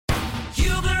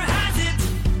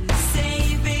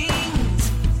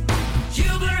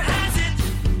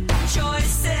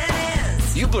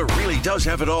does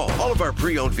have it all. All of our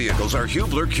pre-owned vehicles are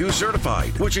Hubler Q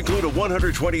certified, which include a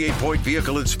 128-point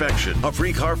vehicle inspection, a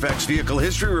free Carfax vehicle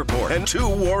history report, and 2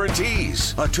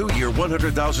 warranties. A 2-year,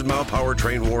 100,000-mile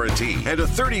powertrain warranty, and a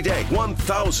 30-day,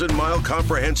 1,000-mile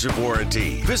comprehensive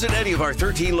warranty. Visit any of our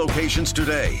 13 locations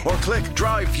today, or click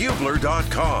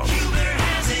drivehubler.com. Hubler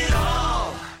has it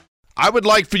all. I would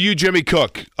like for you, Jimmy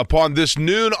Cook, upon this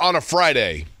noon on a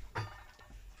Friday,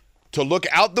 to look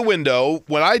out the window.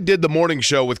 When I did the morning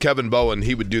show with Kevin Bowen,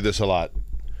 he would do this a lot.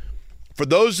 For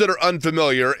those that are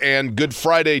unfamiliar, and good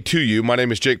Friday to you, my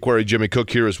name is Jake Query, Jimmy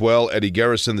Cook here as well. Eddie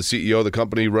Garrison, the CEO of the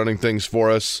company, running things for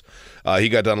us. He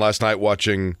got done last night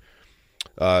watching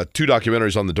 2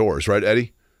 documentaries on the Doors, right,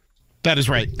 Eddie? That is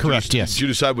right. Correct, yes. Did you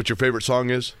decide what your favorite song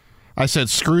is? I said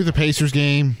screw the Pacers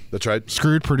game. That's right.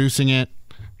 Screwed producing it.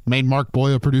 Made Mark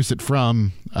Boyle produce it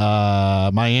from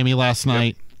Miami last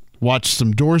night. Yep. Watched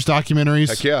some Doors documentaries.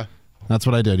 Heck yeah. That's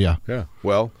what I did, yeah. Yeah.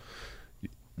 Well,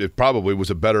 it probably was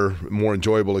a better, more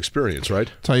enjoyable experience,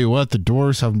 right? Tell you what, the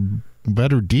Doors have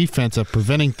better defense at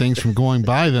preventing things from going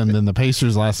by them than the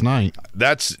Pacers last night.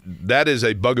 That is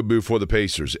a bugaboo for the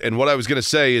Pacers. And what I was going to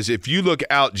say is, if you look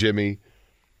out, Jimmy,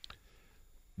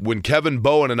 when Kevin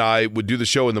Bowen and I would do the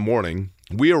show in the morning,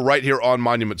 we are right here on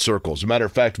Monument Circle. As a matter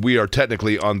of fact, we are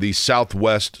technically on the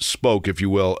southwest spoke, if you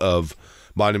will, of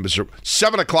Monument Circle.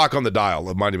 7 o'clock on the dial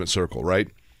of Monument Circle, right?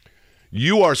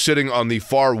 You are sitting on the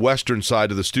far western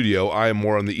side of the studio. I am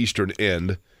more on the eastern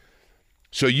end.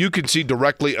 So you can see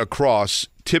directly across.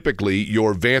 Typically,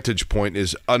 your vantage point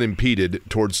is unimpeded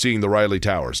towards seeing the Riley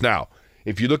Towers. Now,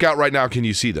 if you look out right now, can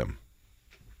you see them?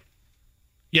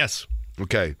 Yes.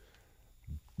 Okay.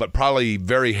 But probably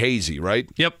very hazy, right?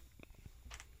 Yep.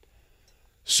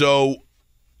 So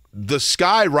the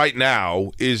sky right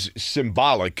now is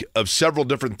symbolic of several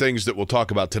different things that we'll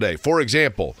talk about today. For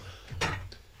example,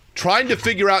 trying to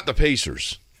figure out the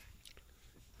Pacers.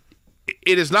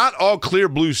 It is not all clear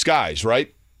blue skies,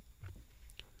 right?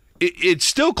 It's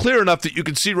still clear enough that you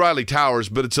can see Riley Towers,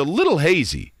 but it's a little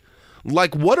hazy.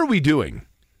 Like, what are we doing?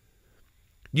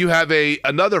 You have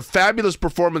another fabulous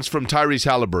performance from Tyrese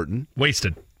Halliburton.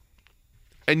 Wasted.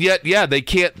 And yet, yeah, they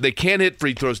can't hit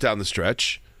free throws down the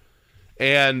stretch.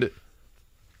 And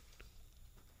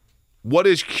what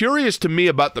is curious to me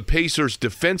about the Pacers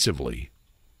defensively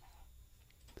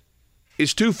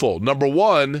is twofold. Number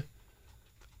one,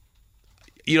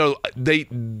 you know,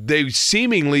 they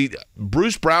seemingly,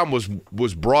 Bruce Brown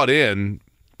was brought in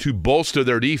to bolster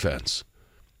their defense.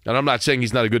 And I'm not saying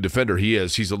he's not a good defender. He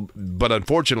is. But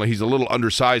unfortunately, he's a little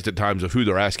undersized at times of who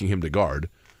they're asking him to guard.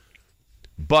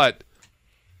 But,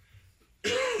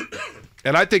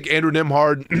 and I think Andrew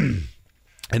Nembhard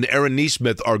and Aaron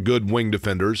Nesmith are good wing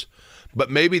defenders,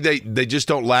 but maybe they just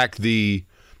don't lack they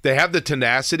have the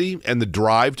tenacity and the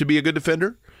drive to be a good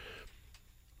defender.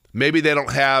 Maybe they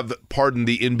don't have, pardon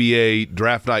the NBA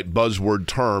draft night buzzword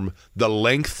term, the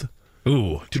length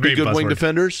to be good wing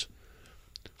defenders.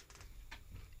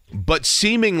 But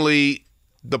seemingly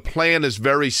the plan is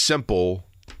very simple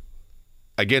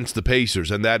against the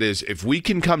Pacers, and that is, if we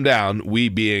can come down, we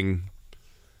being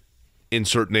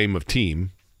insert name of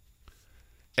team,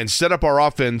 and set up our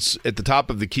offense at the top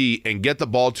of the key and get the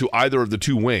ball to either of the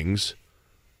 2 wings,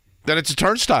 then it's a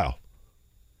turnstile.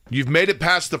 You've made it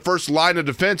past the first line of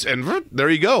defense, and there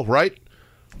you go, right?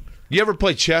 You ever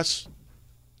play chess?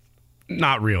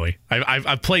 Not really.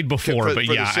 I've played before, but for yeah.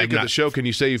 For the sake of the show, can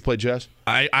you say you've played chess?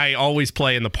 I always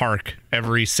play in the park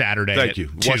every Saturday. Thank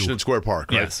you. Washington Square Park,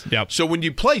 right? Yes. Yep. So when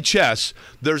you play chess,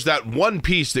 there's that one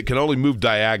piece that can only move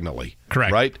diagonally.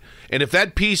 Correct. Right? And if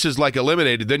that piece is like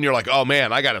eliminated, then you're like, oh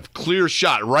man, I got a clear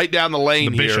shot right down the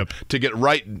lane here to get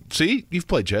right. See, you've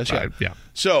played chess, yeah. Yeah.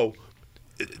 So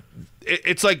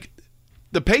it's like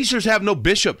the Pacers have no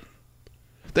bishop.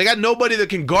 They got nobody that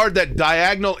can guard that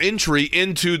diagonal entry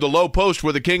into the low post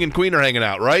where the king and queen are hanging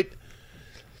out, right?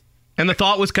 And the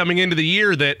thought was coming into the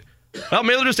year that, well,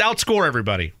 maybe they'll just outscore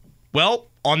everybody. Well,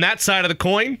 on that side of the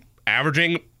coin,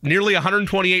 averaging nearly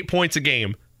 128 points a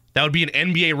game, that would be an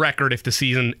NBA record if the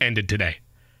season ended today.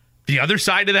 The other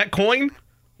side of that coin,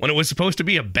 when it was supposed to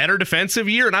be a better defensive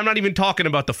year, and I'm not even talking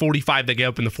about the 45 they gave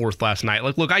up in the fourth last night.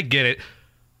 Like, look, I get it.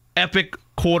 Epic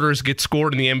quarters get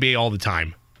scored in the NBA all the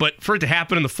time. But for it to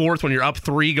happen in the fourth when you're up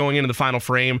 3 going into the final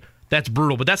frame, that's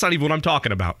brutal. But that's not even what I'm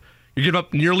talking about. You're giving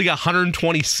up nearly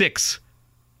 126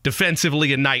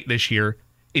 defensively a night this year.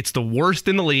 It's the worst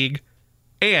in the league.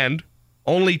 And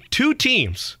only 2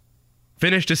 teams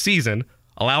finished a season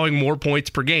allowing more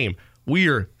points per game.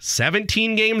 We're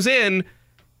 17 games in,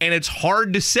 and it's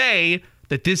hard to say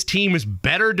that this team is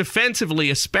better defensively,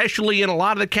 especially in a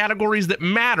lot of the categories that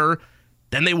matter,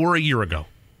 than they were a year ago.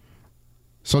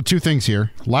 So 2 things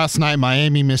here. Last night,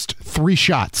 Miami missed 3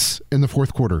 shots in the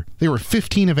fourth quarter. They were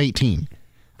 15 of 18.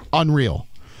 Unreal.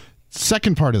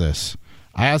 Second part of this,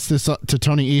 I asked this to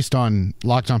Tony East on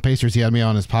Locked On Pacers. He had me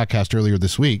on his podcast earlier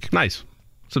this week. Nice.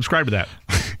 Subscribe to that.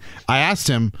 I asked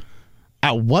him,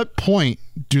 at what point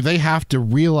do they have to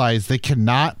realize they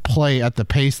cannot play at the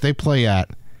pace they play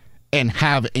at and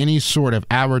have any sort of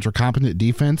average or competent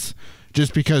defense?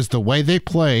 Just because the way they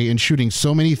play and shooting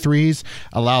so many threes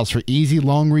allows for easy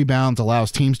long rebounds,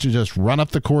 allows teams to just run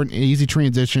up the court in easy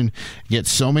transition, get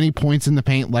so many points in the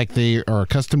paint like they are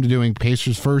accustomed to doing.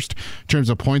 Pacers first in terms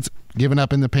of points given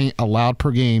up in the paint allowed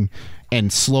per game,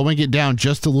 and slowing it down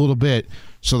just a little bit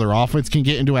so their offense can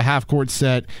get into a half-court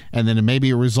set, and then maybe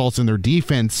it results in their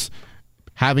defense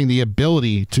having the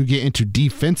ability to get into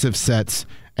defensive sets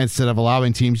instead of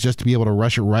allowing teams just to be able to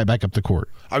rush it right back up the court.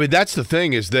 I mean, that's the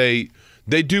thing is they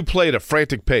do play at a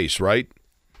frantic pace, right?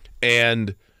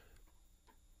 And,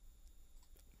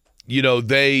 you know,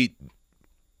 that's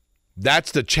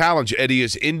the challenge, Eddie,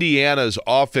 is Indiana's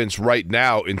offense right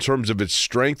now in terms of its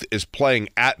strength is playing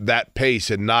at that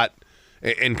pace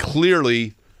and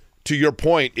clearly, to your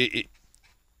point, it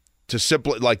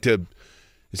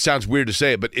sounds weird to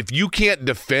say it, but if you can't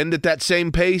defend at that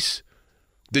same pace,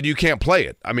 then you can't play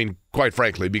it. I mean, quite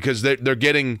frankly, because they're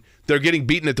getting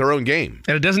beaten at their own game.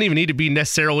 And it doesn't even need to be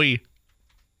necessarily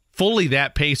fully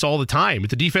that pace all the time. If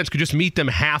the defense could just meet them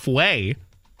halfway,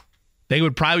 they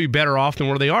would probably be better off than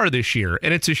where they are this year.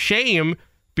 And it's a shame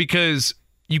because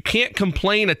you can't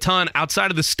complain a ton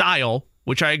outside of the style,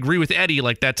 which I agree with Eddie.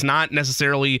 Like, that's not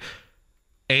necessarily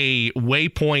a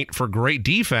waypoint for great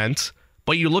defense.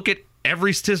 But you look at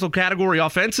every statistical category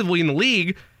offensively in the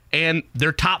league, and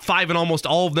they're top 5 in almost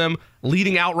all of them,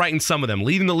 leading outright in some of them,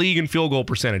 leading the league in field goal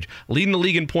percentage, leading the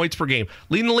league in points per game,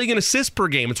 leading the league in assists per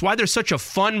game. It's why they're such a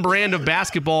fun brand of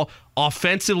basketball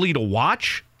offensively to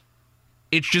watch.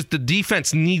 It's just the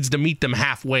defense needs to meet them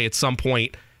halfway at some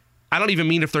point. I don't even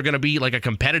mean if they're going to be like a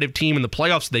competitive team in the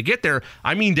playoffs they get there.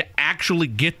 I mean to actually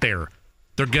get there.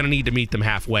 They're going to need to meet them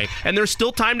halfway. And there's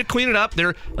still time to clean it up.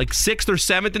 They're like 6th or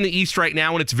 7th in the East right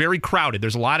now, and it's very crowded.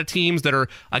 There's a lot of teams that are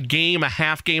a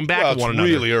half game back of one another.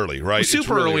 It's really early, right?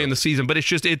 Super really early in the season, but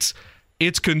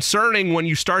it's concerning when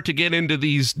you start to get into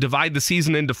these, divide the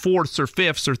season into 4ths or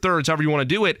 5ths or 3rds, however you want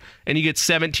to do it, and you get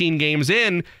 17 games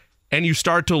in, and you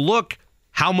start to look,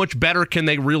 how much better can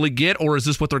they really get, or is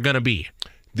this what they're going to be?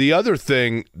 The other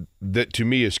thing that to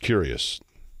me is curious,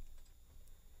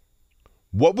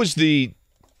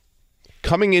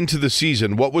 coming into the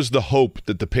season, what was the hope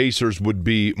that the Pacers would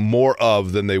be more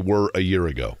of than they were a year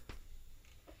ago?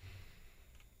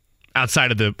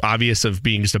 Outside of the obvious of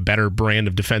being just a better brand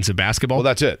of defensive basketball? Well,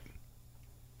 that's it.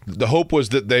 The hope was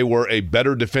that they were a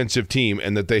better defensive team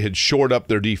and that they had shored up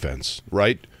their defense,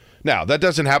 right? Now, that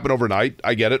doesn't happen overnight.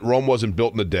 I get it. Rome wasn't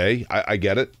built in a day. I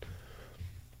get it.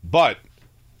 But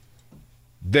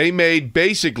they made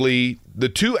basically the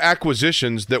 2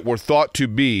 acquisitions that were thought to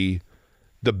be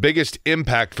the biggest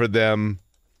impact for them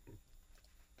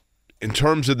in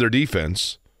terms of their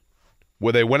defense,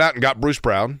 where they went out and got Bruce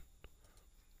Brown,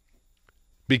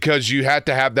 because you had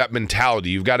to have that mentality.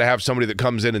 You've got to have somebody that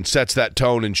comes in and sets that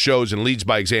tone and shows and leads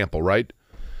by example, right?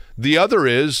 The other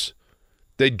is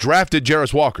they drafted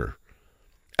Jarris Walker.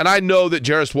 And I know that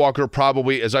Jarris Walker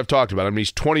probably, as I've talked about him,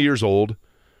 he's 20 years old.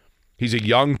 He's a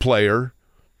young player.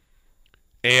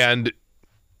 And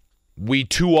we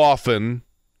too often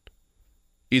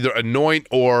either anoint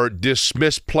or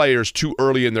dismiss players too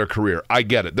early in their career. I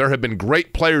get it. There have been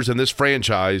great players in this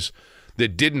franchise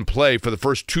that didn't play for the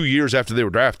first 2 years after they were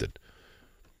drafted.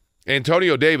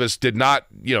 Antonio Davis did not,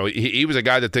 he was a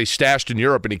guy that they stashed in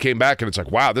Europe, and he came back, and it's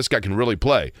like, wow, this guy can really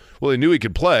play. Well, they knew he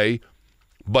could play,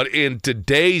 but in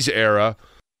today's era,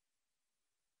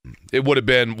 it would have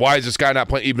been, why is this guy not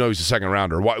playing, even though he's a second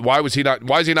rounder? Why is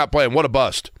he not playing? What a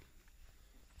bust.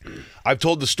 I've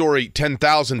told the story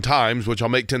 10,000 times, which I'll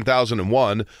make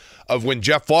 10,001, of when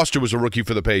Jeff Foster was a rookie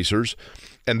for the Pacers,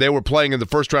 and they were playing in the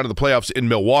first round of the playoffs in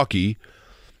Milwaukee,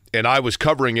 and I was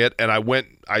covering it, and I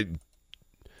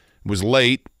was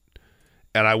late,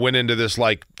 and I went into this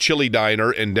like chili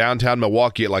diner in downtown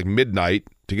Milwaukee at like midnight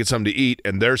to get something to eat,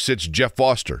 and there sits Jeff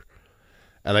Foster.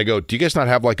 And I go, do you guys not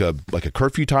have like a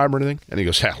curfew time or anything? And he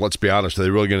goes, let's be honest, are they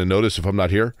really going to notice if I'm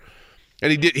not here?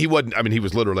 And he wasn't, he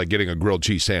was literally like getting a grilled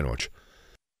cheese sandwich.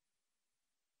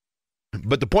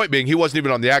 But the point being, he wasn't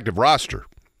even on the active roster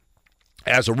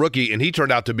as a rookie, and he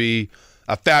turned out to be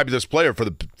a fabulous player for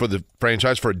the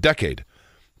franchise for a decade.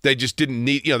 They just didn't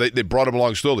need, they brought him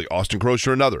along slowly. Austin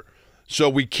Crosher, another.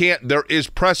 So there is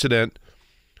precedent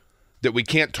that we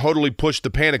can't totally push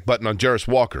the panic button on Jarris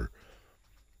Walker.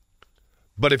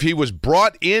 But if he was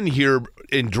brought in here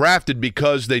and drafted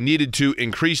because they needed to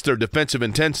increase their defensive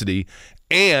intensity,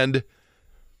 and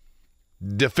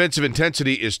defensive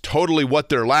intensity is totally what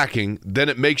they're lacking, then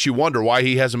it makes you wonder why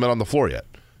he hasn't been on the floor yet.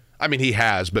 I mean, he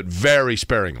has, but very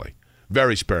sparingly.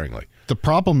 Very sparingly. The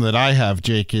problem that I have,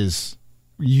 Jake, is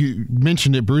you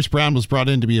mentioned it. Bruce Brown was brought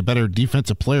in to be a better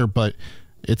defensive player, but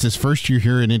it's his first year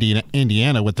here in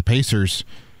Indiana with the Pacers.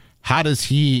 How does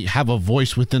he have a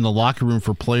voice within the locker room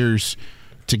for players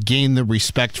to gain the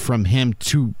respect from him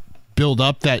to build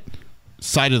up that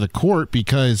side of the court?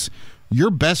 Because your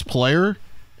best player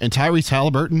and Tyrese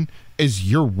Halliburton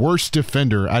is your worst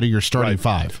defender out of your starting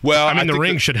five. Well, I mean, the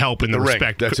ring should help in the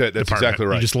respect. That's it. That's department. exactly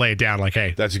right. You just lay it down like,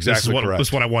 hey, that's exactly correct. This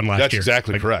is what I won last year. That's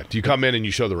exactly correct. You come in and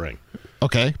you show the ring.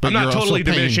 Okay, but I'm not totally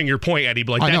diminishing your point, Eddie,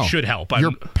 but that should help.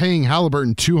 You're paying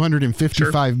Halliburton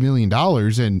 $255 million,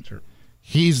 and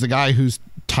he's the guy who's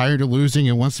tired of losing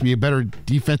and wants to be a better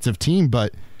defensive team,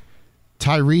 but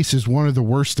Tyrese is one of the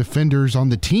worst defenders on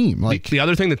the team. Like the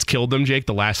other thing that's killed them, Jake,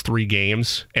 the last 3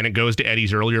 games, and it goes to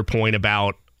Eddie's earlier point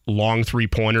about long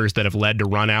 3-pointers that have led to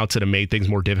runouts that have made things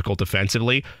more difficult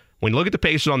defensively. When you look at the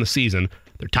Pacers on the season,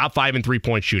 they're top 5 in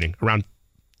 3-point shooting, around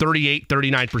 38,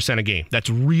 39% a game. That's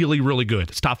really, really good.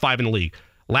 It's top 5 in the league.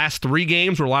 Last 3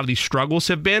 games where a lot of these struggles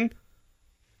have been,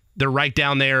 they're right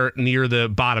down there near the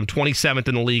bottom, 27th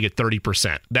in the league at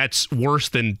 30%. That's worse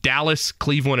than Dallas,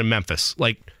 Cleveland, and Memphis.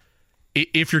 Like,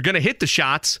 if you're going to hit the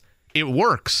shots, it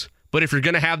works. But if you're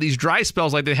going to have these dry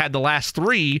spells like they had the last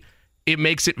 3, it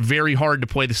makes it very hard to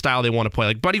play the style they want to play.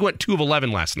 Like, Buddy went 2 of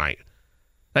 11 last night.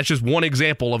 That's just one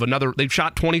example of another. They've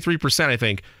shot 23%, I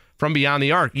think, from beyond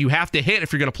the arc. You have to hit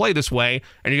if you're going to play this way,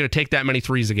 and you're going to take that many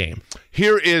threes a game.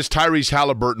 Here is Tyrese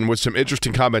Halliburton with some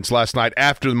interesting comments last night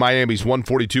after Miami's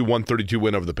 142-132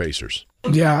 win over the Pacers.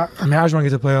 Yeah, I mean, I just want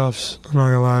to get to the playoffs. I'm not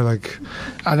gonna lie.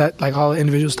 Like all the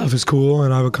individual stuff is cool,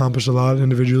 and I've accomplished a lot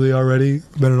individually already.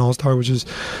 Been an all-star, which is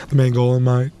the main goal in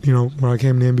my, when I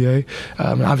came to the NBA.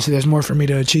 Obviously, there's more for me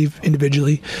to achieve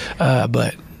individually,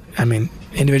 but I mean,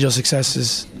 individual success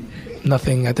is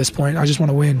nothing at this point. I just want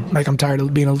to win. Like, I'm tired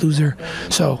of being a loser.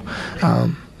 So,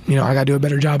 I got to do a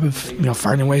better job of,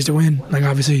 finding ways to win. Like,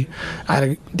 obviously, I had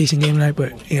a decent game tonight,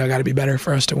 but, I got to be better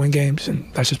for us to win games,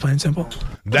 and that's just plain and simple.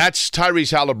 That's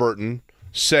Tyrese Halliburton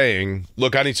saying,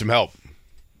 look, I need some help.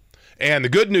 And the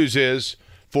good news is,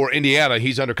 for Indiana,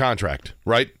 he's under contract,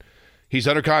 right? He's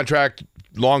under contract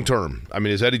long-term. I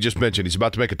mean, as Eddie just mentioned, he's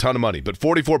about to make a ton of money. But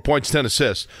 44 points, 10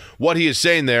 assists. What he is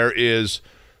saying there is,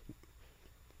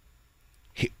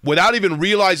 without even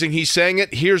realizing he's saying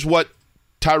it, here's what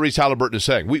Tyrese Halliburton is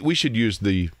saying. We should use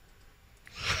the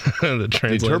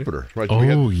interpreter. Right?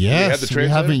 Yes. We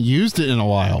haven't used it in a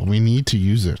while. We need to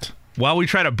use it. While we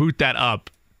try to boot that up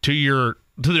to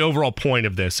the overall point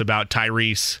of this about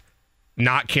Tyrese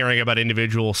not caring about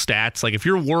individual stats. Like, if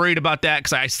you're worried about that,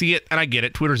 because I see it and I get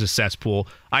it, Twitter's a cesspool.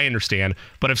 I understand.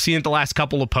 But I've seen it the last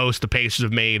couple of posts the Pacers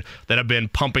have made that have been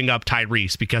pumping up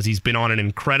Tyrese because he's been on an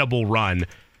incredible run.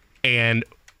 And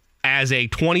as a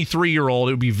 23-year-old,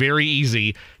 it would be very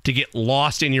easy to get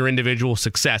lost in your individual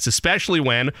success, especially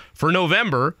when, for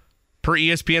November, per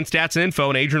ESPN Stats and Info,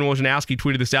 and Adrian Wojnarowski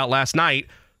tweeted this out last night,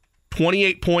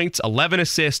 28 points, 11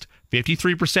 assists,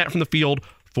 53% from the field,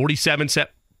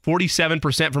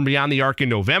 47% from beyond the arc in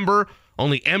November.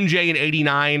 Only MJ in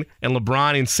 89 and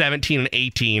LeBron in 17 and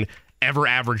 18 ever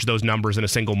averaged those numbers in a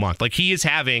single month. Like, he is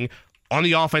having, on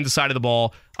the offensive side of the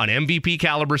ball, an MVP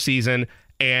caliber season,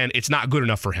 and it's not good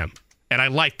enough for him. And I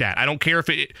like that. I don't care if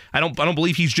I don't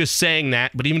believe he's just saying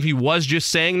that, but even if he was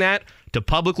just saying that, to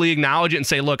publicly acknowledge it and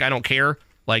say, look, I don't care.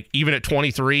 Like, even at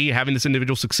 23, having this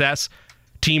individual success,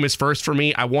 team is first for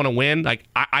me. I want to win. Like,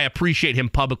 I appreciate him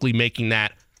publicly making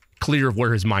that clear of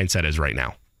where his mindset is right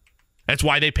now. That's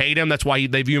why they paid him. That's why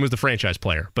they view him as the franchise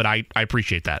player. But I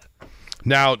appreciate that.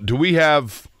 Now, do we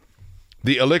have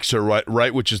the Elixir,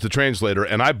 right, which is the translator,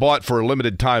 and I bought for a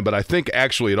limited time, but I think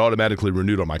actually it automatically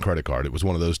renewed on my credit card. It was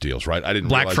one of those deals, right? I didn't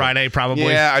Black Friday, probably.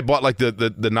 Yeah, I bought like the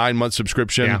 9-month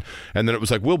subscription, and then it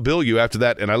was like, we'll bill you after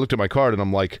that, and I looked at my card, and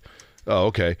I'm like, oh,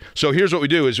 okay. So here's what we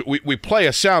do is we play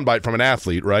a soundbite from an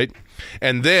athlete, right?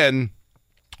 And then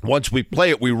once we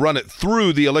play it, we run it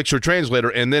through the Elixir translator,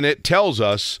 and then it tells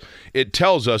us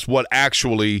what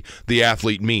actually the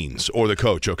athlete means, or the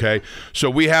coach, okay? So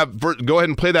we have, go ahead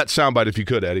and play that soundbite if you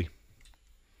could, Eddie.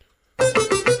 The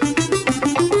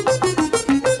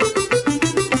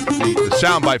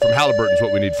soundbite from Halliburton is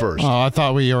what we need first. Oh, I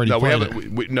thought we already played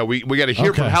it. We got to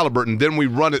hear from Halliburton, then we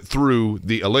run it through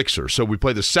the Elixir. So we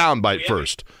play the soundbite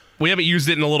first. We haven't used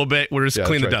it in a little bit. We're just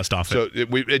cleaning the dust off it. So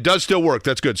it does still work.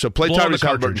 That's good. So play Tyrese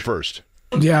Halliburton first.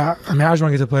 Yeah, I mean, I just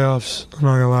want to get to playoffs. I'm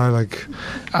not gonna lie.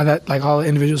 Like all the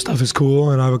individual stuff is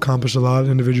cool, and I've accomplished a lot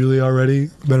individually already.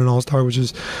 Been an all-star, which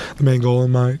is the main goal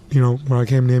in my, when I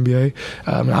came to the NBA.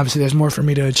 And obviously, there's more for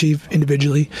me to achieve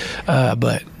individually,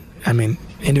 but I mean,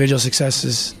 individual success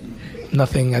is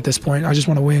nothing at this point. I just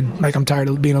want to win. Like, I'm tired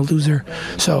of being a loser.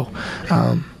 So,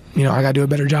 I got to do a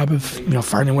better job of,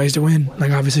 finding ways to win.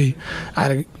 Like, obviously, I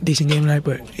had a decent game tonight,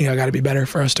 but, I got to be better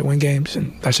for us to win games,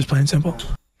 and that's just plain simple.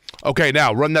 Okay,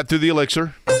 now run that through the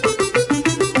elixir.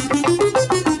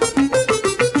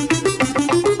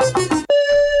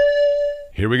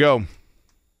 Here we go.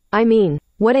 I mean,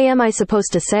 what am I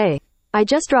supposed to say? I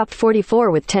just dropped 44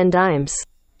 with 10 dimes.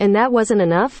 And that wasn't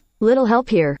enough? Little help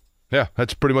here. Yeah,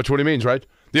 that's pretty much what he means, right?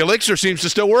 The elixir seems to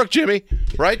still work, Jimmy,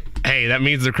 right? Hey, that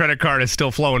means the credit card is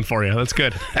still flowing for you. That's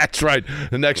good. That's right.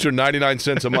 An extra 99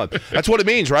 cents a month. That's what it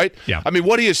means, right? Yeah. I mean,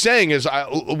 what he is saying is,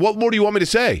 what more do you want me to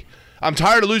say? I'm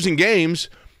tired of losing games.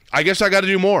 I guess I got to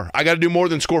do more. I got to do more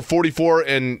than score 44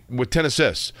 and with 10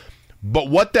 assists. But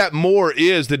what that more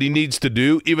is that he needs to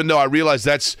do, even though I realize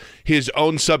that's his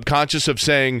own subconscious of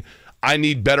saying, I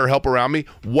need better help around me,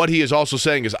 what he is also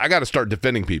saying is, I got to start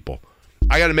defending people.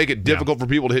 I got to make it difficult for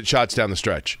people to hit shots down the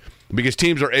stretch because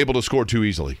teams are able to score too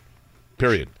easily.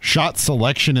 Period. Shot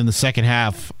selection in the second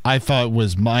half, I thought,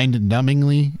 was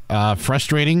mind-numbingly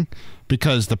frustrating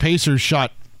because the Pacers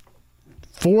shot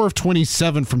 4 of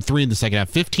 27 from 3 in the second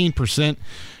half, 15%,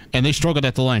 and they struggled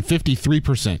at the line,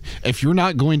 53%. If you're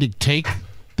not going to take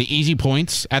the easy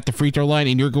points at the free throw line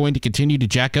and you're going to continue to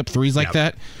jack up threes like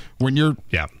that when you're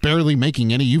barely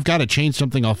making any, you've got to change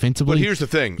something offensively. But here's the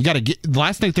thing. You got to get.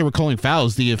 Last night they were calling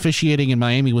fouls. The officiating in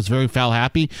Miami was very foul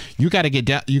happy. You got to get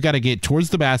down, you got to get towards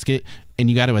the basket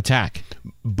and you got to attack.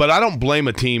 But I don't blame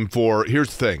a team for, here's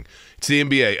the thing. It's the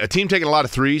NBA. A team taking a lot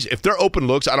of threes, if they're open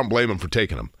looks, I don't blame them for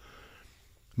taking them.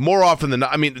 More often than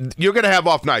not, I mean, you're going to have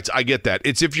off nights. I get that.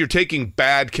 It's if you're taking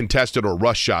bad contested or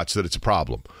rush shots that it's a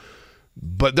problem.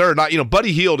 But they're not,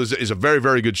 Buddy Hield is a very,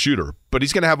 very good shooter, but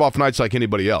he's going to have off nights like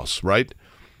anybody else, right?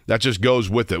 That just goes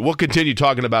with it. We'll continue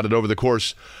talking about it over the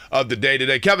course of the day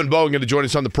today. Kevin Bowen going to join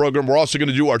us on the program. We're also going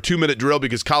to do our 2-minute drill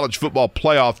because college football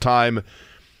playoff time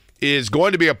is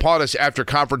going to be upon us after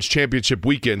conference championship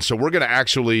weekend. So we're going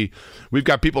to we've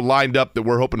got people lined up that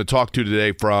we're hoping to talk to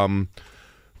today from.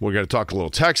 We're going to talk a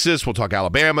little Texas. We'll talk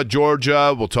Alabama,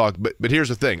 Georgia. We'll talk. But here's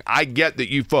the thing. I get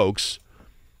that you folks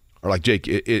are like, Jake,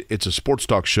 it's a sports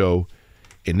talk show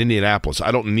in Indianapolis. I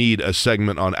don't need a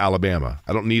segment on Alabama.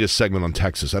 I don't need a segment on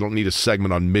Texas. I don't need a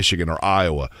segment on Michigan or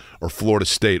Iowa or Florida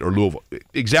State or Louisville.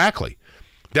 Exactly.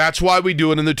 That's why we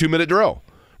do it in the 2-minute drill,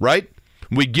 right?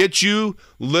 We get you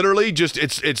literally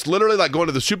it's literally like going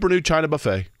to the Super New China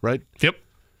Buffet, right? Yep.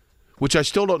 Which I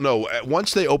still don't know.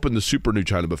 Once they open the Super New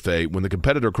China Buffet, when the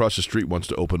competitor across the street wants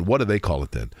to open, what do they call it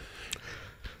then?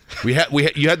 You had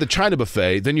the China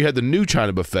Buffet, then you had the New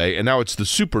China Buffet, and now it's the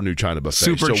Super New China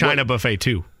Buffet. China Buffet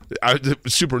 2.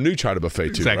 Super New China Buffet 2,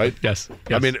 exactly. right? Yes.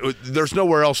 I mean, there's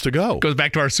nowhere else to go. Goes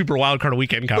back to our Super Wildcard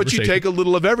Weekend conversation. But you take a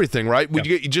little of everything, right? We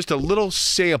get just a little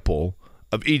sample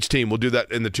of each team. We'll do that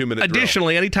in the 2-minute drill.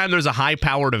 Additionally, anytime there's a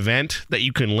high-powered event that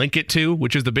you can link it to,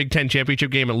 which is the Big Ten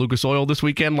championship game at Lucas Oil this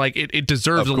weekend, like it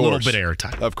deserves a little bit of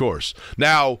airtime. Of course.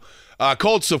 Now,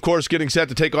 Colts, of course, getting set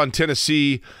to take on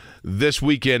Tennessee this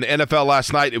weekend. NFL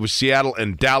last night, it was Seattle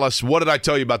and Dallas. What did I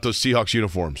tell you about those Seahawks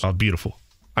uniforms? Oh, beautiful.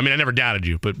 I mean, I never doubted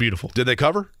you, but beautiful. Did they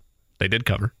cover? They did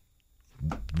cover.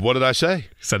 What did I say?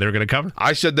 Said they were going to cover.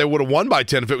 I said they would have won by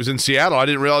 10 if it was in Seattle. I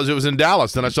didn't realize it was in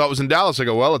Dallas. Then I saw it was in Dallas. I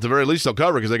go, well, at the very least, they'll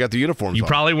cover because they got the uniforms You on.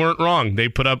 probably weren't wrong. They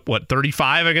put up,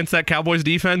 35 against that Cowboys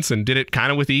defense and did it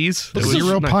kind of with ease.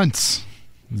 Zero punts.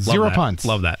 Zero punts.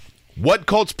 Love that. What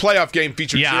Colts playoff game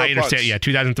featured zero punts? I understand. Yeah,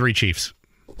 2003 Chiefs.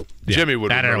 Yeah, Jimmy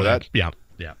would remember that. Yeah.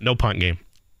 No punt game.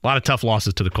 A lot of tough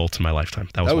losses to the Colts in my lifetime.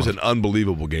 That was an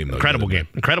unbelievable game, though. Incredible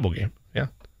game. Yeah.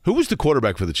 Who was the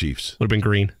quarterback for the Chiefs? Would have been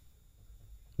Green.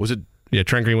 Was it? Yeah,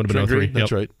 Trent Green would have been 03.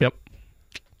 That's right. Yep.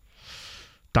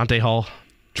 Dante Hall.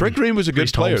 Trent Green was a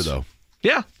good player, though.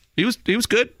 Yeah, he was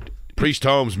good. Priest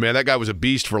Holmes, man, that guy was a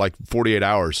beast for like 48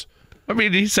 hours. I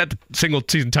mean, he set the single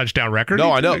season touchdown record.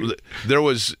 No, I know. There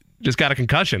was just got a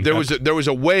concussion. There was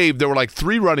a wave. There were like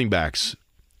 3 running backs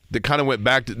that kind of went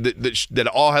back to, that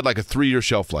all had like a 3-year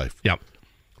shelf life. Yep.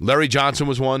 Larry Johnson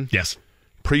was one. Yes.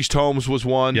 Priest Holmes was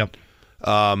one. Yep.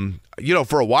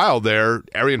 For a while there,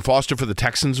 Arian Foster for the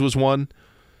Texans was one.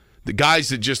 The guys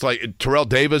that just like Terrell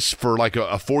Davis for like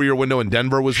a 4-year window in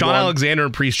Denver was Sean one. Alexander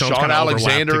and Priest Holmes Sean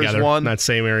Alexander is one. In that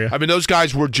same area. I mean, those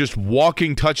guys were just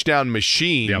walking touchdown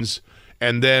machines,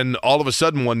 and then all of a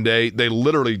sudden one day they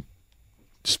literally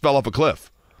just fell off a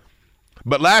cliff.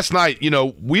 But last night,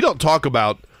 we don't talk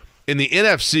about in the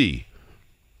NFC.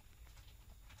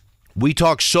 We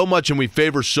talk so much and we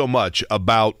favor so much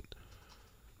about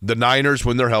the Niners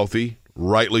when they're healthy,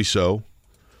 rightly so.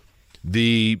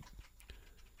 The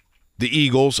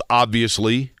Eagles,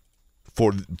 obviously,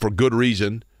 for good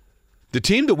reason. The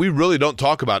team that we really don't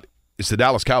talk about is the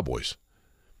Dallas Cowboys.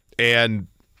 And,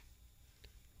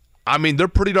 I mean, they're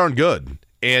pretty darn good.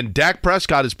 And Dak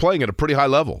Prescott is playing at a pretty high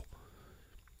level.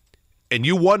 And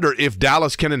you wonder if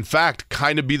Dallas can, in fact,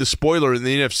 kind of be the spoiler in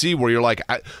the NFC where you're like,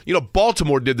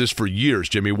 Baltimore did this for years,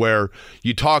 Jimmy, where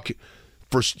you talk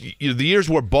for the years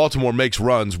where Baltimore makes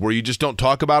runs where you just don't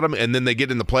talk about them, and then they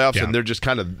get in the playoffs and they're just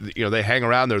kind of, they hang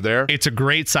around, they're there. It's a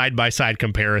great side-by-side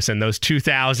comparison. Those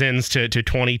 2000s to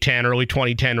 2010, early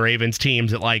 2010 Ravens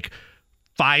teams that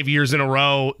 5 years in a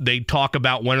row, they talk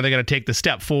about when are they going to take the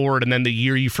step forward, and then the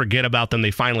year you forget about them,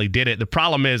 they finally did it. The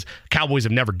problem is Cowboys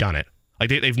have never done it.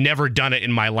 They've never done it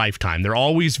in my lifetime. They're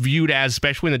always viewed as,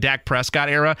 especially in the Dak Prescott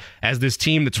era, as this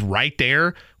team that's right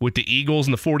there with the Eagles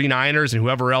and the 49ers and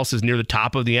whoever else is near the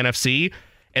top of the NFC,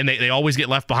 and they always get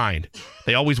left behind.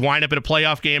 They always wind up in a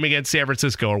playoff game against San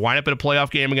Francisco or wind up in a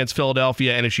playoff game against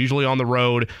Philadelphia, and it's usually on the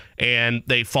road, and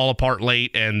they fall apart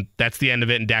late, and that's the end of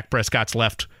it, and Dak Prescott's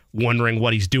left wondering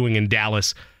what he's doing in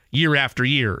Dallas year after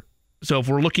year. So if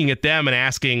we're looking at them and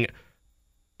asking,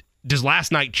 does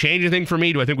last night change anything for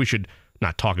me? Do I think we should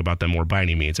not talk about them more by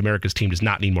any means? America's team does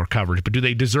not need more coverage, but do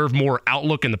they deserve more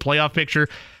outlook in the playoff picture?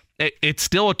 It's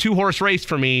still a two-horse race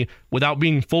for me without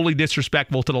being fully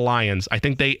disrespectful to the Lions. I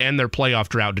think they end their playoff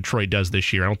drought, Detroit does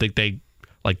this year. I don't think they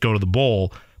go to the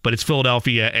bowl, but it's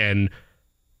Philadelphia and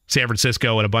San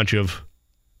Francisco and a bunch of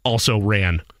also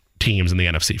ran teams in the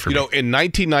NFC for me. In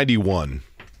 1991,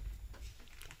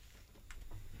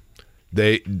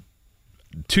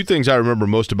 two things I remember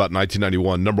most about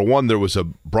 1991. Number one, there was a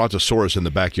brontosaurus in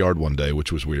the backyard one day,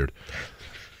 which was weird.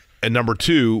 And number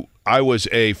two, I was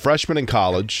a freshman in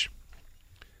college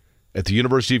at the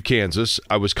University of Kansas.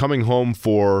 I was coming home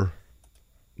for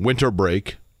winter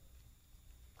break.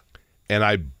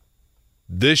 And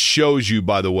this shows you,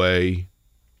 by the way,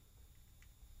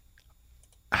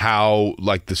 how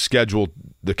the schedule,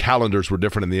 the calendars were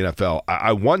different in the NFL.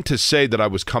 I want to say that I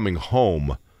was coming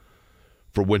home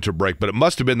for winter break, but it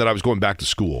must have been that I was going back to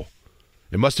school.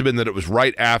 It must have been that it was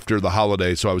right after the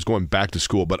holiday, so I was going back to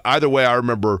school. But either way, I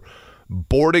remember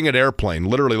boarding an airplane,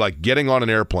 literally getting on an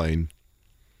airplane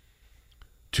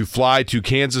to fly to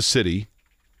Kansas City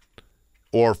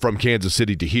or from Kansas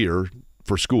City to here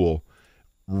for school,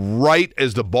 right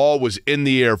as the ball was in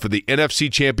the air for the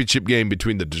NFC Championship game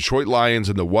between the Detroit Lions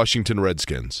and the Washington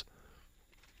Redskins.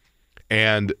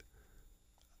 And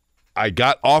I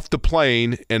got off the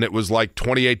plane, and it was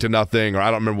 28-0, or I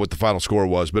don't remember what the final score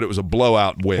was, but it was a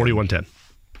blowout win. 41-10.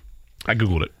 I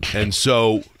Googled it. And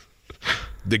so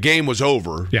the game was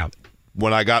over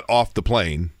when I got off the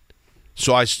plane.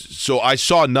 So I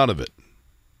saw none of it.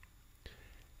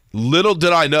 Little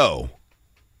did I know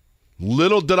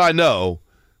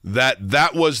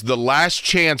that was the last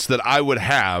chance that I would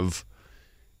have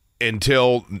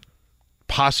until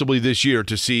possibly this year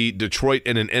to see Detroit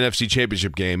in an NFC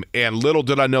Championship game. And little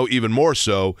did I know, even more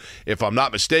so, if I'm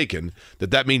not mistaken,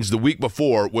 that means the week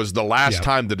before was the last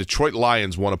time the Detroit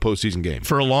Lions won a postseason game.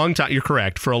 For a long time, you're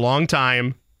correct. For a long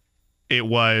time, it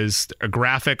was a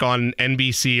graphic on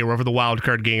NBC or wherever the wild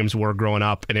card games were growing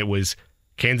up, and it was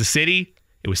Kansas City,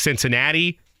 it was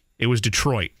Cincinnati, it was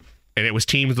Detroit, and it was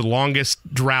teams the longest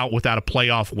drought without a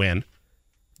playoff win.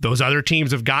 Those other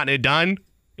teams have gotten it done.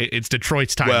 It's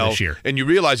Detroit's time this year. And you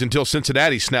realize until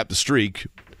Cincinnati snapped the streak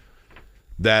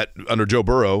that under Joe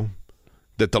Burrow,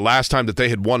 that the last time that they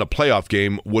had won a playoff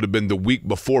game would have been the week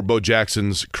before Bo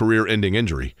Jackson's career-ending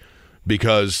injury,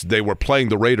 because they were playing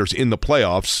the Raiders in the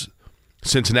playoffs.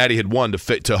 Cincinnati had won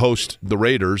to host the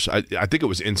Raiders. I think it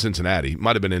was in Cincinnati. It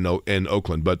might have been in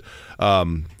Oakland, but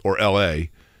or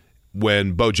L.A.,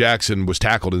 when Bo Jackson was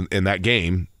tackled in that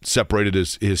game, separated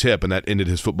his hip, and that ended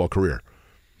his football career.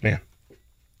 Man.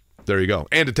 There you go.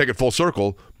 And to take it full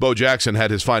circle, Bo Jackson had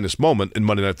his finest moment in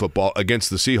Monday Night Football against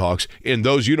the Seahawks in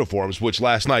those uniforms, which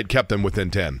last night kept them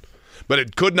within 10. But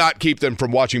it could not keep them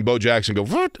from watching Bo Jackson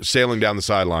go sailing down the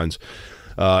sidelines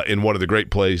in one of the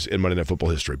great plays in Monday Night Football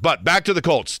history. But back to the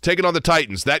Colts, taking on the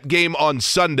Titans. That game on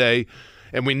Sunday,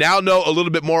 and we now know a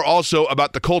little bit more also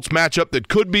about the Colts matchup that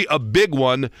could be a big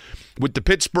one with the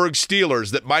Pittsburgh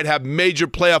Steelers that might have major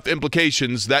playoff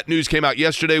implications. That news came out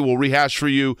yesterday. We'll rehash for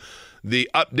you the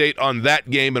update on that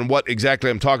game and what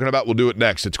exactly I'm talking about. We'll do it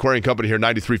next. It's Query & Company here,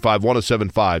 93.5,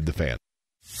 107.5, The Fan.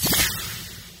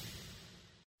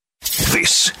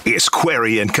 This is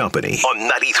Query & Company on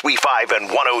 93.5 and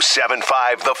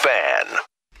 107.5, The Fan.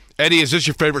 Eddie, is this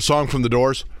your favorite song from The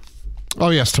Doors? Oh,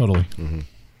 yes, totally. Mm-hmm.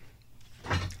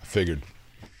 Figured.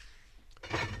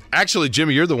 Actually,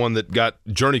 Jimmy, you're the one that got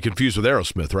Journey confused with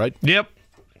Aerosmith, right? Yep.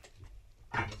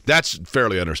 That's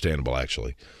fairly understandable,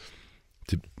 actually.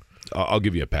 I'll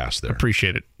give you a pass there.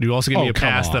 Appreciate it. You also give me a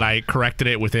pass that I corrected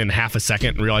it within half a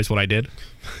second and realized what I did.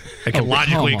 I can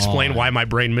logically explain why my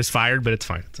brain misfired, but it's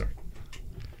fine. It's all right.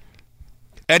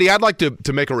 Eddie, I'd like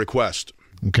to make a request.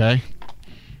 Okay.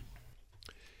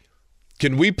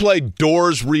 Can we play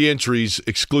Doors re-entries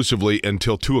exclusively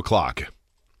until 2 o'clock?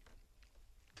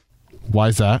 Why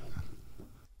is that?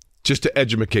 Just to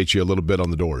educate you a little bit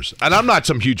on the Doors. And I'm not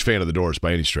some huge fan of the Doors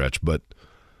by any stretch, but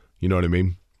you know what I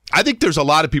mean? I think there's a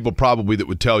lot of people probably that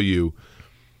would tell you,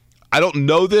 I don't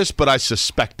know this, but I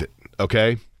suspect it,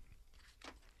 okay?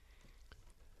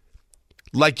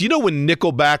 Like, you know when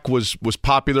Nickelback was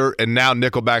popular, and now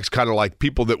Nickelback's kind of like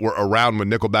people that were around when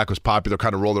Nickelback was popular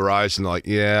kind of roll their eyes and they're like,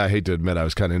 yeah, I hate to admit I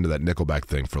was kind of into that Nickelback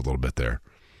thing for a little bit there.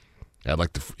 I'd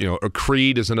like to, or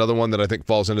Creed is another one that I think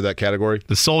falls into that category.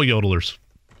 The soul yodelers.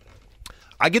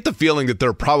 I get the feeling that there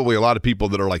are probably a lot of people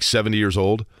that are like 70 years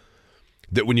old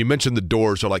that when you mention the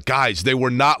Doors are like, guys, they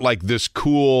were not like this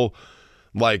cool,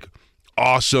 like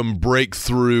awesome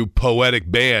breakthrough poetic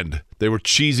band. They were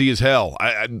cheesy as hell.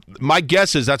 My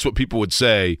guess is that's what people would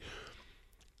say.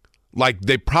 Like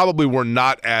they probably were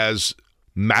not as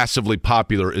massively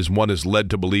popular as one is led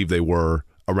to believe they were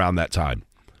around that time.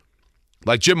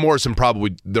 Like Jim Morrison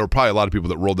there were probably a lot of people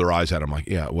that rolled their eyes at him like,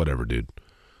 yeah, whatever, dude.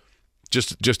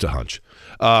 Just a hunch.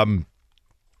 Well,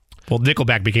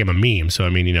 Nickelback became a meme, so I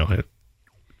mean,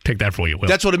 take that for what you will.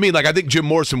 That's what I mean. Like I think Jim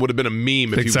Morrison would have been a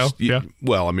meme if he was. Yeah.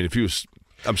 Well, I mean, if he was.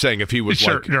 I'm saying if he was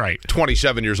sure, right.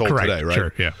 27 years old today, right?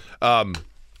 Sure, yeah.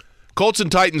 Colts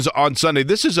and Titans on Sunday.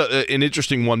 This is an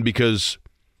interesting one because,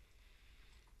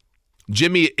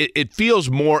 Jimmy, it feels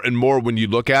more and more when you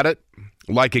look at it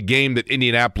like a game that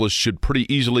Indianapolis should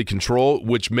pretty easily control,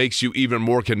 which makes you even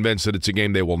more convinced that it's a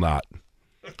game they will not.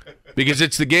 Because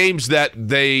it's the games that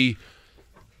they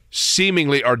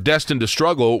seemingly are destined to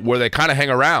struggle where they kind of hang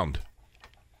around.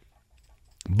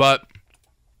 But,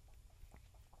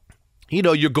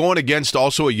 you're going against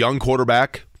also a young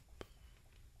quarterback.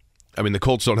 I mean, the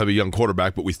Colts don't have a young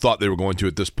quarterback, but we thought they were going to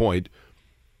at this point.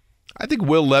 I think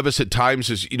Will Levis at times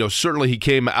is, certainly he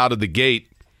came out of the gate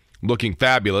looking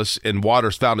fabulous, and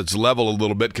Waters found its level a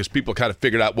little bit because people kind of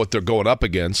figured out what they're going up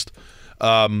against.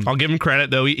 I'll give him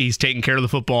credit, though. He's taken care of the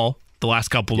football the last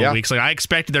couple of weeks. Like I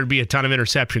expected there to be a ton of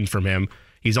interceptions from him.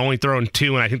 He's only thrown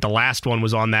 2, and I think the last one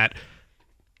was on that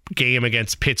game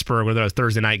against Pittsburgh, with a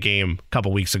Thursday night game a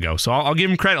couple weeks ago. So I'll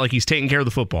give him credit. Like he's taking care of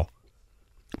the football.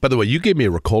 By the way, you gave me a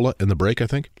Ricola in the break, I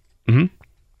think. Mm-hmm.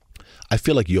 I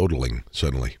feel like yodeling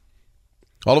suddenly.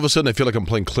 All of a sudden, I feel like I'm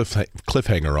playing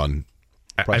cliffhanger on.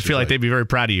 I feel like they'd be very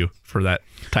proud of you for that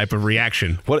type of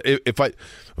reaction. What if I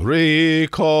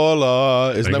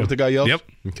Ricola? Isn't that what the guy yells? Yep.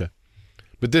 Okay.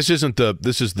 But this is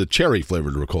the cherry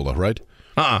flavored Ricola, right?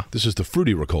 This is the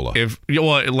fruity Ricola.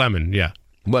 Lemon, yeah.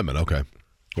 Lemon, okay.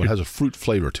 Well, it has a fruit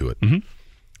flavor to it. Mm-hmm.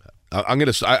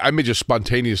 I may just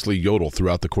spontaneously yodel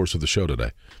throughout the course of the show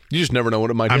today. You just never know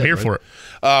what it might be. I'm here for it.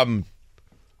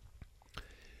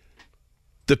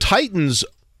 The Titans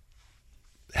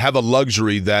have a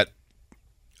luxury that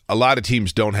a lot of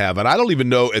teams don't have, and I don't even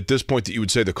know at this point that you would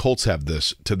say the Colts have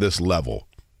this to this level.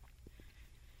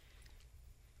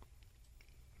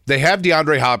 They have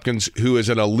DeAndre Hopkins, who is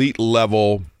an elite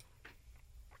level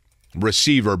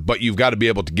receiver, but you've got to be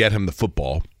able to get him the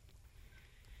football.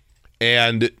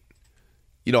 And,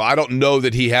 I don't know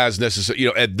that he has necessarily,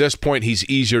 at this point, he's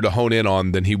easier to hone in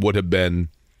on than he would have been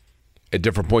at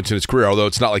different points in his career, although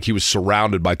it's not like he was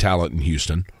surrounded by talent in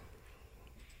Houston.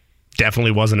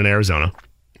 Definitely wasn't in Arizona.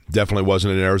 Definitely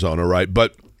wasn't in Arizona, right?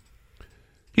 But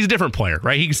he's a different player,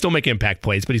 right? He can still make impact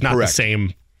plays, but he's not the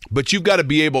same. But you've got to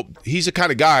be able, he's the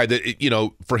kind of guy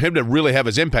that, for him to really have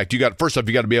his impact, first off,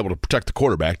 you got to be able to protect the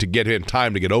quarterback to get him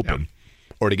time to get open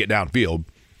or to get downfield.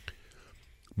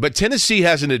 But Tennessee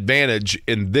has an advantage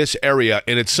in this area,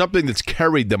 and it's something that's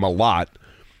carried them a lot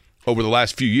over the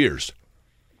last few years.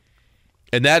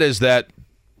 And that is that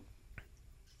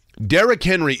Derrick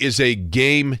Henry is a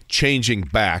game-changing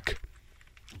back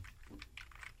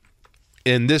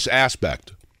in this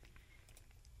aspect.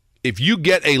 If you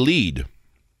get a lead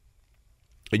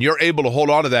and you're able to hold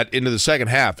on to that into the second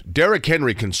half, Derrick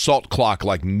Henry can salt clock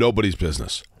like nobody's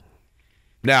business.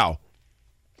 Now,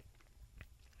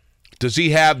 does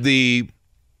he have the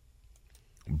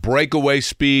breakaway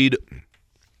speed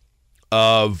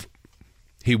of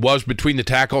he was between the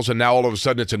tackles and now all of a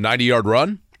sudden it's a 90-yard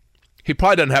run? He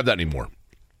probably doesn't have that anymore.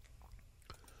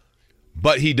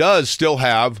 But he does still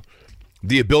have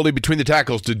the ability between the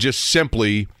tackles to just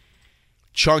simply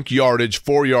chunk yardage,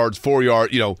 4 yards, 4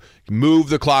 yard, move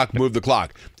the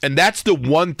clock. And that's the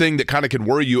one thing that kind of can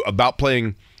worry you about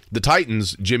playing the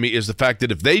Titans, Jimmy, is the fact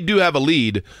that if they do have a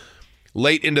lead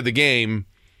late into the game,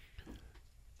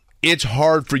 it's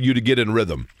hard for you to get in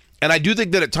rhythm. And I do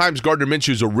think that at times Gardner Minshew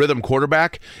is a rhythm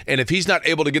quarterback, and if he's not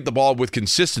able to get the ball with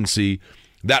consistency,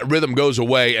 that rhythm goes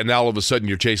away, and now all of a sudden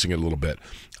you're chasing it a little bit.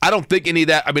 I don't think any of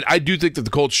that – I mean, I do think that the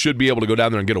Colts should be able to go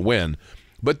down there and get a win,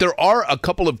 but there are a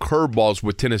couple of curveballs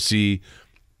with Tennessee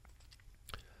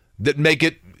that make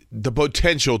it the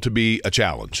potential to be a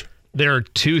challenge. There are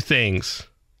two things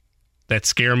that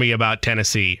scare me about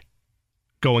Tennessee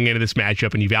going into this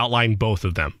matchup, and you've outlined both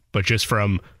of them, but just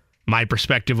from – my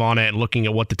perspective on it and looking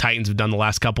at what the Titans have done the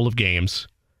last couple of games.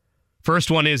 First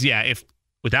one is, if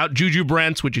without Juju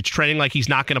Brents, which it's trending like he's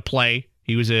not going to play,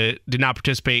 he did not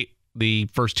participate the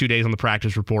first 2 days on the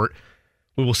practice report.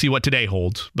 We will see what today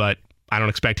holds, but I don't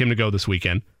expect him to go this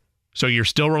weekend. So you're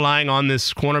still relying on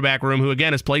this cornerback room, who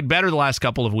again has played better the last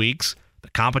couple of weeks. The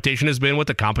competition has been what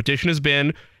the competition has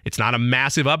been. It's not a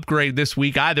massive upgrade this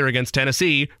week either against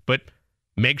Tennessee, but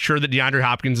make sure that DeAndre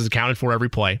Hopkins is accounted for every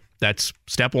play. That's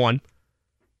step one.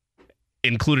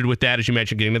 Included with that, as you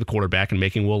mentioned, getting to the quarterback and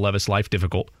making Will Levis' life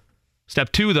difficult.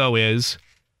 Step two, though, is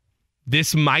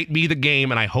this might be the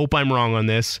game, and I hope I'm wrong on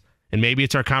this, and maybe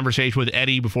it's our conversation with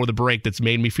Eddie before the break that's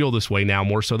made me feel this way now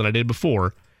more so than I did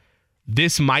before.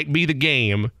 This might be the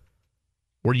game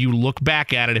where you look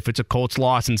back at it if it's a Colts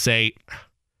loss and say,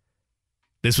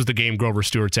 this was the game Grover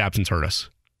Stewart's absence hurt us.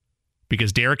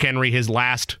 Because Derrick Henry, his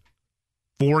last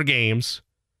 4 games,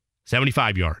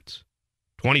 75 yards,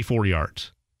 24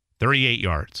 yards, 38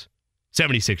 yards,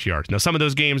 76 yards. Now, some of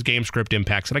those games, game script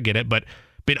impacts it, I get it, but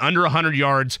been under 100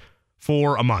 yards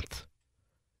for a month.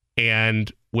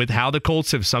 And with how the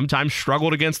Colts have sometimes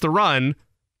struggled against the run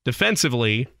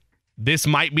defensively, this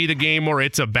might be the game where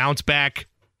it's a bounce-back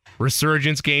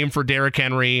resurgence game for Derrick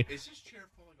Henry. Is this chair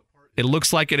falling apart? It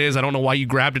looks like it is. I don't know why you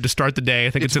grabbed it to start the day. I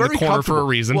think it's in the corner for a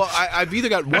reason. Well, I've either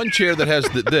got one chair that has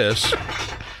this,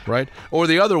 right, or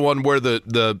the other one where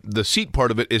the seat part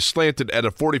of it is slanted at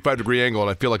a 45-degree angle, and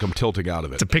I feel like I'm tilting out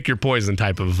of it. It's a pick-your-poison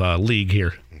type of league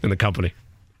here in the company.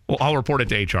 Well, I'll report it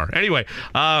to HR. Anyway,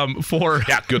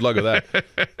 good luck with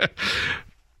that.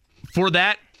 For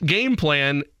that game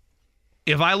plan,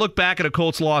 if I look back at a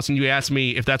Colts loss and you ask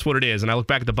me if that's what it is, and I look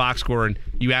back at the box score and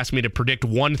you ask me to predict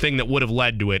one thing that would have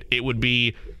led to it, it would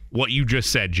be what you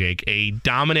just said, Jake. A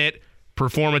dominant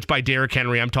performance by Derrick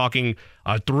Henry. I'm talking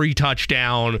a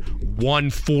 3-touchdown,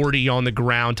 140 on the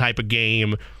ground type of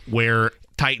game where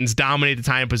Titans dominate the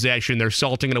time of possession. They're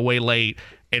salting it away late,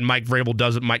 and Mike Vrabel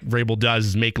does what Mike Vrabel does,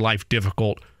 is make life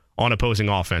difficult on opposing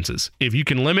offenses. If you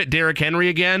can limit Derrick Henry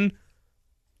again,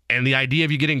 and the idea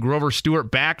of you getting Grover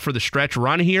Stewart back for the stretch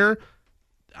run here,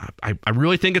 I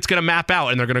really think it's going to map out,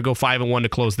 and they're going to go 5-1 to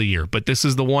close the year. But this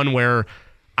is the one where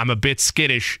I'm a bit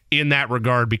skittish in that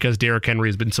regard because Derrick Henry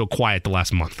has been so quiet the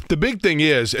last month. The big thing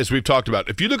is, as we've talked about,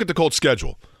 if you look at the Colts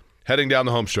schedule heading down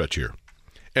the home stretch here,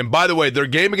 and by the way, their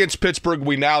game against Pittsburgh,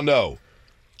 we now know,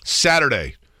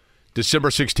 Saturday, December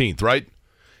 16th, right?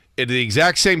 At the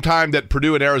exact same time that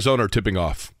Purdue and Arizona are tipping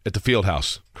off at the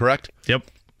Fieldhouse, correct? Yep.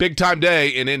 Big time day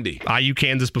in Indy. IU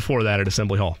Kansas before that at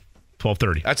Assembly Hall,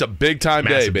 12:30. That's a big time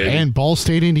day, baby. And Ball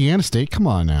State, Indiana State. Come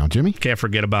on now, Jimmy. Can't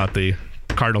forget about the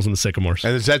Cardinals and the Sycamores.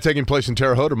 And is that taking place in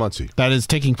Terre Haute or Muncie? That is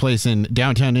taking place in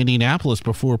downtown Indianapolis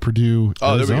before Purdue,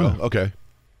 Oh, Arizona. There we go. Okay.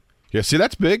 Yeah, see,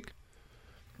 that's big.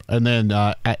 And then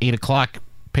at 8 o'clock,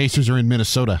 Pacers are in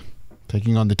Minnesota,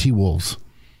 taking on the T-Wolves.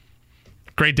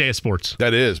 Great day of sports.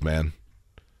 That is, man.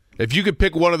 If you could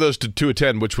pick one of those to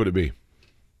attend, which would it be?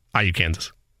 IU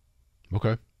Kansas.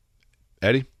 Okay.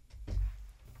 Eddie?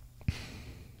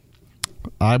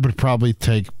 I would probably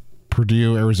take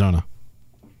Purdue, Arizona.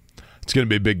 It's going to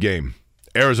be a big game.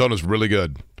 Arizona's really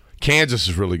good. Kansas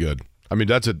is really good. I mean,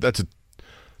 that's a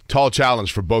tall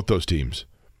challenge for both those teams.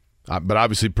 But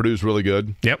obviously, Purdue's really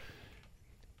good. Yep.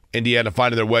 Indiana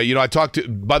finding their way. You know, I talked to,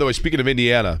 by the way, speaking of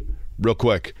Indiana, real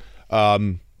quick,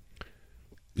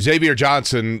 Xavier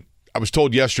Johnson, I was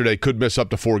told yesterday, could miss up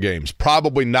to 4 games.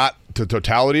 Probably not the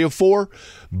totality of 4,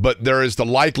 but there is the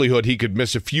likelihood he could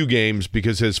miss a few games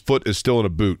because his foot is still in a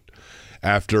boot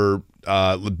after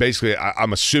basically,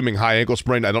 I'm assuming high ankle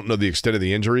sprain. I don't know the extent of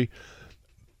the injury,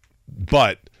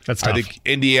 but that's tough. I think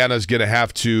Indiana's going to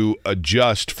have to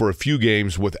adjust for a few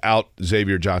games without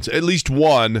Xavier Johnson. At least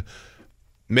 1,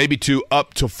 maybe 2,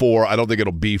 up to 4. I don't think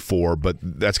it'll be 4, but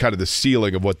that's kind of the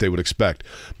ceiling of what they would expect.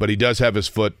 But he does have his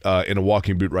foot in a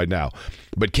walking boot right now.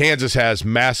 But Kansas has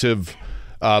massive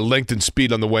length and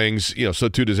speed on the wings. You know, so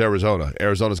too does Arizona.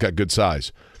 Arizona's got good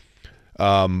size.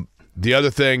 The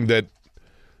other thing that,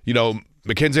 you know,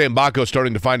 Mackenzie Mbako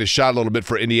starting to find his shot a little bit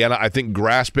for Indiana. I think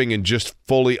grasping and just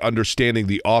fully understanding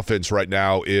the offense right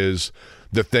now is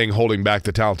the thing holding back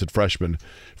the talented freshman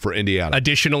for Indiana.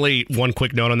 Additionally, one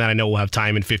quick note on that. I know we'll have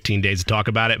time in 15 days to talk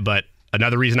about it, but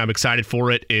another reason I'm excited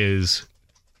for it is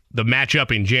the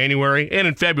matchup in January and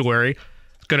in February.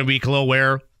 It's going to be Khalil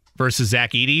Ware versus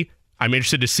Zach Edey. I'm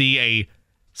interested to see a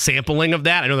sampling of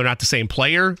that. I know they're not the same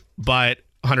player, but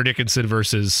Hunter Dickinson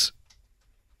versus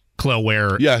Khalil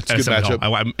Ware. Yeah, it's a good matchup.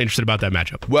 I'm interested about that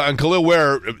matchup. Well, and Khalil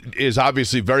Ware is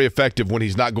obviously very effective when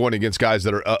he's not going against guys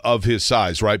that are of his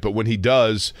size, right? But when he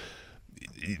does,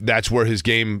 that's where his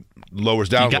game lowers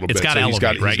down a little bit. It's got to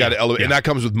elevate, right? He's got to elevate, and that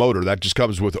comes with motor. That just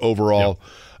comes with overall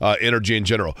energy in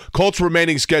general. Colts'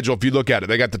 remaining schedule, if you look at it,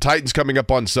 they got the Titans coming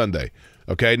up on Sunday.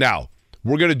 Okay, now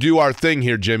we're going to do our thing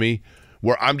here, Jimmy,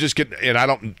 where I'm just getting, and I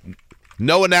don't.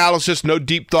 No analysis, no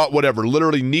deep thought, whatever.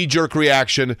 Literally knee-jerk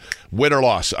reaction, win or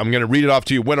loss. I'm going to read it off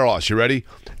to you, win or loss. You ready?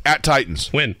 At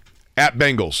Titans. Win. At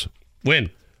Bengals.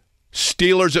 Win.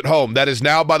 Steelers at home. That is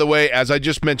now, by the way, as I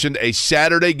just mentioned, a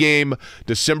Saturday game,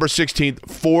 December 16th,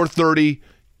 4:30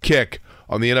 kick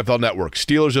on the NFL Network.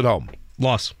 Steelers at home.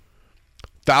 Loss.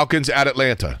 Falcons at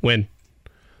Atlanta. Win.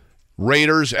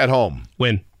 Raiders at home.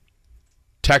 Win.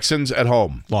 Texans at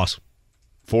home. Loss.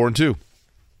 4-2.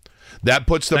 That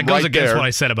puts them right there. That goes against what I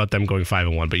said about them going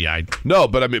 5-1, but yeah.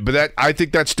 I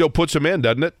think that still puts them in,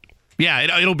 doesn't it?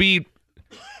 Yeah, it'll be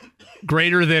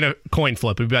greater than a coin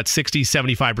flip. We've got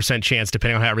 60-75% chance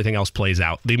depending on how everything else plays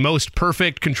out. The most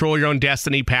perfect control your own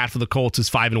destiny path for the Colts is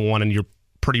 5-1, and you're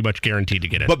pretty much guaranteed to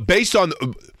get it. But based on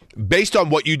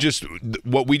what we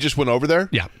just went over there,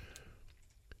 yeah,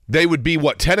 they would be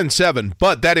 10-7,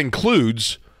 but that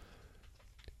includes,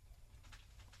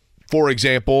 for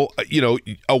example,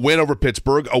 a win over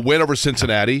Pittsburgh, a win over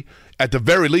Cincinnati, at the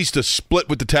very least a split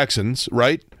with the Texans,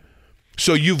 right?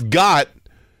 So you've got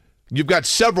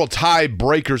several tie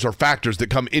breakers or factors that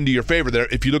come into your favor there.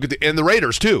 If you look at the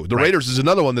Raiders too, the Raiders is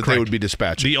another one that they would be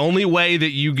dispatching. The only way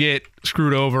that you get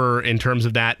screwed over in terms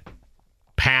of that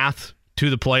path to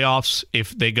the playoffs,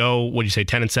 if they go, what do you say,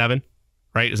 10-7,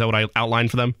 right? Is that what I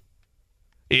outlined for them?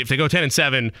 If they go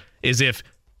 10-7, is if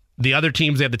the other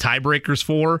teams they have the tiebreakers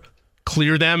for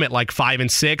clear them at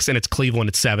 5-6, and it's Cleveland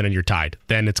at 7, and you're tied.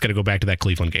 Then it's going to go back to that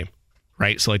Cleveland game,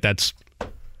 right? So that's.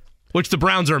 Which the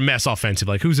Browns are a mess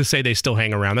offensively. Who's to say they still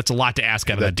hang around? That's a lot to ask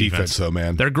out of that defense. Though,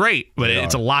 man. They're great, but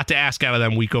it's a lot to ask out of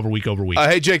them week over week over week.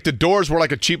 Hey, Jake, the Doors were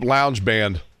like a cheap lounge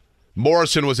band.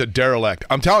 Morrison was a derelict.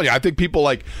 I'm telling you, I think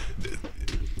people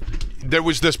there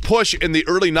was this push in the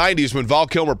early 90s when Val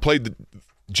Kilmer played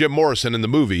Jim Morrison in the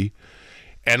movie,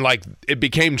 and it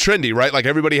became trendy, right?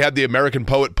 Everybody had the American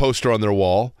Poet poster on their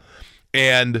wall,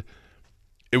 and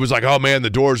it was oh man, the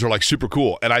Doors are super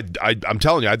cool. And I'm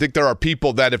telling you, I think there are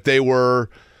people that if they were,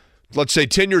 let's say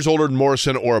 10 years older than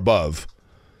Morrison or above,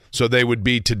 so they would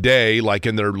be today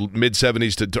in their mid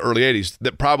 70s to early 80s,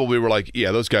 that probably were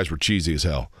yeah, those guys were cheesy as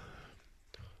hell.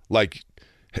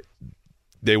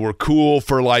 They were cool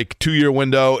for 2-year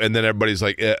window, and then everybody's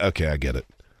okay, I get it.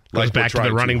 Goes back to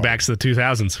the running backs of the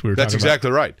 2000s. That's exactly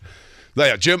right.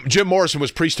 Yeah, Jim Morrison was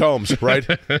Priest Holmes, right?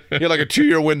 He had a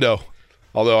 2-year window.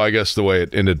 Although I guess the way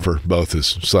it ended for both is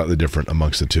slightly different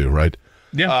amongst the two, right?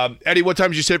 Yeah. Eddie, what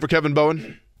time did you say for Kevin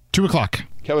Bowen? 2:00.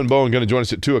 Kevin Bowen going to join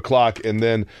us at 2:00, and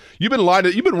then you've been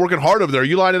working hard over there. Are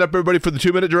you lining up everybody for the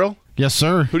 2-minute drill? Yes,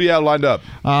 sir. Who do you have lined up?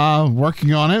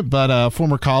 Working on it, but a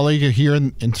former colleague here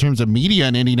in terms of media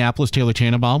in Indianapolis, Taylor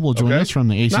Tannenbaum, will join us from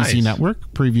the ACC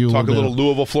Network. Preview Talk a little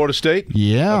Louisville, Florida State.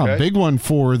 Yeah, big one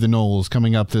for the Noles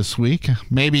coming up this week.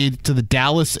 Maybe to the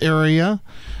Dallas area.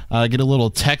 Get a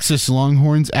little Texas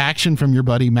Longhorns action from your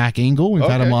buddy Mac Engel. We've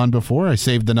had him on before. I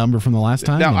saved the number from the last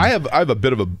time. Now, I have a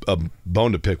bit of a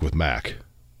bone to pick with Mac.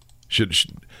 Should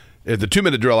at the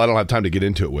 2-minute drill, I don't have time to get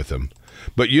into it with him.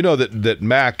 But you know that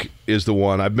Mac is the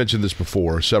one, I've mentioned this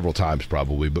before several times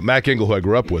probably, but Mac Engel, who I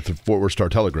grew up with at Fort Worth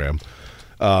Star-Telegram,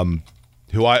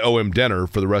 who I owe him dinner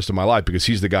for the rest of my life because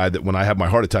he's the guy that when I had my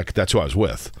heart attack, that's who I was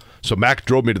with. So Mac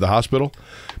drove me to the hospital,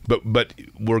 but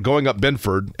we're going up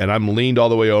Benford, and I'm leaned all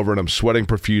the way over, and I'm sweating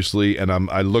profusely, and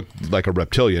I look like a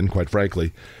reptilian, quite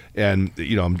frankly, and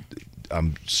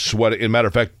I'm sweating. As a matter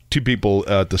of fact, 2 people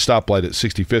at the stoplight at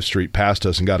 65th Street passed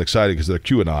us and got excited because they're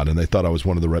QAnon, and they thought I was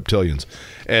one of the reptilians.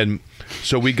 And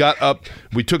so we got up,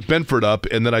 we took Benford up,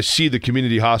 and then I see the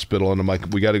community hospital, and I'm like,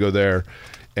 we got to go there.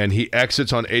 And he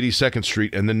exits on 82nd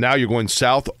Street, and then now you're going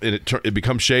south, and it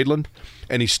becomes Shadeland.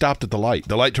 and he stopped at the light.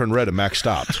 The light turned red, and Max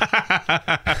stopped.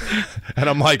 And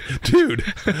I'm like, dude,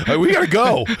 we got to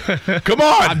go. Come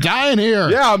on. I'm dying here.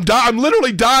 Yeah, I'm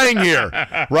literally dying here,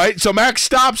 right? So Max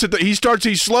stops he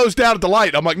slows down at the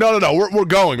light. I'm like, no, we're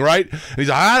going, right? And he's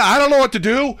like, I don't know what to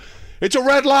do. It's a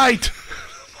red light.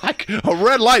 Like a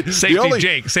red light.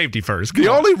 Safety first. The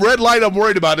only red light I'm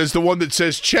worried about is the one that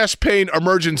says chest pain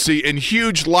emergency in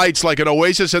huge lights like an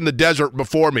oasis in the desert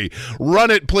before me. Run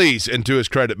it, please. And to his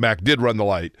credit, Mac did run the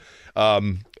light.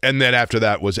 And then after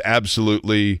that was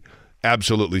absolutely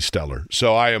stellar.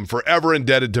 So I am forever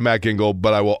indebted to Mac Engel,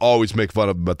 but I will always make fun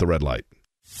of him about the red light.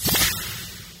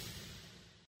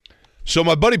 So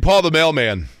my buddy Paul the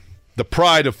mailman, the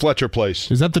pride of Fletcher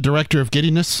Place. Is that the director of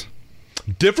giddiness?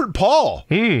 Different Paul.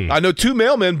 I know 2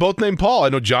 mailmen, both named Paul. I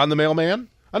know John the mailman.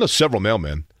 I know several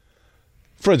mailmen.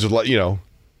 Friends with,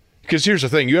 because here's the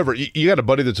thing: you got a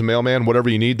buddy that's a mailman. Whatever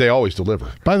you need, they always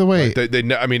deliver. By the way, right?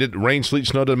 It rain, sleet,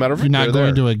 snow doesn't matter. You're not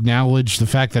going to acknowledge the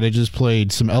fact that I just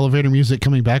played some elevator music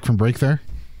coming back from break there.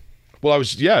 Well, I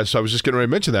was just getting ready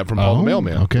to mention that from Paul the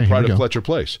mailman. Okay, Pride of Fletcher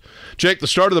Place. Jake, the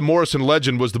start of the Morrison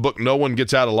legend was the book No One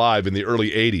Gets Out Alive in the early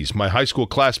 '80s. My high school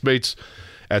classmates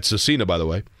at Cecina, by the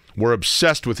way, were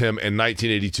obsessed with him in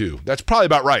 1982. That's probably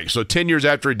about right. So 10 years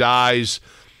after he dies,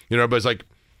 everybody's like,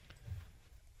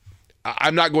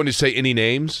 I'm not going to say any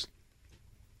names,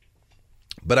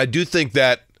 but I do think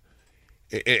that,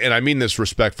 and I mean this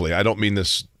respectfully, I don't mean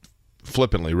this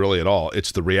flippantly really at all,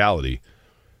 it's the reality,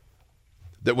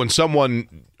 that when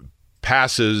someone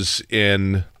passes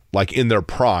in their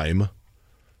prime,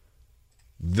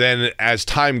 then as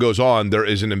time goes on, there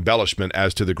is an embellishment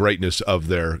as to the greatness of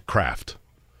their craft.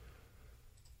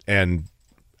 And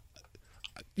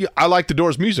I like the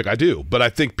Doors music, I do, but I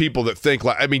think people that think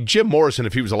Jim Morrison,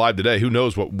 if he was alive today, who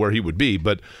knows where he would be,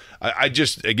 but I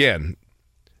just, again,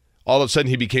 all of a sudden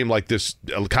he became like this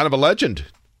kind of a legend.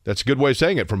 That's a good way of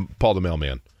saying it from Paul the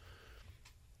mailman,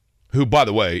 who, by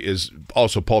the way, is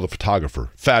also Paul the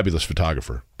photographer, fabulous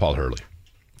photographer, Paul Hurley,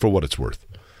 for what it's worth.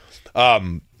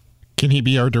 Can he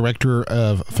be our director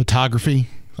of photography?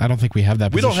 I don't think we have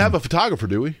that position. We don't have a photographer,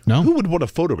 do we? No. Who would want to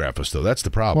photograph us, though? That's the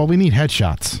problem. Well, we need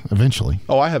headshots eventually.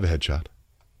 Oh, I have a headshot.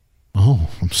 Oh,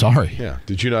 I'm sorry. Yeah.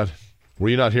 Did you not? Were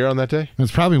you not here on that day?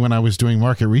 It's probably when I was doing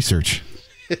market research.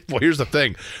 Well, here's the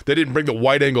thing. They didn't bring the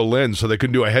wide-angle lens, so they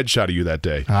couldn't do a headshot of you that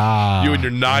day. You and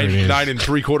your 9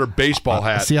 3/4 baseball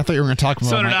hat. See, I thought you were going to talk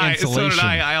about my insulation. So did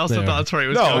I. I also thought that's where he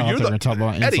was going. You're going to talk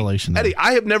about insulation. Eddie,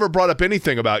 I have never brought up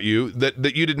anything about you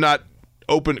that you did not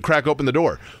crack open the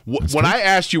door. When I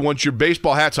asked you once your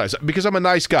baseball hat size, because I'm a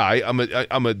nice guy,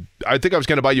 I think I was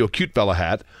going to buy you a cute fella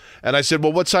hat, and I said,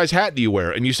 well, what size hat do you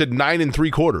wear? And you said 9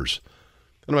 3/4. And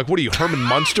I'm like, what are you, Herman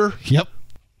Munster? Yep.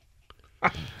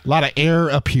 A lot of air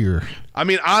up here. I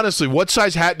mean, honestly, what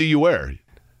size hat do you wear?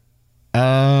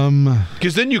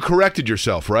 Because then you corrected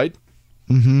yourself, right?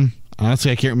 Mm-hmm.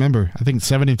 Honestly, I can't remember. I think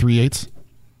 7 3/8.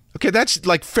 Okay, that's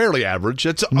fairly average.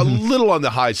 That's a little on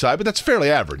the high side, but that's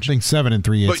fairly average. I think 7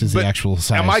 3/8 is the actual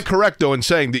size. Am I correct, though, in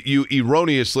saying that you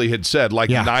erroneously had said 9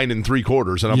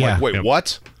 3/4? And I'm like, wait,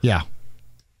 what? Yeah.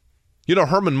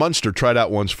 Herman Munster tried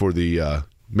out once for the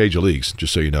Major Leagues,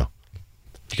 just so you know.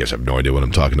 You guys have no idea what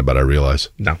I'm talking about, I realize.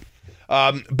 No.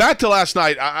 Back to last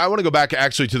night. I want to go back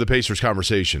actually to the Pacers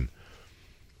conversation.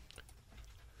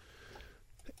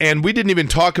 And we didn't even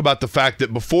talk about the fact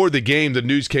that before the game, the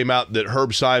news came out that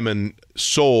Herb Simon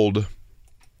sold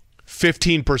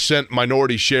 15%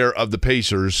 minority share of the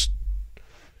Pacers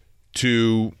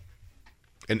to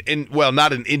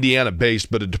not an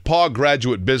Indiana-based, but a DePaul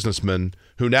graduate businessman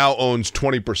who now owns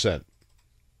 20%.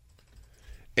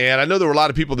 And I know there were a lot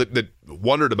of people that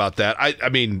wondered about that. I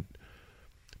mean,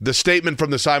 the statement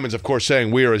from the Simons, of course, saying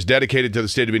we are as dedicated to the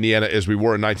state of Indiana as we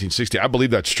were in 1960. I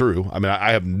believe that's true. I mean,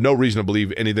 I have no reason to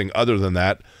believe anything other than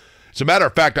that. As a matter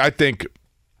of fact, I think,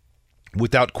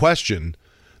 without question,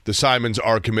 the Simons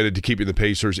are committed to keeping the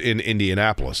Pacers in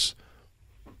Indianapolis.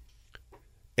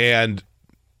 And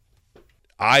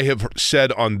I have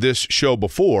said on this show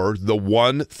before, the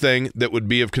one thing that would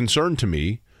be of concern to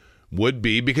me would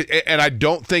be, and I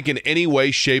don't think in any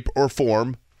way, shape, or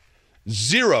form,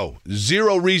 zero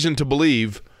reason to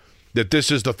believe that this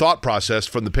is the thought process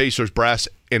from the Pacers brass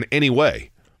in any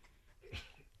way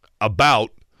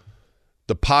about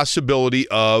the possibility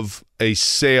of a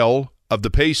sale of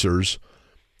the Pacers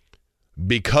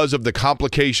because of the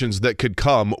complications that could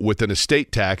come with an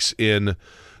estate tax in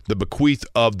the bequeath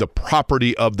of the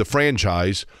property of the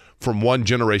franchise from one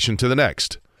generation to the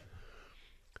next.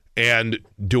 And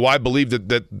do I believe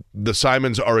that the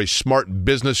Simons are a smart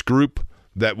business group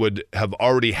that would have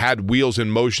already had wheels in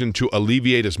motion to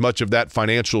alleviate as much of that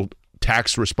financial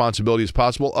tax responsibility as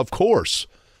possible? Of course.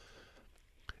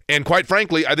 And quite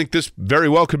frankly, I think this very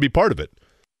well could be part of it.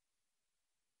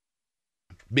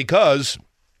 Because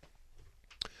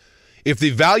if the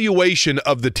valuation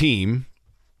of the team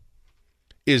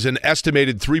is an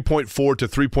estimated $3.4 to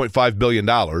 $3.5 billion,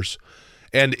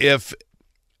 and if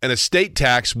an estate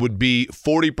tax would be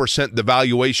 40% the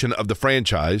valuation of the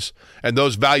franchise, and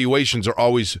those valuations are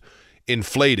always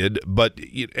inflated,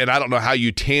 and I don't know how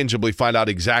you tangibly find out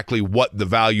exactly what the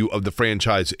value of the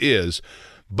franchise is,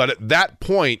 but at that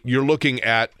point, you're looking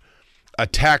at a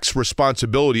tax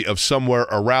responsibility of somewhere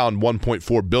around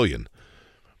 $1.4 billion.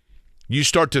 You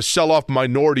start to sell off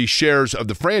minority shares of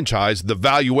the franchise, the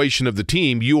valuation of the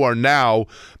team, you are now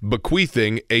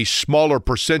bequeathing a smaller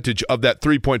percentage of that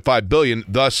 $3.5 billion,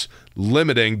 thus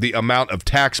limiting the amount of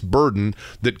tax burden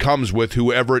that comes with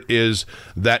whoever it is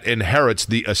that inherits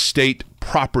the estate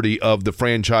property of the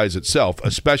franchise itself,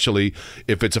 especially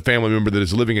if it's a family member that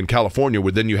is living in California,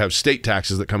 where then you have state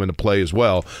taxes that come into play as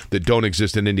well that don't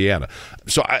exist in Indiana.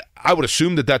 So I would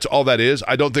assume that that's all that is.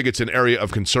 I don't think it's an area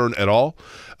of concern at all.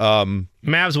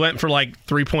 Mavs went for like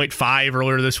 3.5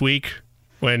 earlier this week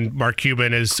when Mark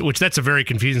Cuban is, which that's a very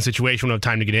confusing situation. We don't have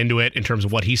time to get into it in terms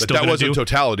of what he's still going to do. That wasn't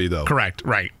totality, though. Correct,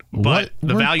 right. But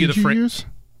the value of the use?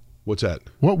 What's that?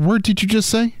 What word did you just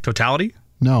say? Totality?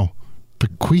 No.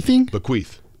 Bequeathing?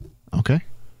 Bequeath. Okay.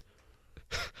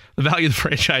 The value of the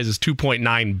franchise is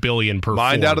 $2.9 billion per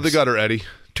Mind Forbes. out of the gutter, Eddie.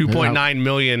 $2.9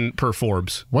 million per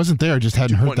Forbes. Wasn't there, just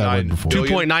hadn't heard that word before.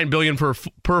 $2.9 billion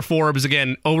per Forbes.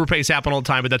 Again, overpays happen all the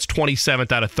time, but that's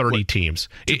 27th out of 30 teams.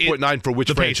 2.9 for which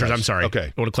the franchise? Pacers, I'm sorry.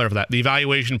 Okay. I want to clarify that. The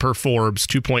evaluation per Forbes,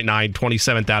 2.9,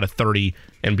 27th out of 30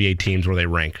 NBA teams where they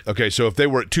rank. Okay, so if they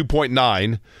were at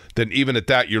 2.9, then even at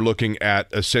that, you're looking at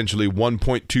essentially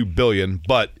 $1.2 billion.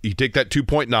 But you take that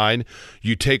 2.9,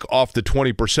 you take off the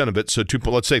 20% of it, so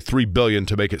let's say $3 billion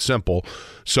to make it simple.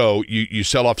 So you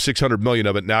sell off $600 million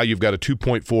of it. Now you've got a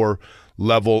 2.4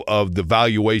 level of the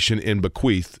valuation in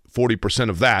bequeath.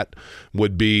 40% of that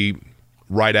would be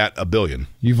right at $1 billion.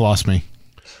 You've lost me.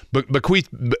 But bequeath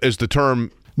is the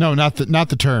term. No, not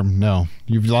the term. No,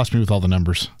 you've lost me with all the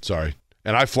numbers. Sorry.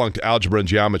 And I flunked algebra and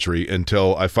geometry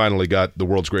until I finally got the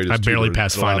world's greatest. I barely tutor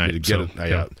passed that allowed finite. me to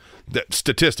get it.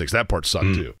 Statistics, that part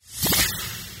sucked too.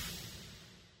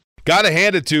 Got to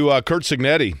hand it to Curt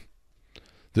Cignetti,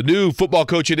 the new football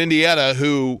coach at Indiana,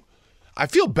 who I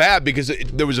feel bad because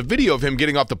there was a video of him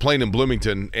getting off the plane in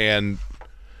Bloomington, and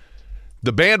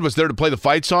the band was there to play the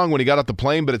fight song when he got off the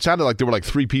plane, but it sounded like there were like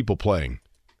 3 people playing.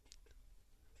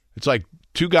 It's like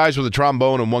 2 guys with a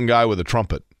trombone and 1 guy with a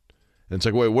trumpet. And it's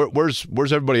like, wait,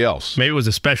 where's everybody else? Maybe it was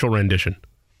a special rendition.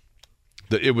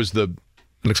 It was an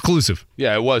exclusive.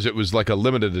 Yeah, it was. It was like a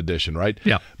limited edition, right?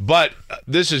 Yeah. But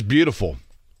this is beautiful.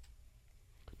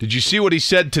 Did you see what he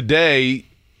said today,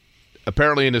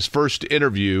 apparently in his first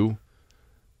interview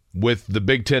with the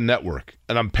Big Ten Network?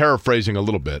 And I'm paraphrasing a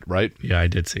little bit, right? Yeah, I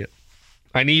did see it.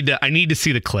 I need to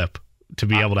see the clip to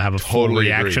be able to have a full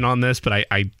reaction on this, but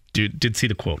I did see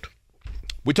the quote.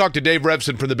 We talked to Dave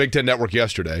Repson from the Big Ten Network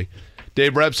yesterday.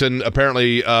 Dave Repson,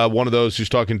 apparently one of those who's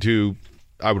talking to,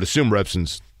 I would assume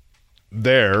Repson's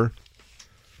there.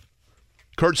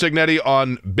 Curt Cignetti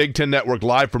on Big Ten Network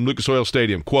live from Lucas Oil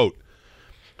Stadium. Quote,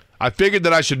 I figured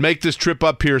that I should make this trip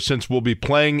up here since we'll be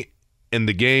playing in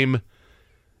the game.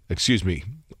 Excuse me.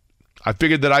 I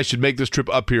figured that I should make this trip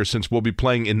up here since we'll be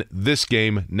playing in this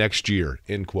game next year.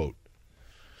 End quote.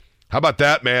 How about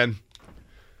that, man?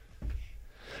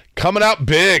 Coming out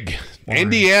big.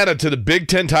 Indiana to the Big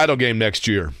Ten title game next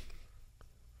year.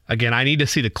 Again, I need to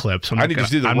see the clips. I need to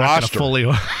see the roster.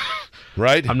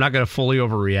 Right? I'm not going to fully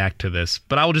overreact to this,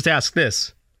 but I will just ask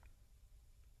this.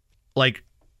 Like,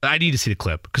 I need to see the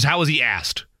clip, because how was he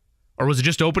asked? Or was it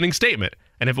just opening statement?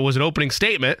 And if it was an opening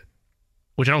statement,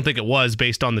 which I don't think it was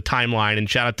based on the timeline, and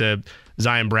shout out to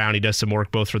Zion Brown, he does some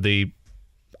work both for the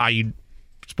IU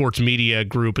Sports Media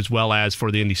Group as well as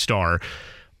for the Indy Star,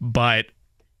 but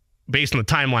based on the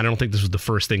timeline, I don't think this was the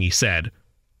first thing he said.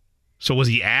 So was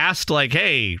he asked, like,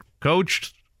 hey,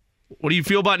 coach, what do you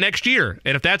feel about next year?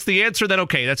 And if that's the answer, then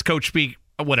okay, that's coach speak,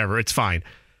 whatever, it's fine.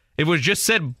 If it was just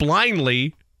said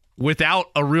blindly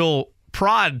without a real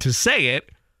prod to say it,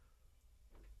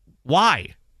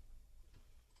 why?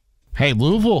 Hey,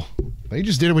 Louisville, they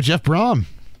just did it with Jeff Brom.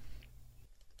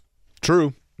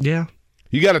 True. Yeah.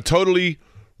 You got to totally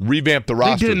revamp the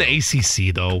roster. They did in the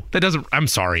ACC, though. I'm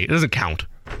sorry, it doesn't count.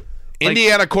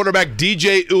 Indiana quarterback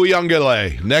DJ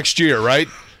Uyunglele next year, right?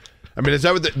 I mean, is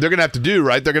that what they're going to have to do,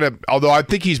 right? They're going to, although I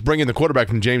think he's bringing the quarterback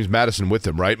from James Madison with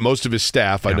him, right? Most of his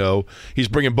staff, I know. He's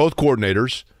bringing both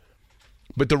coordinators.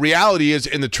 But the reality is,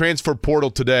 in the transfer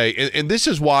portal today, and this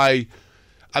is why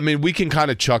I mean, we can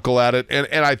kind of chuckle at it, and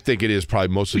I think it is probably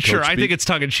mostly Sure, coach I speak. think it's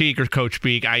tongue-in-cheek or coach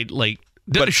speak.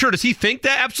 But- Sure, does he think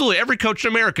that? Absolutely. Every coach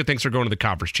in America thinks they're going to the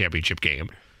conference championship game.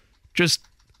 Just,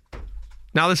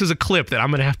 now this is a clip that I'm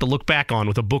going to have to look back on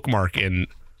with a bookmark in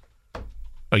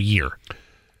a year.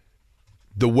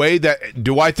 The way that,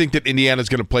 do I think that Indiana's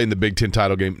going to play in the Big Ten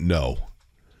title game? No.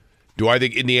 Do I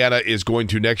think Indiana is going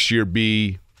to next year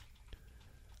be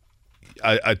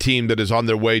a team that is on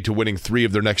their way to winning 3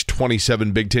 of their next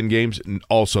 27 Big Ten games?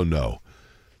 Also no.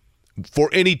 For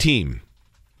any team,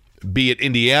 be it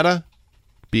Indiana,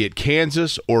 be it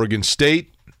Kansas, Oregon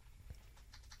State,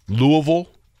 Louisville,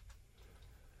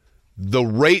 the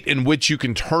rate in which you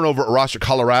can turn over a roster,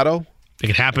 Colorado. It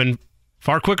can happen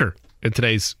far quicker in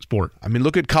today's sport. I mean,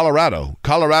 look at Colorado.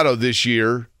 Colorado this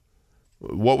year,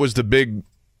 what was the big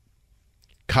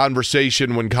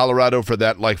conversation when Colorado for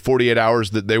that 48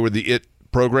 hours that they were the IT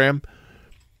program?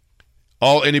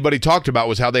 All anybody talked about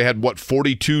was how they had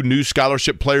 42 new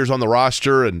scholarship players on the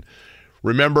roster, and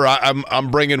remember,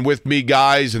 I'm bringing with me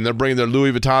guys, and they're bringing their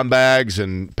Louis Vuitton bags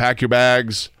and pack your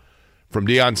bags from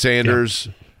Deion Sanders.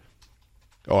 Yeah.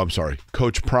 Oh, I'm sorry,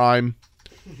 Coach Prime.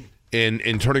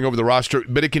 In turning over the roster,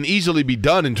 but it can easily be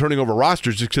done in turning over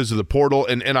rosters just because of the portal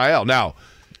and NIL. Now,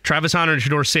 Travis Hunter and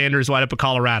Shador Sanders wind up at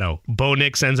Colorado. Bo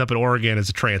Nix ends up at Oregon as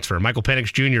a transfer. Michael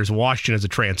Penix Jr. is Washington as a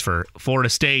transfer. Florida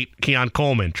State, Keon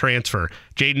Coleman, transfer.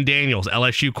 Jaden Daniels,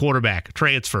 LSU quarterback,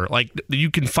 transfer. You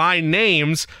can find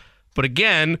names, but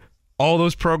again, all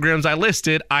those programs I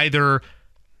listed either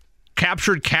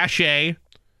captured cachet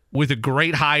with a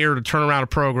great hire to turn around a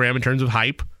program in terms of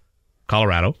hype,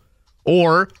 Colorado,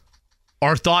 or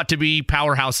are thought to be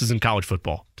powerhouses in college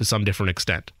football to some different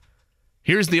extent.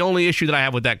 Here's the only issue that I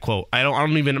have with that quote.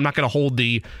 I'm not going to hold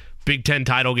the Big Ten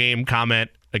title game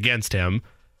comment against him.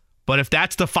 But if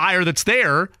that's the fire that's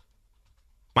there,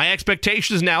 my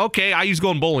expectation is now, okay, IU's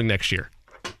going bowling next year.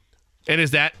 And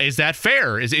is that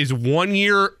fair? Is 1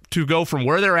 year to go from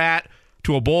where they're at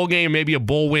to a bowl game, maybe a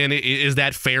bowl win, is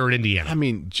that fair in Indiana? I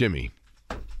mean, Jimmy,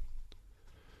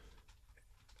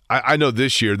 I know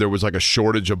this year there was a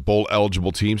shortage of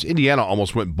bowl-eligible teams. Indiana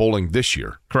almost went bowling this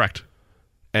year. Correct.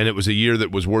 And it was a year that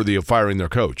was worthy of firing their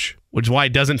coach. Which is why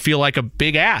it doesn't feel like a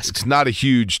big ask. It's not a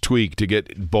huge tweak to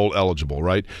get bowl-eligible,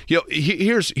 right?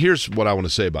 Here's what I want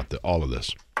to say about all of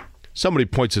this. Somebody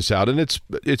points this out, and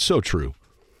it's so true.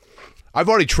 I've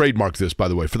already trademarked this, by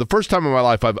the way. For the first time in my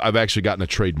life, I've actually gotten a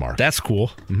trademark. That's cool.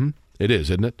 Mm-hmm. It is,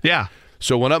 isn't it? Yeah.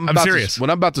 So when I'm serious.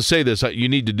 When I'm about to say this, you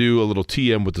need to do a little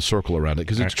TM with the circle around it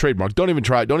because it's trademark. Don't even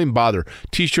try it. Don't even bother.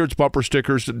 T-shirts, bumper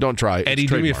stickers, don't try it. Eddie,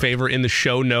 do me a favor in the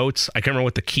show notes. I can't remember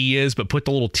what the key is, but put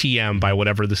the little TM by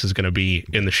whatever this is going to be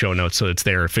in the show notes so it's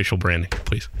their official branding,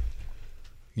 please.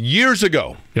 Years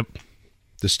ago, yep,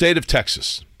 the state of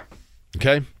Texas,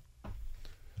 okay?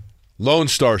 Lone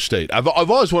Star State. I've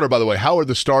always wondered, by the way, how are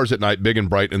the stars at night big and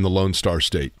bright in the Lone Star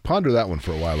State? Ponder that one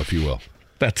for a while, if you will.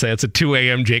 It's a 2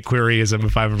 a.m. Jake Queryism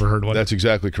if I've ever heard one. That's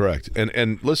exactly correct.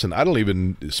 And listen, I don't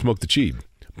even smoke the cheap.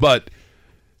 But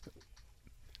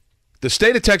the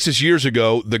state of Texas years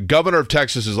ago, the governor of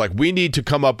Texas is like, we need to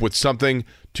come up with something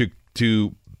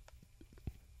to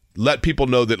let people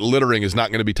know that littering is not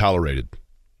going to be tolerated.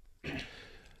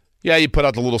 Yeah, you put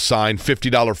out the little sign,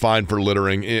 $50 fine for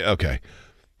littering. Okay.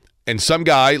 And some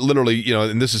guy, literally,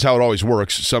 and this is how it always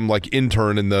works, some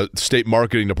intern in the state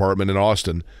marketing department in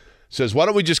Austin says, why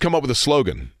don't we just come up with a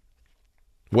slogan?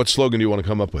 What slogan do you want to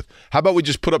come up with? How about we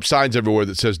just put up signs everywhere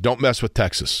that says, don't mess with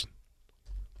Texas?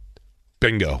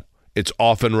 Bingo. It's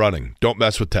off and running. Don't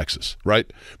mess with Texas, right?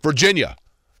 Virginia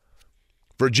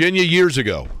years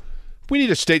ago. We need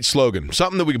a state slogan,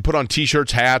 something that we can put on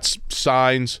T-shirts, hats,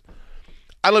 signs.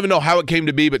 I don't even know how it came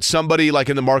to be, but somebody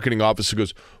in the marketing office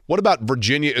goes, what about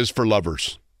Virginia is for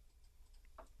lovers?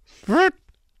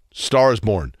 Star is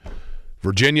born.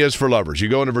 Virginia is for lovers. You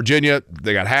go into Virginia,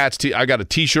 they got hats. I got a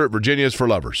T-shirt, Virginia is for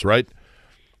lovers, right?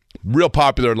 Real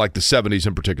popular in the 70s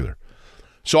in particular.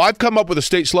 So I've come up with a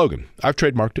state slogan. I've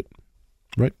trademarked it,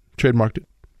 right? Trademarked it.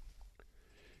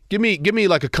 Give me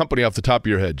a company off the top of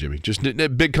your head, Jimmy. Just a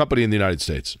big company in the United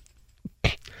States. Do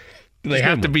they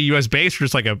have to be U.S.-based or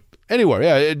just Anywhere,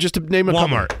 yeah. Just to name a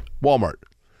Walmart. company. Walmart.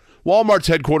 Walmart's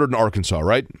headquartered in Arkansas,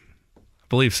 right? I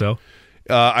believe so.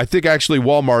 I think actually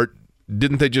Walmart,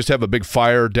 didn't they just have a big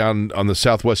fire down on the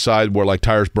southwest side where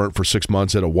tires burnt for 6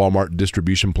 months at a Walmart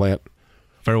distribution plant?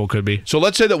 Very well could be. So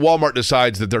let's say that Walmart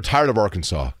decides that they're tired of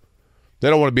Arkansas. They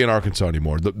don't want to be in Arkansas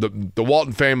anymore. The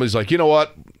Walton family's like, you know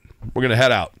what? We're going to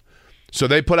head out. So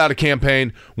they put out a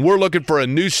campaign. We're looking for a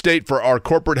new state for our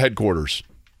corporate headquarters.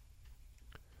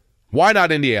 Why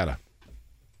not Indiana?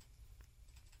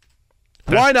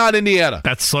 Why not Indiana?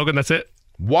 That's the slogan, that's it?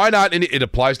 Why not? And it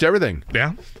applies to everything.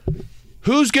 Yeah.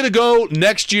 Who's going to go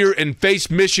next year and face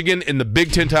Michigan in the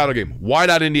Big Ten title game? Why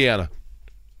not Indiana?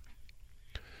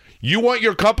 You want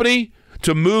your company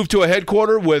to move to a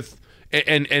headquarter with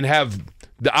and have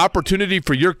the opportunity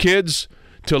for your kids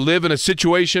to live in a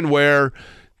situation where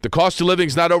the cost of living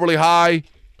is not overly high,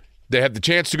 they have the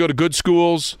chance to go to good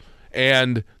schools,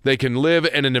 and they can live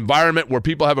in an environment where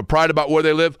people have a pride about where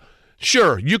they live.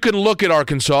 Sure, you can look at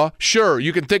Arkansas. Sure,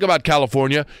 you can think about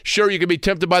California. Sure, you can be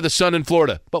tempted by the sun in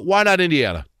Florida. But why not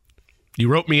Indiana? You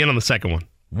wrote me in on the second one.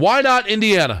 Why not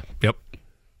Indiana? Yep.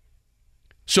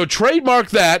 So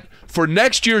trademark that for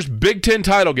next year's Big Ten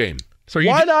title game. So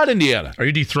why not Indiana? Are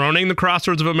you dethroning the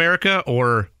Crossroads of America,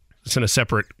 or it's in a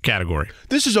separate category?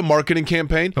 This is a marketing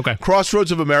campaign. Okay.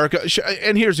 Crossroads of America.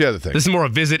 And here's the other thing. This is more a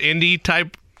Visit Indy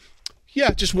type.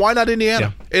 Yeah, just why not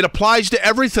Indiana? Yeah. It applies to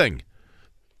everything.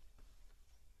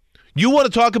 You want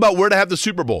to talk about where to have the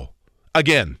Super Bowl?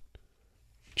 Again.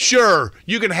 Sure,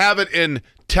 you can have it in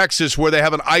Texas where they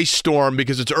have an ice storm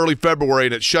because it's early February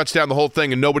and it shuts down the whole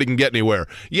thing and nobody can get anywhere.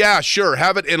 Yeah, sure,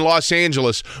 have it in Los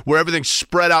Angeles where everything's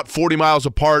spread out 40 miles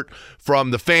apart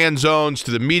from the fan zones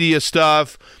to the media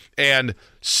stuff, and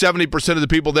 70% of the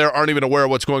people there aren't even aware of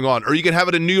what's going on. Or you can have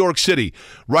it in New York City,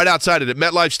 right outside it at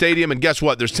MetLife Stadium, and guess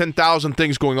what? There's 10,000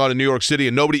 things going on in New York City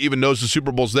and nobody even knows the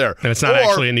Super Bowl's there. And it's not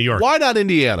actually in New York. Why not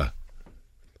Indiana?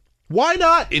 Why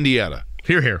not Indiana?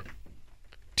 Here.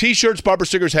 T-shirts, bumper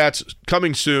stickers, hats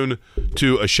coming soon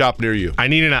to a shop near you.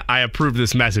 I approve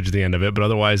this message at the end of it, but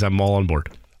otherwise I'm all on board.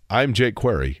 I'm Jake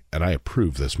Query, and I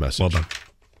approve this message. Well done.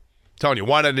 Telling you,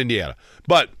 why not Indiana?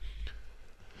 But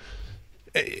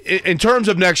in terms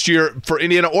of next year for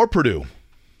Indiana or Purdue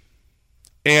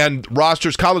and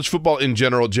rosters, college football in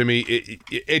general, Jimmy,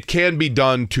 it can be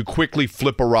done to quickly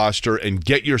flip a roster and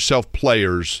get yourself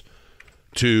players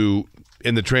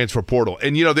in the transfer portal.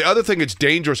 And, you know, the other thing that's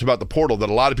dangerous about the portal that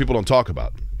a lot of people don't talk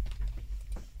about,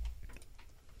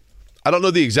 I don't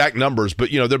know the exact numbers, but,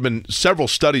 you know, there have been several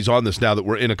studies on this now that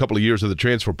we're in a couple of years of the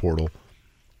transfer portal.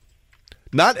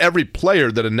 Not every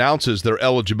player that announces their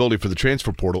eligibility for the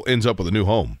transfer portal ends up with a new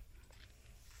home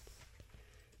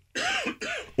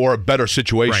or a better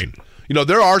situation. Right. You know,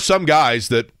 there are some guys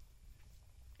that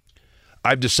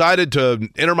I've decided to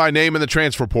enter my name in the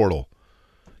transfer portal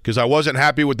because I wasn't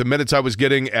happy with the minutes I was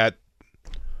getting at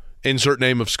insert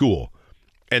name of school.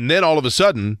 And then all of a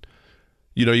sudden,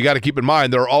 you know, you got to keep in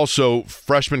mind there are also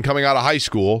freshmen coming out of high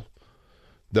school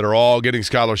that are all getting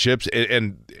scholarships,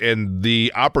 and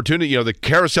the opportunity, you know, the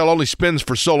carousel only spins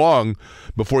for so long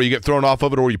before you get thrown off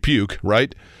of it or you puke,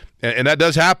 right? And that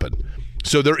does happen.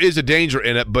 So there is a danger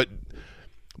in it, but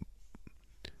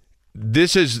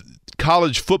this is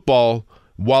college football.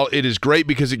 While it is great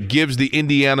because it gives the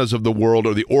Indianas of the world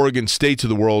or the Oregon States of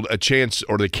the world a chance,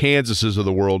 or the Kansases of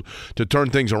the world, to turn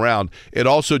things around, it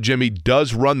also, Jimmy,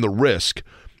 does run the risk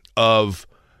of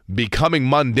becoming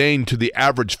mundane to the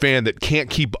average fan that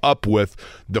can't keep up with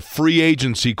the free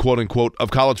agency, quote-unquote, of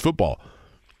college football.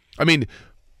 I mean,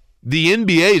 the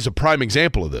NBA is a prime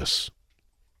example of this.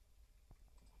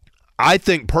 I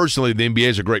think personally the NBA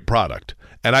is a great product.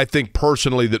 And I think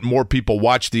personally that more people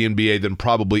watch the NBA than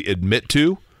probably admit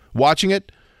to watching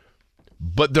it.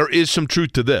 But there is some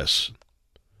truth to this.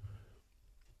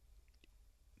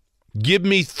 Give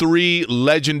me 3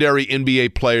 legendary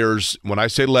NBA players. When I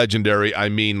say legendary, I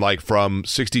mean like from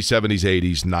 60s, 70s,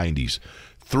 80s, 90s.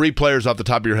 3 players off the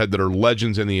top of your head that are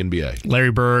legends in the NBA.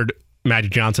 Larry Bird,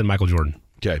 Magic Johnson, Michael Jordan.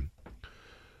 Okay.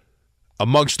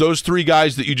 Amongst those 3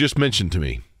 guys that you just mentioned to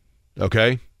me,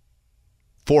 okay,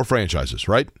 4 franchises,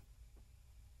 right?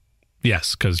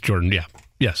 Yes, because Jordan, yeah.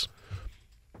 Yes.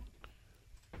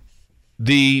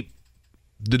 The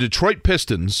Detroit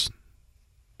Pistons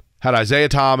had Isaiah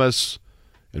Thomas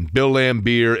and Bill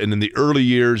Laimbeer, and in the early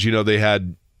years, you know, they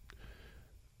had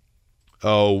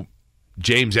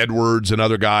James Edwards and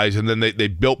other guys, and then they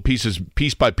built pieces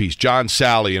piece by piece. John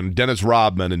Sally and Dennis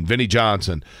Rodman and Vinnie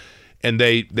Johnson. And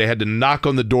they had to knock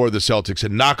on the door of the Celtics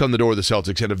and knock on the door of the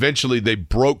Celtics. And eventually they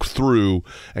broke through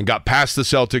and got past the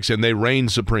Celtics, and they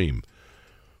reigned supreme.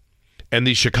 And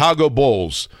the Chicago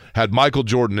Bulls had Michael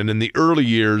Jordan. And in the early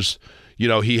years, you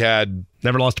know, he had...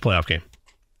 Never lost a playoff game.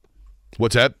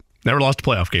 What's that? Never lost a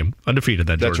playoff game. Undefeated,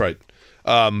 that Jordan.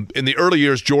 That's right. In the early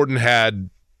years, Jordan had,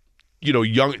 you know,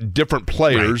 different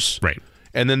players. Right.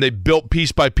 And then they built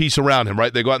piece by piece around him,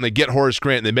 right? They go out and they get Horace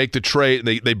Grant, and they make the trade.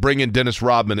 They bring in Dennis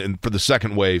Rodman for the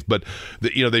second wave, but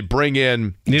they bring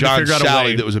in John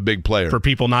Sally, that was a big player. For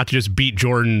people not to just beat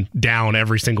Jordan down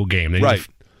every single game. Right.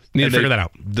 Need to figure that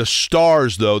out. The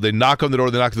Stars, though, they knock on the door,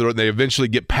 and they eventually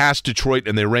get past Detroit,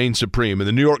 and they reign supreme. And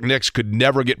the New York Knicks could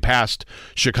never get past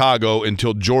Chicago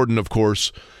until Jordan, of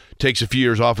course, takes a few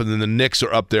years off, and then the Knicks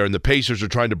are up there, and the Pacers are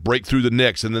trying to break through the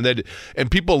Knicks, and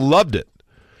people loved it.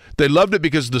 They loved it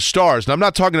because the Stars, and I'm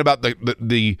not talking about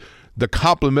the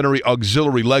complementary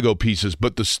auxiliary Lego pieces,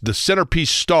 but the centerpiece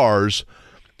Stars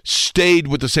stayed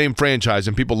with the same franchise,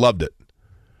 and people loved it.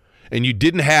 And you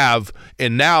didn't have,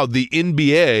 and now the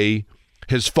NBA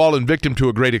has fallen victim to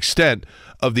a great extent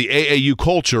of the AAU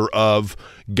culture of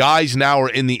guys now are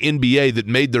in the NBA that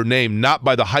made their name not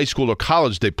by the high school or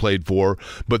college they played for,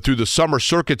 but through the summer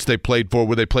circuits they played for,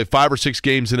 where they play 5 or 6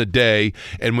 games in a day,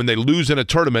 and when they lose in a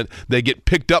tournament, they get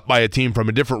picked up by a team from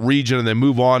a different region and they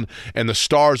move on, and the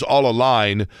stars all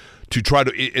align to try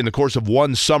to, in the course of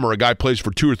one summer, a guy plays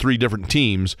for 2 or 3 different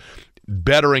teams,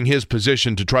 bettering his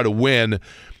position to try to win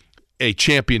a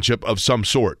championship of some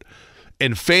sort.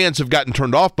 And fans have gotten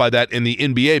turned off by that in the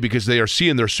NBA because they are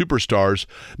seeing their superstars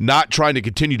not trying to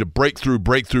continue to break through,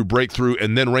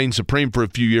 and then reign supreme for a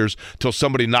few years till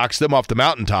somebody knocks them off the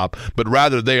mountaintop, but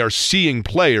rather they are seeing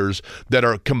players that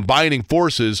are combining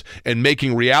forces and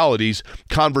making realities,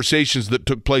 conversations that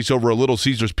took place over a Little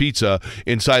Caesars Pizza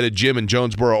inside a gym in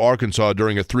Jonesboro, Arkansas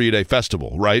during a 3-day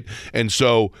festival, right? And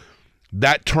so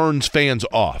that turns fans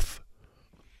off.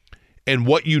 And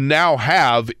what you now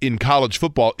have in college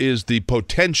football is the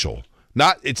potential.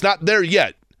 It's not there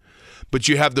yet, but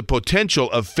you have the potential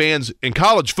of fans in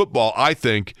college football. I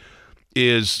think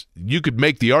is, you could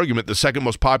make the argument, the second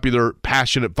most popular,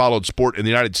 passionate, followed sport in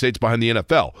the United States behind the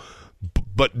NFL.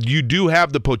 But you do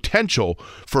have the potential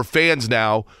for fans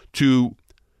now to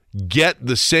get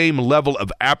the same level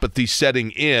of apathy setting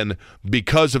in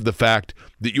because of the fact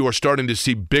that you are starting to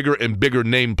see bigger and bigger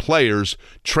name players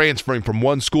transferring from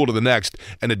one school to the next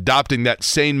and adopting that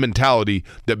same mentality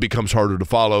that becomes harder to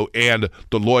follow, and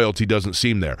the loyalty doesn't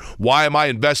seem there. Why am I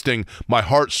investing my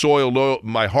heart, soul,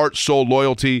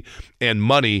 loyalty, and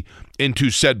money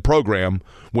into said program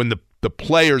when the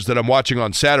players that I'm watching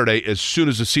on Saturday, as soon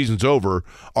as the season's over,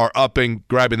 are upping,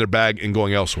 grabbing their bag, and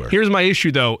going elsewhere? Here's my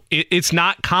issue, though. It's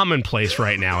not commonplace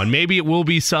right now, and maybe it will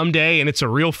be someday, and it's a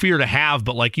real fear to have,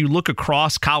 but like you look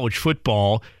across college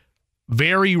football,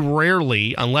 very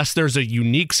rarely, unless there's a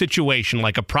unique situation,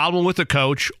 like a problem with a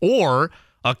coach, or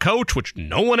a coach, which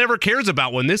no one ever cares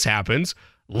about when this happens,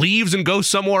 leaves and goes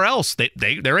somewhere else.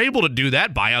 They're able to do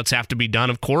that. Buyouts have to be done,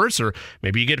 of course, or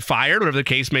maybe you get fired, whatever the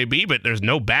case may be, but there's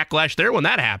no backlash there when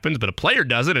that happens, but a player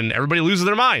does it and everybody loses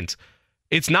their minds.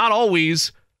 It's not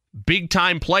always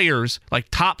big-time players, like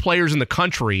top players in the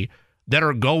country, that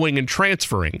are going and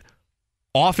transferring.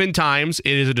 Oftentimes,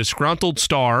 it is a disgruntled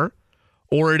star,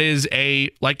 or it is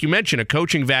like you mentioned, a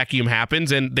coaching vacuum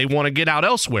happens and they want to get out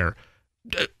elsewhere.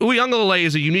 Uyunglele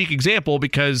is a unique example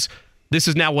because this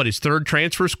is now, his third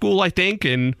transfer school, I think,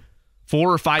 in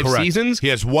 4 or 5 Correct. seasons. He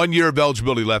has 1 year of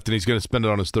eligibility left, and he's going to spend it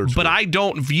on his third school. But I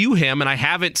don't view him, and I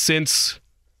haven't since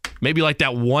maybe like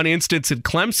that one instance at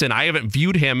Clemson, I haven't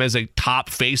viewed him as a top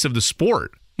face of the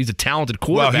sport. He's a talented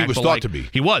quarterback. Well, he was thought to be.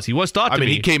 He was thought to be. I mean,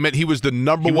 he came in, he was the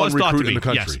number one recruit in the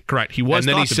country. Yes, correct. He was,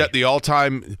 and then he set the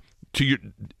all-time,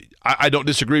 I don't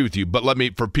disagree with you, but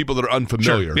for people that are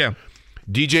unfamiliar. Sure, yeah.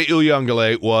 DJ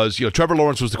Uyunglele was, Trevor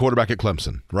Lawrence was the quarterback at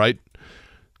Clemson, right?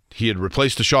 He had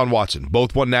replaced Deshaun Watson.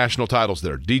 Both won national titles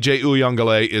there. DJ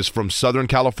Uyunglele is from Southern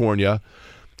California.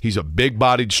 He's a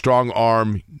big-bodied, strong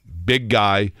arm, big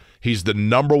guy. He's the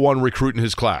number one recruit in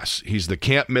his class. He's the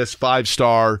can't-miss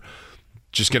 5-star,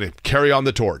 just going to carry on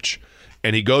the torch.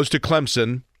 And he goes to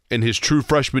Clemson in his true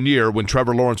freshman year when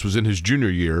Trevor Lawrence was in his junior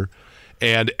year,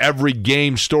 and every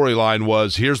game storyline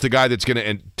was, here's the guy that's going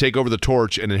to take over the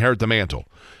torch and inherit the mantle.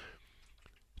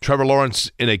 Trevor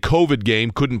Lawrence, in a COVID game,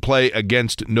 couldn't play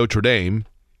against Notre Dame,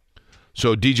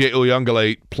 so DJ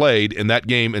Uyunglele played in that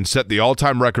game and set the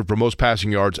all-time record for most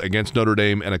passing yards against Notre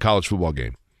Dame in a college football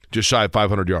game, just shy of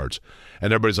 500 yards.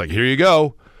 And everybody's like, here you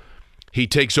go. He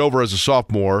takes over as a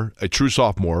sophomore, a true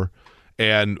sophomore,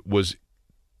 and was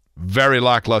very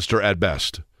lackluster at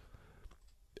best.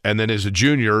 And then as a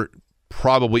junior,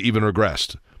 probably even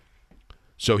regressed.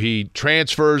 So he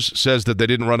transfers, says that they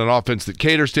didn't run an offense that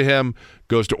caters to him,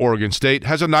 goes to Oregon State,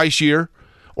 has a nice year.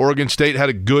 Oregon State had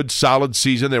a good, solid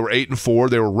season. They were 8-4.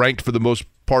 They were ranked for the most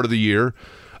part of the year.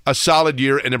 A solid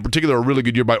year, and in particular, a really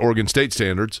good year by Oregon State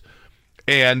standards.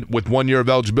 And with 1 year of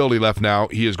eligibility left now,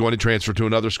 he is going to transfer to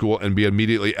another school and be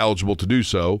immediately eligible to do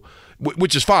so,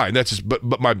 which is fine. That's just,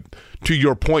 but to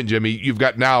your point, Jimmy, you've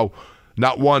got now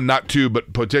not one, not two,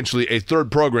 but potentially a third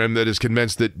program that is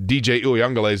convinced that DJ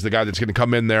Uyunglele is the guy that's going to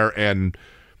come in there and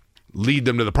lead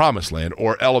them to the promised land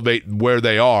or elevate where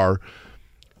they are.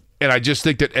 And I just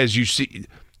think that as you see,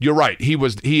 you're right.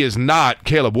 He is not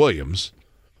Caleb Williams,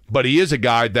 but he is a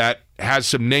guy that has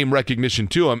some name recognition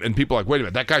to him, and people are like, wait a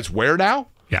minute, that guy's where now?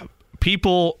 Yeah.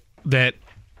 People that,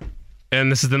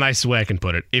 and this is the nicest way I can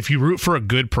put it, if you root for a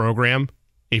good program,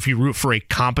 if you root for a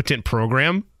competent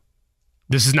program,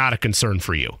 this is not a concern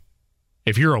for you.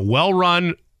 If you're a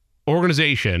well-run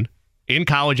organization in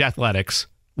college athletics,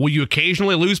 will you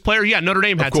occasionally lose players? Yeah, Notre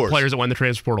Dame had some players that went in the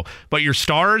transfer portal, but your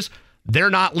stars, they're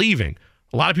not leaving.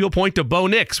 A lot of people point to Bo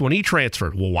Nix when he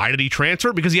transferred. Well, why did he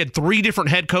transfer? Because he had 3 different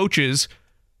head coaches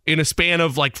in a span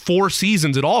of like 4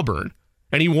 seasons at Auburn,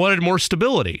 and he wanted more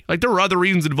stability. Like, there were other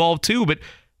reasons involved too, but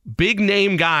big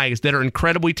name guys that are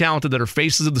incredibly talented, that are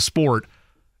faces of the sport,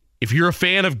 if you're a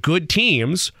fan of good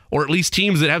teams, or at least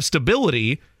teams that have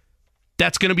stability,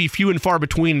 that's going to be few and far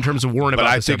between in terms of worrying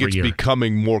about this every year. But I think it's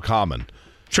becoming more common.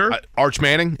 Sure. Arch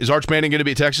Manning? Is Arch Manning going to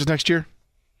be at Texas next year?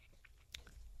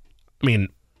 I mean,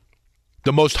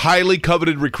 the most highly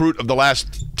coveted recruit of the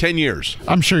last 10 years.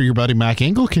 I'm sure your buddy Mac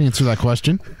Engel can answer that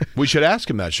question. We should ask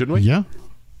him that, shouldn't we? Yeah.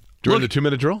 During the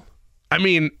 2-minute drill? I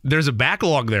mean, there's a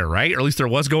backlog there, right? Or at least there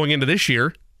was going into this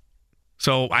year.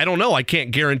 So I don't know. I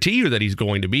can't guarantee you that he's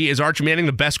going to be. Is Arch Manning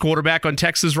the best quarterback on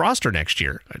Texas' roster next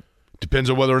year?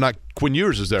 Depends on whether or not Quinn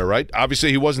Ewers is there, right?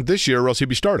 Obviously, he wasn't this year, or else he'd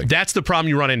be starting. That's the problem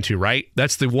you run into, right?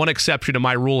 That's the one exception to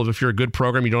my rule of if you're a good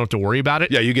program, you don't have to worry about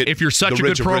it. Yeah, you get if you're such a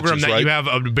good program riches, that right? you have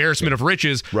an embarrassment of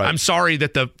riches, right. I'm sorry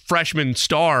that the freshman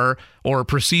star or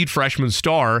perceived freshman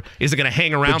star isn't going to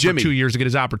hang around for 2 years to get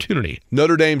his opportunity.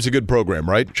 Notre Dame's a good program,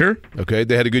 right? Sure. Okay,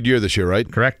 they had a good year this year,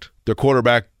 right? Correct. Their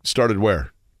quarterback started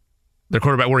where? Their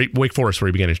quarterback, Wake Forest, where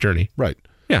he began his journey. Right.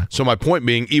 Yeah. So my point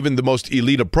being, even the most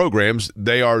elite of programs,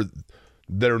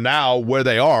 they're now where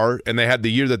they are, and they had the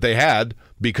year that they had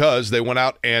because they went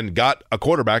out and got a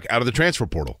quarterback out of the transfer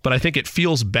portal. But I think it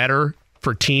feels better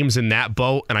for teams in that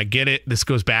boat, and I get it. This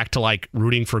goes back to like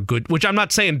rooting for good, which I'm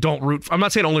not saying I'm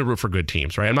not saying only root for good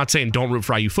teams, right? I'm not saying don't root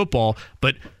for IU football,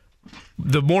 but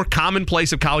the more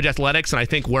commonplace of college athletics, and I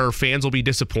think where fans will be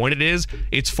disappointed is,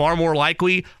 it's far more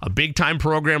likely a big-time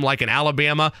program like an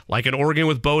Alabama, like an Oregon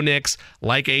with Bo Nix,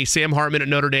 like a Sam Hartman at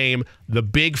Notre Dame, the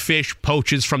big fish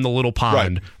poaches from the little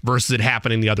pond versus it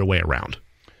happening the other way around.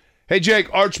 Hey,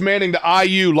 Jake, Arch Manning to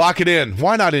IU, lock it in.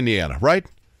 Why not Indiana, right?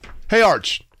 Hey,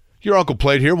 Arch, your uncle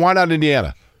played here. Why not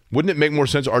Indiana? Wouldn't it make more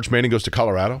sense Arch Manning goes to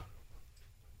Colorado?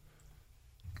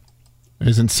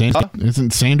 Isn't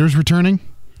Sanders returning?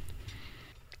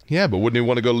 Yeah, but wouldn't he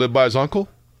want to go live by his uncle?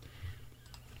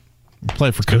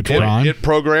 Play for Coach Prime. Get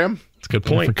program. That's a good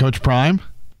point. For Coach Prime.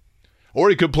 Or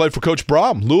he could play for Coach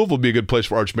Brom. Louisville would be a good place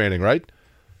for Arch Manning, right?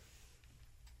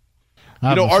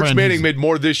 You know, Arch Manning made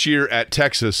more this year at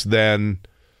Texas than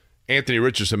Anthony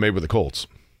Richardson made with the Colts.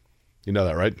 You know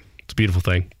that, right? It's a beautiful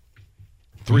thing.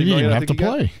 $3 million. He didn't even have to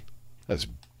play. That's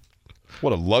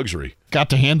what a luxury. Got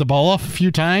to hand the ball off a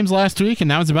few times last week, and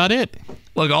that was about it.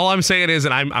 Look, all I'm saying is,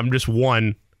 and I'm just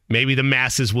one. Maybe the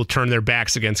masses will turn their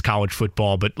backs against college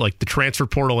football, but like the transfer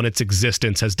portal in its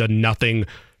existence has done nothing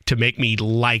to make me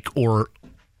like or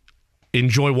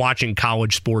enjoy watching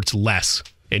college sports less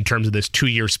in terms of this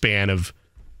 2-year span of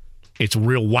its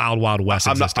real wild, wild west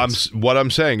existence. What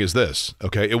I'm saying is this,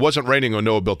 okay? It wasn't raining when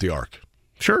Noah built the ark.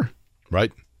 Sure.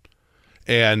 Right?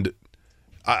 And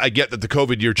I get that the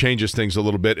COVID year changes things a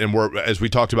little bit, and as we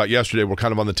talked about yesterday, we're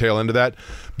kind of on the tail end of that.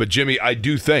 But, Jimmy, I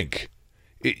do think,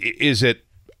 is it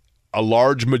a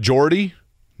large majority?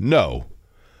 No.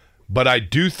 But I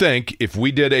do think if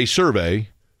we did a survey,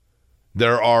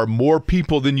 there are more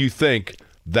people than you think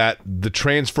that the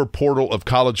transfer portal of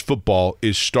college football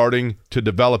is starting to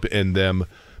develop in them.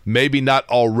 Maybe not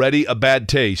already a bad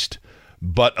taste,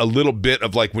 but a little bit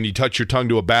of like when you touch your tongue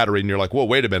to a battery and you're like, whoa,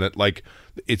 wait a minute, like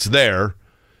it's there.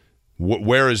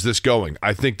 Where is this going?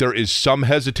 I think there is some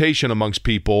hesitation amongst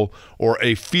people or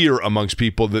a fear amongst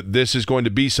people that this is going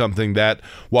to be something that,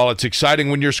 while it's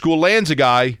exciting when your school lands a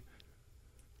guy,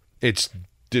 it's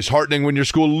disheartening when your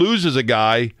school loses a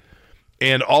guy.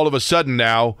 And all of a sudden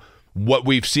now, what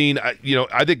we've seen,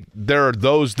 I think there are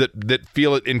those that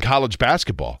feel it in college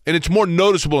basketball. And it's more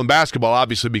noticeable in basketball,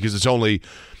 obviously, because it's only,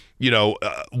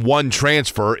 one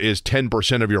transfer is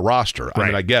 10% of your roster. Right. I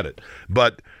mean, I get it.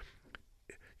 But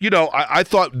I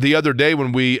thought the other day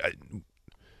when we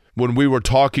were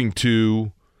talking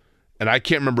to, and I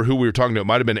can't remember who we were talking to, it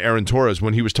might have been Aaron Torres,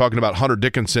 when he was talking about Hunter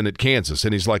Dickinson at Kansas.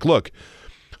 And he's like, look,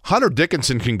 Hunter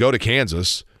Dickinson can go to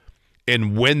Kansas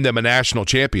and win them a national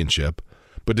championship,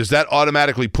 but does that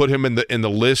automatically put him in the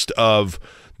list of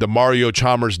the Mario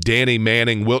Chalmers, Danny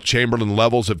Manning, Wilt Chamberlain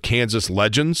levels of Kansas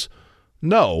legends?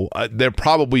 No, they're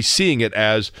probably seeing it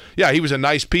as, yeah, he was a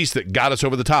nice piece that got us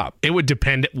over the top. It would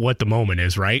depend what the moment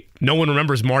is, right? No one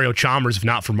remembers Mario Chalmers if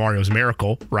not for Mario's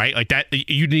miracle, right? Like that,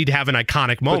 you need to have an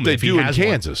iconic moment. But they if do he in has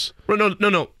Kansas. One.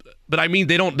 No. But I mean,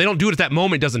 they don't do it if that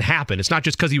moment doesn't happen. It's not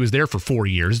just because he was there for 4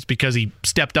 years. It's because he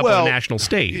stepped up on the national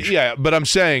stage. Yeah, but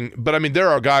I mean, there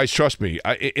are guys, trust me,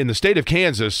 in the state of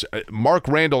Kansas, Mark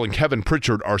Randall and Kevin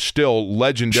Pritchard are still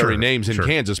legendary names in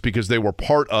Kansas because they were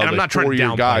part of a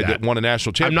 4-year guy that won a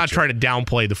national championship. I'm not trying to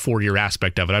downplay the 4-year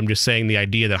aspect of it. I'm just saying the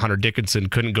idea that Hunter Dickinson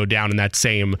couldn't go down in that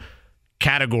same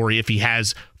category if he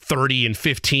has 30 and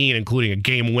 15, including a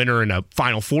game winner in a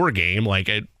Final Four game, like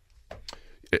it.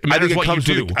 I think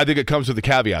it comes with a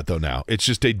caveat, though. Now it's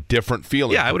just a different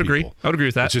feeling. Yeah, I would agree. I would agree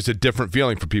with that. It's just a different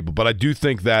feeling for people. But I do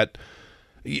think that,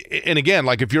 and again,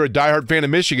 like if you're a diehard fan of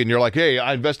Michigan, you're like, hey,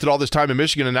 I invested all this time in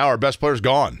Michigan, and now our best player's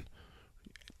gone.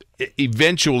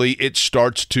 Eventually, it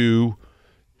starts to,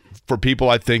 for people,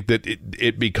 I think that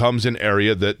it becomes an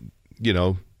area that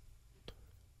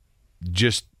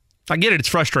just. I get it. It's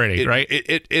frustrating, right?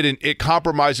 It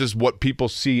compromises what people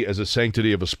see as a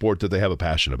sanctity of a sport that they have a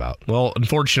passion about. Well,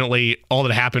 unfortunately, all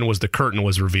that happened was the curtain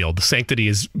was revealed. The sanctity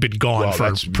has been gone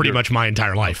for pretty much my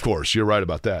entire life. Of course, you're right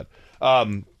about that.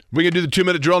 We gonna do the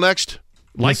 2-minute drill next?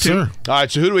 Yes, sir. All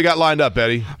right, so who do we got lined up,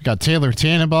 Eddie? We got Taylor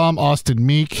Tannenbaum, Austin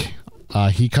Meek.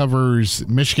 He covers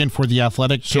Michigan for The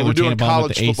Athletic. So we're doing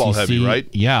college football heavy, right?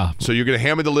 Yeah. So you're going to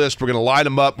hand me the list. We're going to line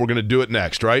them up. We're going to do it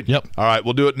next, right? Yep. All right,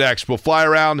 we'll do it next. We'll fly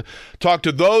around, talk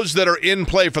to those that are in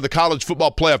play for the college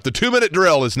football playoff. The 2-minute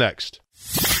drill is next.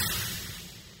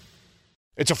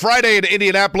 It's a Friday in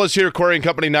Indianapolis here, Corey &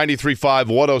 Company, 93.5,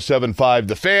 107.5.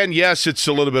 The Fan, yes, it's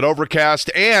a little bit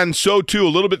overcast, and so too a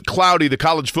little bit cloudy, the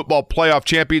college football playoff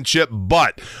championship,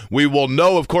 but we will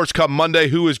know, of course, come Monday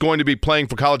who is going to be playing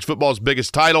for college football's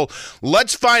biggest title.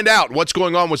 Let's find out what's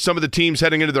going on with some of the teams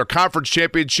heading into their conference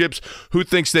championships, who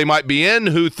thinks they might be in,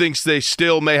 who thinks they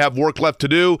still may have work left to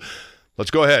do.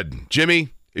 Let's go ahead. Jimmy,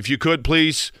 if you could,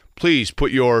 please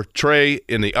put your tray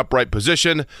in the upright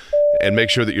position. And make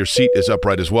sure that your seat is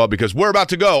upright as well, because we're about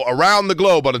to go around the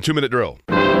globe on a 2-minute drill.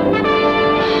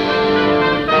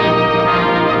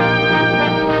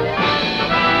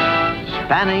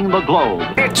 Spanning the globe.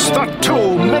 It's the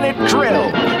 2-minute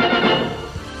drill.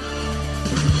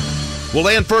 We'll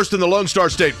land first in the Lone Star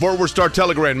State. Fort Worth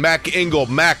Star-Telegram, Mac Engel,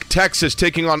 Mac, Texas,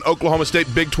 taking on Oklahoma State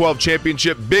Big 12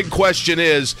 championship. Big question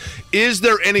is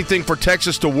there anything for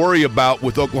Texas to worry about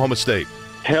with Oklahoma State?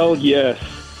 Hell yes.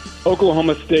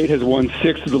 Oklahoma State has won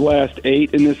 6 of the last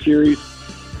 8 in this series.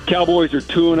 Cowboys are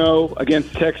 2-0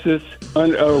 against Texas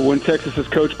when Texas is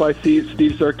coached by Steve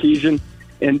Sarkisian.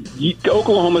 And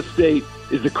Oklahoma State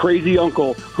is the crazy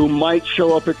uncle who might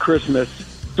show up at Christmas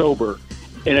sober.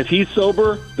 And if he's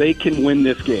sober, they can win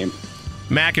this game.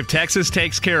 Mac, if Texas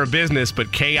takes care of business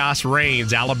but chaos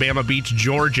reigns, Alabama beats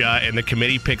Georgia, and the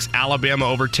committee picks Alabama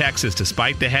over Texas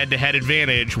despite the head-to-head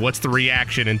advantage, what's the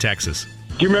reaction in Texas?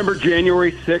 Do you remember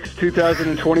January 6,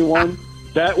 2021?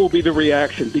 That will be the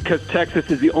reaction because Texas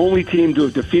is the only team to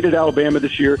have defeated Alabama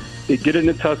this year. They did it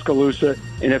in Tuscaloosa.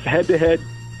 And if head-to-head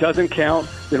doesn't count,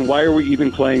 then why are we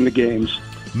even playing the games?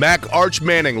 Mac, Arch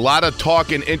Manning, a lot of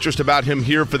talk and interest about him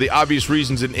here for the obvious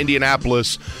reasons in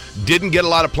Indianapolis. Didn't get a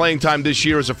lot of playing time this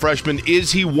year as a freshman.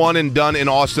 Is he one and done in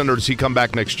Austin, or does he come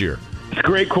back next year? It's a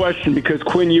great question because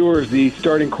Quinn Ewers, the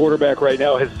starting quarterback right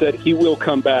now, has said he will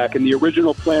come back. And the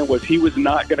original plan was he was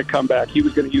not going to come back. He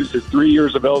was going to use his 3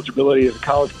 years of eligibility as a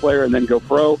college player and then go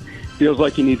pro. Feels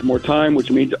like he needs more time, which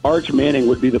means Arch Manning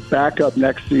would be the backup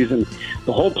next season.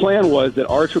 The whole plan was that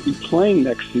Arch would be playing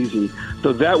next season.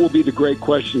 So that will be the great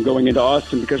question going into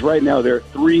Austin because right now there are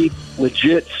 3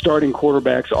 legit starting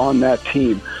quarterbacks on that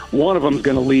team. One of them is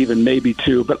going to leave and maybe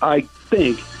 2, but I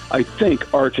think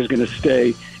Arch is going to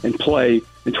stay and play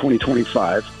in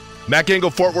 2025. Mac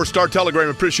Engel, Fort Worth Star-Telegram.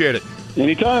 Appreciate it.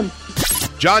 Anytime.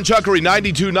 John Chuckery,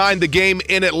 92.9, the game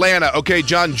in Atlanta. Okay,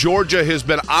 John, Georgia has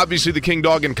been obviously the king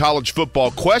dog in college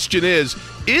football. Question is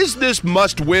this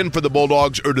must win for the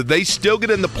Bulldogs, or do they still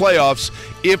get in the playoffs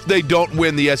if they don't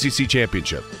win the SEC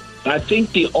championship? I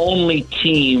think the only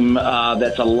team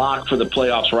that's a lock for the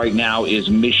playoffs right now is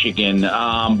Michigan.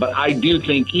 But I do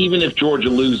think even if Georgia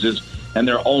loses and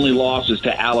their only loss is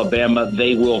to Alabama,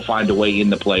 they will find a way in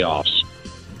the playoffs.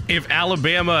 If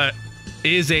Alabama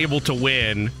is able to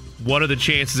win, what are the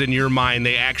chances in your mind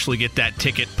they actually get that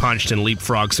ticket punched and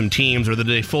leapfrog some teams, or do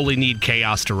they fully need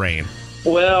chaos to reign?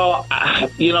 Well,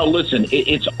 listen,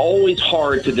 it's always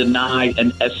hard to deny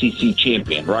an SEC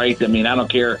champion, right? I mean, I don't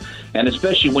care, and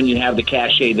especially when you have the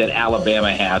cachet that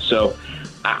Alabama has. So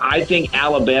I think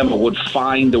Alabama would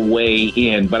find a way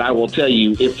in, but I will tell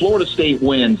you, if Florida State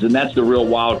wins, and that's the real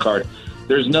wild card,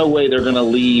 there's no way they're going to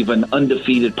leave an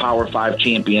undefeated Power 5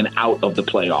 champion out of the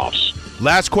playoffs.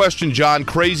 Last question, John.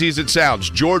 Crazy as it sounds,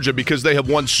 Georgia, because they have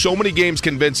won so many games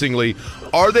convincingly,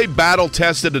 are they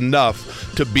battle-tested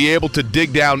enough to be able to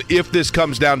dig down if this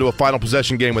comes down to a final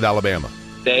possession game with Alabama?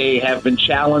 They have been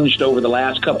challenged over the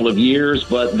last couple of years,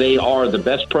 but they are the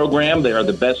best program. They are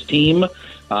the best team.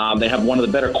 They have one of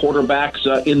the better quarterbacks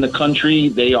in the country.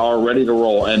 They are ready to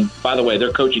roll. And, by the way,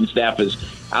 their coaching staff is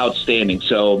outstanding.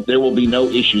 So there will be no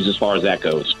issues as far as that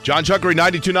goes. John Chuckery,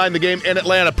 92.9 The Game in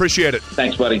Atlanta. Appreciate it.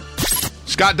 Thanks, buddy.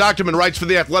 Scott Docterman writes for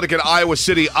The Athletic in Iowa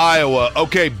City, Iowa.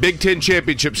 Okay, Big Ten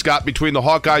championship, Scott, between the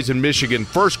Hawkeyes and Michigan.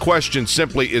 First question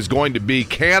simply is going to be,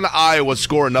 can Iowa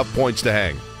score enough points to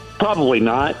hang? Probably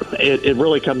not. It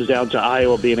really comes down to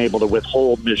Iowa being able to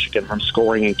withhold Michigan from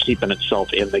scoring and keeping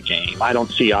itself in the game. I don't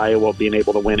see Iowa being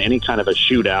able to win any kind of a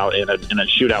shootout, and a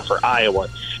shootout for Iowa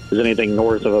is anything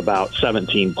north of about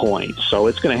 17 points. So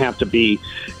it's going to have to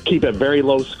keep it very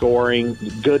low scoring,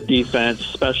 good defense,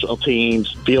 special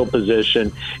teams, field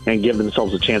position, and give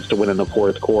themselves a chance to win in the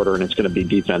fourth quarter, and it's going to be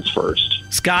defense first.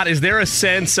 Scott, is there a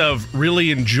sense of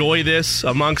really enjoy this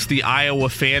amongst the Iowa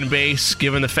fan base,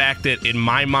 given the fact that, in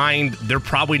my mind, they're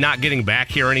probably not getting back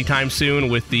here anytime soon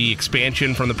with the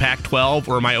expansion from the Pac-12,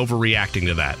 or am I overreacting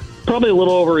to that? Probably a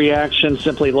little overreaction.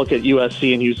 Simply look at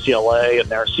USC and UCLA and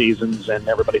their seasons, and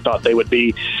everybody thought they would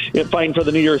be fighting for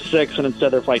the New Year's Six, and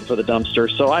instead they're fighting for the dumpster.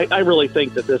 So I really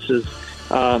think that this is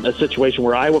a situation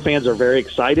where Iowa fans are very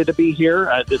excited to be here.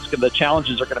 The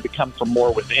challenges are going to become from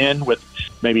more within, with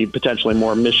maybe potentially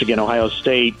more Michigan, Ohio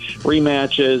State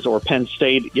rematches, or Penn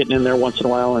State getting in there once in a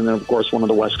while, and then, of course, one of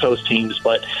the West Coast teams.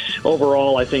 But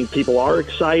overall, I think people are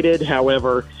excited.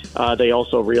 However, they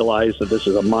also realize that this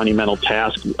is a monumental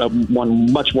task,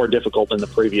 one much more difficult than the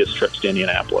previous trips to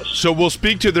Indianapolis. So we'll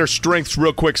speak to their strengths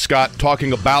real quick, Scott,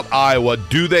 talking about Iowa.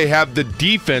 Do they have the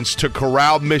defense to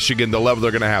corral Michigan the level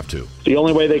they're going to have to? The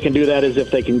only way they can do that is if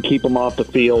they can keep them off the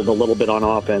field a little bit on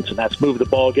offense, and that's move the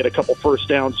ball, get a couple first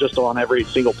downs just on every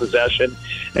single possession,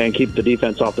 and keep the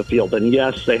defense off the field. And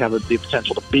yes, they have the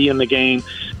potential to be in the game,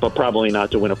 but probably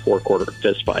not to win a four-quarter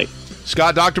fist fight.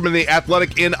 Scott Docterman, The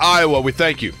Athletic in Iowa. We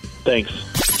thank you. Thanks.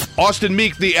 Austin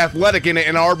Meek, The Athletic in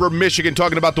Ann Arbor, Michigan,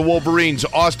 talking about the Wolverines.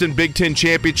 Austin, Big Ten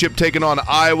Championship taking on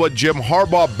Iowa. Jim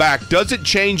Harbaugh back. Does it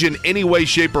change in any way,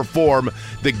 shape, or form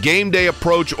the game day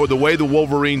approach or the way the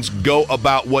Wolverines go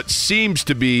about what seems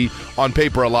to be, on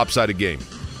paper, a lopsided game?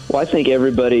 Well, I think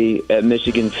everybody at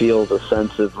Michigan feels a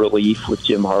sense of relief with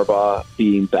Jim Harbaugh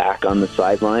being back on the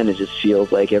sideline. It just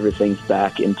feels like everything's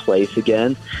back in place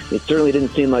again. It certainly didn't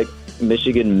seem like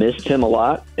Michigan missed him a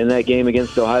lot in that game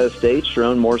against Ohio State.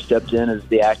 Sharon Moore stepped in as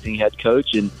the acting head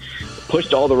coach and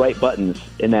pushed all the right buttons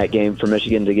in that game for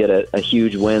Michigan to get a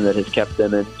huge win that has kept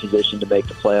them in position to make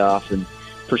the playoff and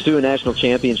pursue a national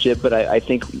championship. But I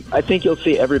think you'll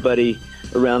see everybody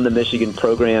around the Michigan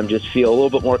program just feel a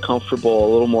little bit more comfortable, a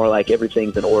little more like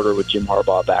everything's in order with Jim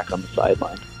Harbaugh back on the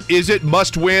sideline. Is it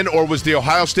must win, or was the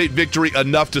Ohio State victory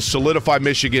enough to solidify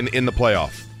Michigan in the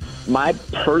playoff? My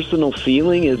personal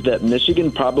feeling is that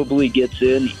Michigan probably gets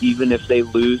in even if they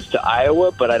lose to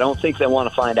Iowa, but I don't think they want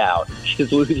to find out,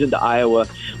 because losing to Iowa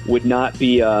would not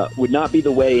be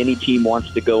the way any team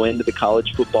wants to go into the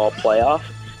college football playoff.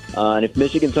 And if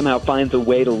Michigan somehow finds a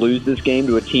way to lose this game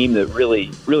to a team that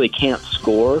really can't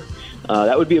score,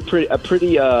 that would be a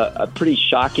pretty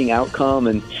shocking outcome,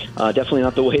 and definitely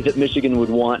not the way that Michigan would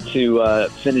want to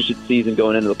finish its season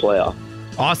going into the playoff.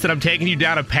 Austin, I'm taking you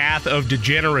down a path of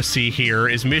degeneracy here.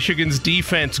 Is Michigan's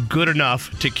defense good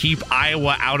enough to keep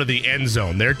Iowa out of the end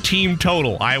zone? Their team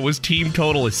total, Iowa's team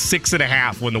total, is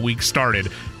 6.5 when the week started.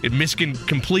 Did Michigan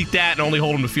complete that and only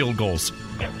hold them to field goals?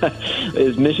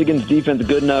 Is Michigan's defense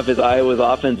good enough? Is Iowa's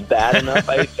offense bad enough?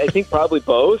 I think probably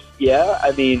both. Yeah,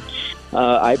 I mean,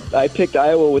 I picked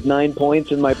Iowa with 9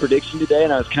 points in my prediction today,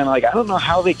 and I was kind of like, I don't know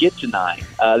how they get to 9.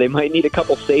 They might need a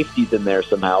couple safeties in there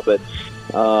somehow, but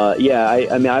I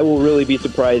mean, I will really be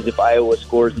surprised if Iowa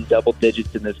scores in double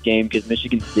digits in this game, because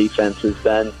Michigan's defense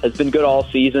has been good all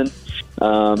season,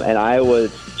 and Iowa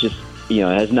just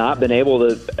has not been able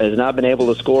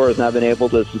to score, has not been able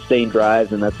to sustain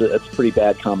drives, and that's a pretty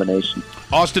bad combination.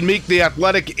 Austin Meek, The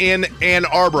Athletic in Ann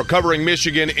Arbor, covering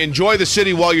Michigan. Enjoy the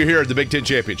city while you're here at the Big Ten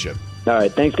Championship. All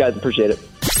right, thanks guys, appreciate it.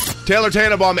 Taylor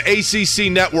Tannenbaum,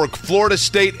 ACC Network, Florida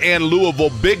State and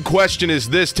Louisville. Big question is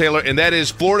this, Taylor, and that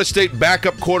is Florida State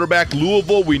backup quarterback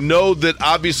Louisville. We know that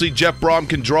obviously Jeff Brom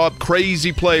can draw up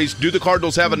crazy plays. Do the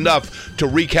Cardinals have enough to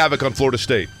wreak havoc on Florida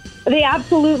State? They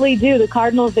absolutely do. The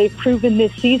Cardinals, they've proven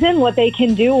this season what they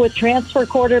can do with transfer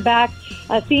quarterbacks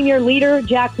a senior leader,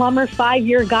 Jack Plummer,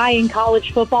 5-year guy in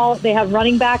college football. They have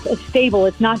running backs stable.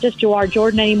 It's not just Jawar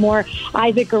Jordan anymore.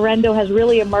 Isaac Guerrero has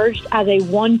really emerged as a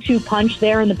 1-2 punch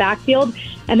there in the backfield.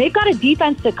 And they've got a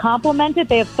defense to complement it.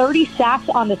 They have 30 sacks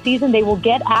on the season. They will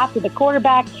get after the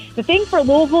quarterback. The thing for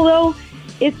Louisville, though,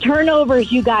 is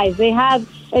turnovers, you guys. They have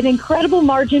an incredible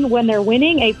margin when they're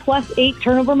winning, a +8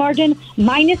 turnover margin,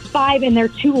 -5 in their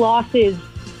 2 losses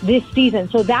this season.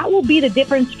 So that will be the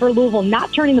difference for Louisville,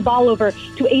 not turning the ball over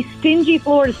to a stingy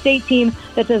Florida State team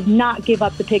that does not give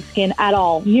up the pigskin at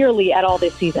all, nearly at all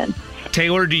this season.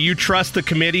 Taylor, do you trust the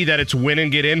committee that it's win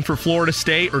and get in for Florida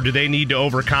State, or do they need to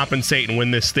overcompensate and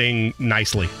win this thing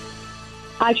nicely?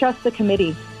 I trust the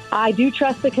committee. I do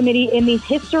trust the committee. In the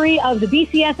history of the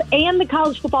BCS and the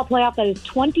college football playoff, that is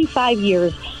 25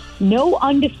 years, no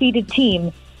undefeated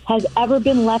team has ever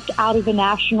been left out of a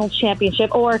national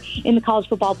championship, or in the college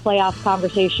football playoff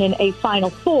conversation, a Final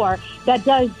Four. That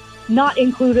does not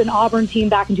include an Auburn team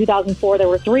back in 2004. There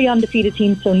were 3 undefeated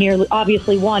teams, so nearly,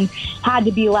 obviously one had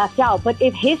to be left out. But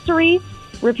if history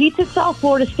repeats itself,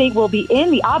 Florida State will be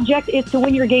in. The object is to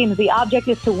win your games. The object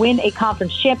is to win a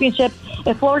conference championship.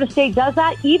 If Florida State does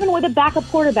that, even with a backup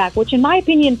quarterback, which in my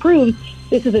opinion proves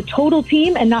this is a total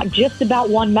team and not just about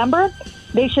one member,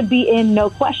 they should be in, no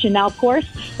question. Now, of course,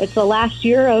 it's the last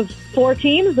year of 4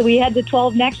 teams. We head to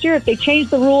 12 next year. If they change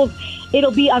the rules,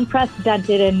 it'll be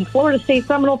unprecedented. And Florida State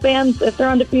Seminole fans, if they're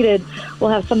undefeated, will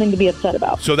have something to be upset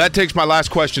about. So that takes my last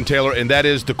question, Taylor, and that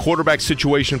is the quarterback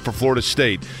situation for Florida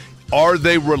State. Are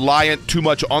they reliant too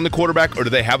much on the quarterback, or do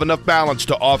they have enough balance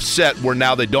to offset where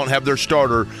now they don't have their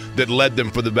starter that led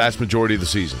them for the vast majority of the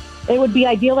season? It would be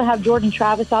ideal to have Jordan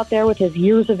Travis out there with his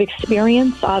years of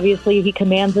experience. Obviously, he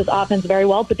commands his offense very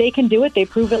well, but they can do it. They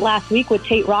proved it last week with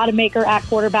Tate Rodemaker at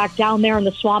quarterback down there in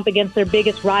the swamp against their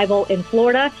biggest rival in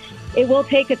Florida. It will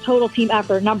take a total team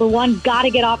effort. Number one, got to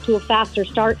get off to a faster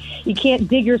start. You can't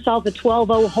dig yourself a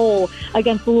 12-0 hole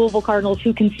against the Louisville Cardinals,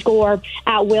 who can score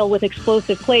at will with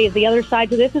explosive plays. The other side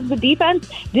to this is the defense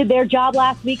did their job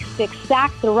last week, 6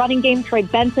 sacks. The running game, Trey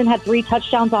Benson had 3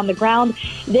 touchdowns on the ground.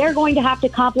 They're going to have to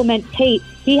complement Tate.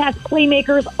 He has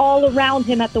playmakers all around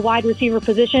him at the wide receiver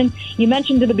position. You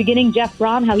mentioned at the beginning Jeff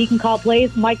Braun, how he can call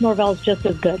plays. Mike Norvell's just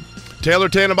as good. Taylor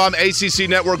Tannenbaum, ACC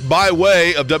Network, by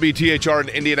way of WTHR in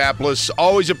Indianapolis.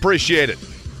 Always appreciate it.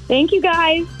 Thank you,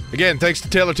 guys. Again, thanks to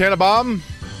Taylor Tannenbaum.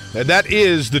 And that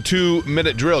is the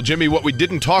 2-minute drill. Jimmy, what we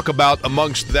didn't talk about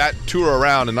amongst that tour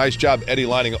around, and nice job, Eddie,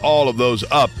 lining all of those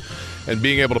up and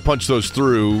being able to punch those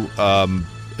through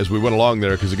as we went along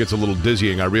there, because it gets a little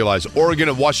dizzying, I realize. Oregon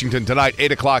and Washington tonight,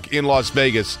 8 o'clock in Las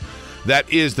Vegas. That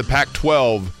is the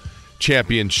Pac-12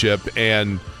 championship.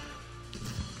 And,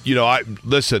 you know,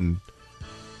 listen,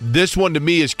 this one to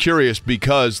me is curious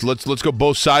because let's go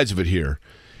both sides of it here.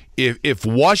 If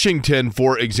Washington,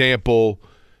 for example,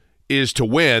 is to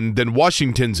win, then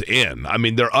Washington's in. I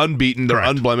mean, they're unbeaten, they're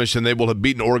unblemished, and they will have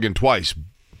beaten Oregon twice.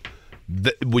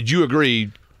 Would you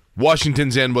agree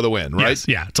Washington's in with a win, right? Yes,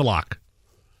 yeah, it's a lock.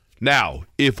 Now,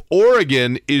 if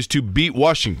Oregon is to beat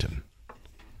Washington,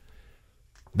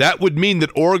 that would mean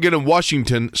that Oregon and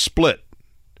Washington split.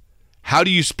 How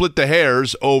do you split the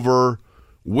hairs over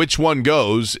which one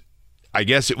goes? I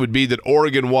guess it would be that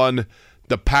Oregon won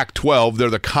the Pac-12. They're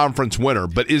the conference winner.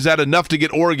 But is that enough to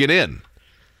get Oregon in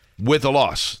with a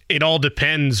loss? It all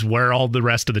depends where all the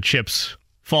rest of the chips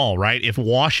fall, right? If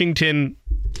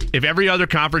every other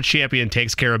conference champion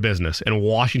takes care of business and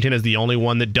Washington is the only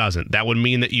one that doesn't, that would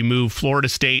mean that you move Florida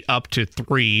State up to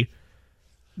 3,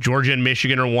 Georgia and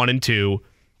Michigan are 1 and 2,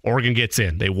 Oregon gets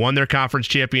in. They won their conference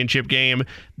championship game.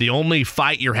 The only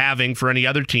fight you're having for any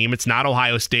other team, it's not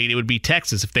Ohio State, it would be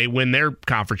Texas if they win their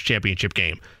conference championship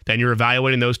game. Then you're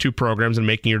evaluating those 2 programs and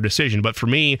making your decision. But for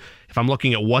me, if I'm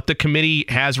looking at what the committee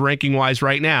has ranking-wise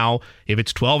right now, if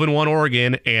it's 12-1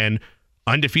 Oregon and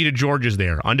undefeated Georgia's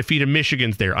there, undefeated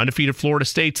Michigan's there, undefeated Florida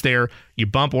State's there, you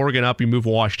bump Oregon up, you move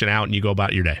Washington out, and you go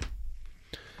about your day.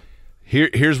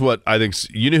 Here's what I think.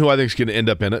 You know who I think is going to end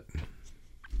up in it?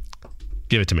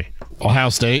 Give it to me. Ohio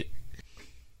State.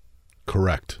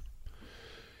 Correct.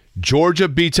 Georgia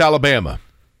beats Alabama.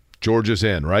 Georgia's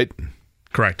in, right?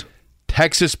 Correct.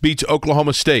 Texas beats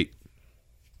Oklahoma State.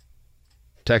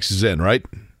 Texas is in, right?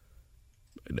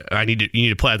 You need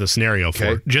to play out the scenario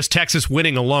for it. Just Texas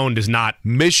winning alone does not.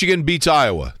 Michigan beats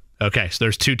Iowa. Okay, so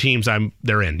there's 2 teams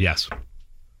they're in, yes.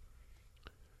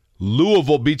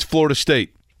 Louisville beats Florida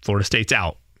State. Florida State's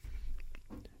out.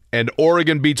 And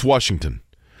Oregon beats Washington.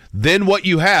 Then what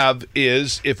you have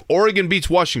is, if Oregon beats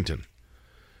Washington,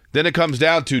 then it comes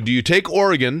down to, do you take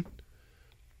Oregon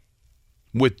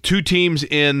with 2 teams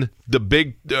in the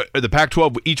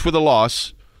Pac-12, each with a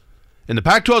loss? And the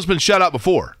Pac-12's been shut out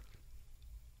before.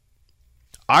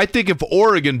 I think if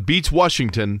Oregon beats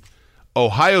Washington,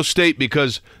 Ohio State,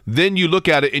 because then you look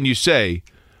at it and you say,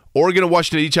 Oregon and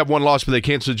Washington each have one loss, but they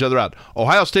cancel each other out.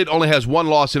 Ohio State only has one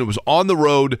loss, and it was on the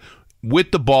road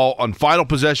with the ball on final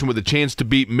possession with a chance to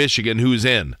beat Michigan, who's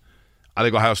in. I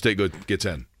think Ohio State gets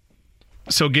in.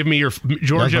 So give me your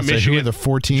Georgia, Michigan. Who are the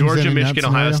 4 teams Georgia, in Michigan, that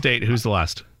Ohio scenario? State. Who's the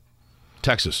last?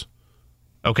 Texas.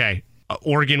 Okay.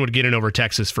 Oregon would get in over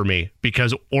Texas for me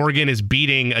because Oregon is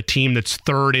beating a team that's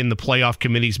third in the playoff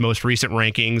committee's most recent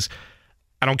rankings.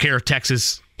 I don't care if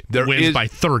Texas wins by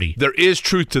 30. There is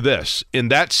truth to this. In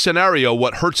that scenario,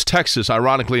 what hurts Texas,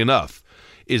 ironically enough,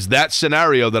 is that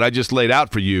scenario that I just laid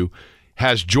out for you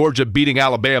has Georgia beating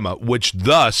Alabama, which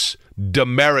thus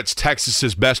demerits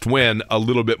Texas's best win a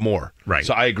little bit more. Right.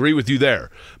 So I agree with you there.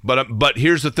 But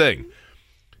here's the thing.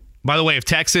 By the way,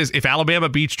 if Alabama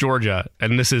beats Georgia,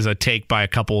 and this is a take by a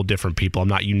couple of different people, I'm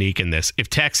not unique in this. If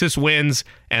Texas wins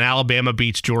and Alabama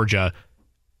beats Georgia,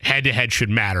 head-to-head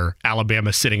should matter.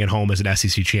 Alabama sitting at home as an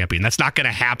SEC champion. That's not going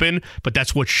to happen, but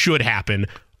that's what should happen.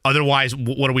 Otherwise,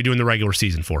 what are we doing the regular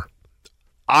season for?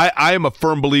 I am a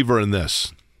firm believer in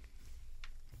this.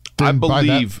 Then I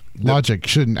believe by that logic,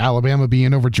 shouldn't Alabama be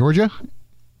in over Georgia?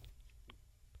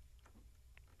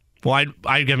 Well,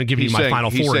 I haven't given you my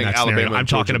final four in that Alabama scenario. I'm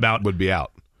talking about would be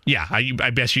out. Yeah, I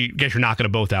guess you're knocking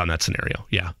them both out in that scenario.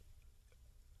 Yeah,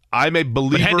 I'm a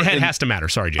believer. But head-to-head has to matter.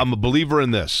 Sorry, Jim. I'm a believer in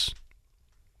this.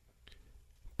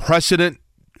 Precedent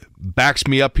backs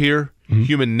me up here. Mm-hmm.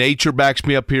 Human nature backs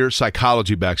me up here.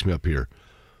 Psychology backs me up here.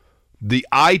 The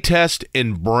eye test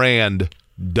and brand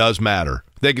does matter.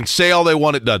 They can say all they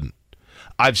want, it doesn't.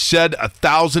 I've said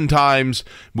 1,000 times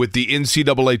with the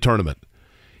NCAA tournament.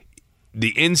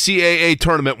 The NCAA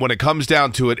tournament, when it comes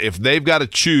down to it, if they've got to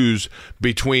choose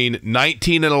between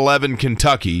 19-11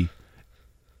 Kentucky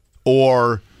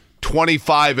or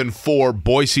 25-4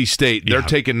 Boise State, they're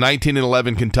taking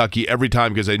 19-11 Kentucky every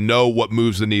time because they know what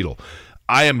moves the needle.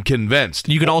 I am convinced.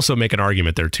 You can also make an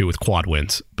argument there, too, with quad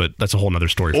wins, but that's a whole other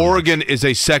story. Oregon is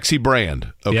a sexy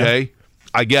brand, okay? Yeah.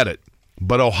 I get it.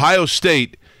 But Ohio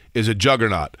State is a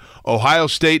juggernaut. Ohio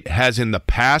State has in the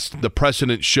past, the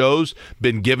precedent shows,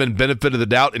 been given benefit of the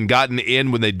doubt and gotten in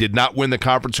when they did not win the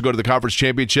conference to go to the conference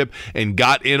championship and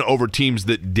got in over teams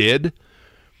that did.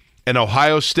 And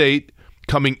Ohio State,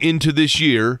 coming into this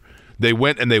year, they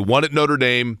went and they won at Notre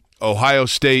Dame. Ohio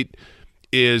State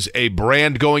is a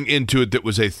brand going into it that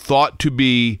was a thought to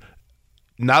be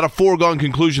not a foregone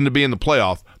conclusion to be in the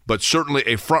playoff, but certainly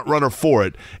a front runner for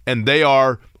it. And they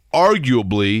are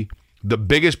arguably the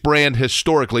biggest brand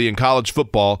historically in college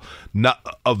football,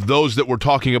 not of those that we're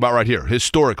talking about right here,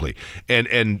 historically.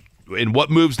 And what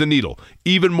moves the needle,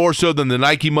 even more so than the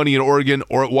Nike money in Oregon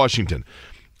or at Washington.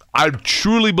 I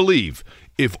truly believe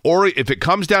if it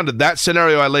comes down to that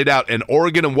scenario I laid out and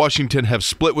Oregon and Washington have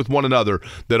split with one another,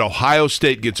 that Ohio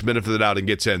State gets benefited out and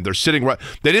gets in. They're sitting right.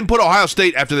 They didn't put Ohio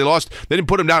State after they lost. They didn't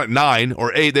put them down at 9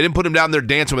 or 8. They didn't put them down there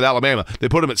dancing with Alabama. They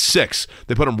put them at 6.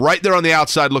 They put them right there on the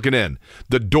outside looking in.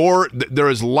 The door, there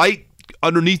is light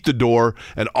underneath the door,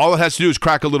 and all it has to do is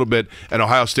crack a little bit, and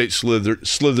Ohio State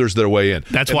slithers their way in.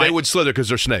 That's why they would slither because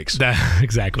they're snakes.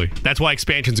 Exactly. That's why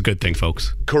expansion's a good thing,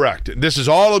 folks. Correct. This is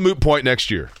all a moot point next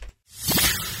year.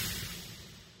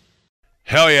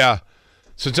 Hell yeah.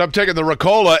 Since I'm taking the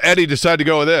Ricola, Eddie decided to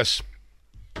go with this.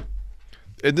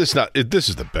 This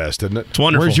is the best, isn't it? It's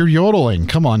wonderful. Where's your yodeling?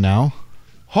 Come on now.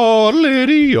 Because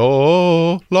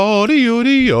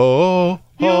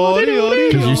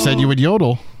you said you would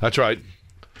yodel. That's right.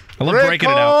 I love breaking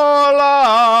it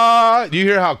out. Do you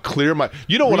hear how clear my...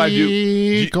 You know what I do?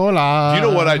 You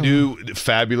know what I do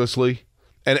fabulously?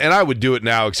 And I would do it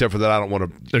now, except for that I don't want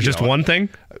to... There's just one thing?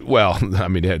 Well, I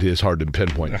mean, it is hard to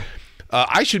pinpoint.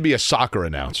 I should be a soccer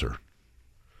announcer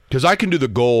because I can do the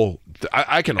goal.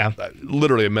 I can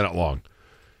literally a minute long.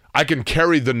 I can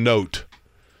carry the note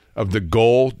of the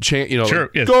goal chant. Sure,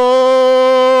 yes.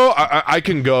 Go. I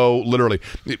can go literally.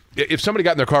 If somebody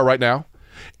got in their car right now,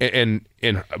 and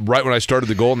right when I started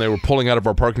the goal, and they were pulling out of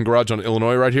our parking garage on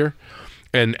Illinois right here.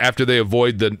 And after they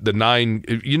avoid the 9,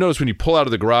 you notice when you pull out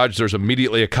of the garage, there's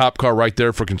immediately a cop car right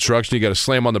there for construction. You got to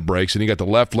slam on the brakes, and you got the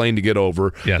left lane to get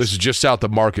over. Yes. This is just south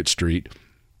of Market Street.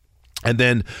 And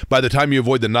then by the time you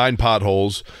avoid the 9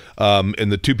 potholes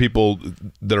and the 2 people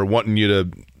that are wanting you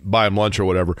to buy them lunch or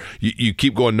whatever, you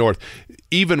keep going north.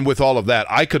 Even with all of that,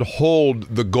 I could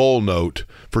hold the goal note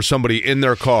for somebody in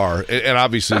their car, and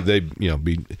obviously they,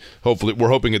 hopefully we're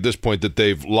hoping at this point that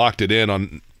they've locked it in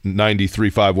on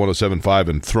 93.5, 107.5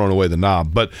 and thrown away the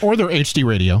knob, or their HD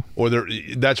radio,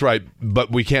 that's right.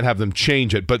 But we can't have them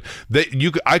change it. But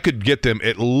I could get them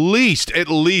at least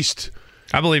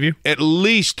I believe you. At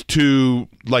least to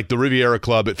like the Riviera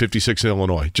Club at 56 in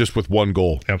Illinois, just with one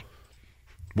goal. Yep.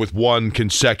 With one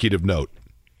consecutive note.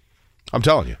 I'm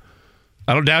telling you.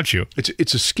 I don't doubt you.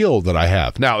 It's a skill that I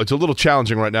have. Now, it's a little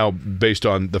challenging right now based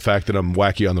on the fact that I'm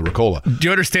wacky on the Ricola. Do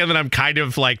you understand that I'm kind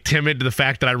of like timid to the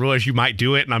fact that I realize you might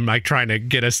do it, and I'm like trying to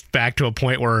get us back to a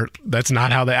point where that's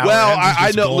not how the hour Well, ends?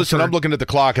 I know. Listen, I'm looking at the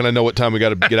clock, and I know what time we got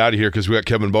to get out of here because we got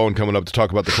Kevin Bowen coming up to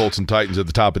talk about the Colts and Titans at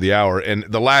the top of the hour. And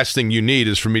the last thing you need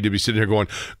is for me to be sitting here going,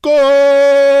 go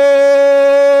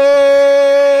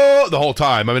the whole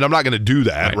time. I mean, I'm not going to do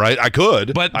that, right? I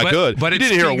could. But you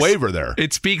didn't hear a waiver there.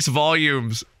 It speaks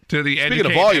volumes to the Speaking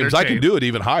of volumes, I can do it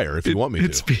even higher if you want me to.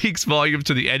 It speaks volumes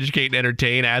to the educate and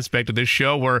entertain aspect of this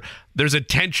show where there's a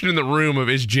tension in the room of,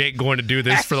 is Jake going to do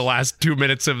this for the last 2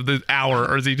 minutes of the hour,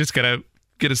 or is he just going to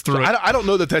get us through it? I don't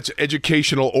know that that's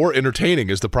educational or entertaining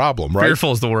is the problem, right?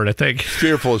 Fearful is the word, I think.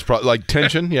 Fearful is probably like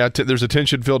tension. Yeah, there's a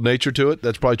tension-filled nature to it.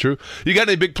 That's probably true. You got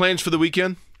any big plans for the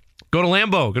weekend? Go to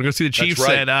Lambeau. Going to go see the Chiefs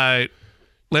at Lambeau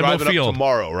Driving Field. Up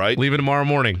tomorrow, right? Leaving tomorrow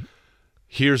morning.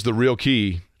 Here's the real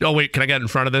key. Oh, wait, can I get in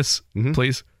front of this,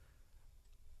 please?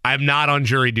 I'm not on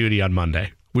jury duty on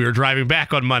Monday. We were driving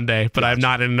back on Monday, but I'm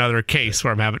not in another case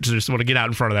where I'm having to just want to get out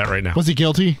in front of that right now. Was he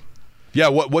guilty? Yeah,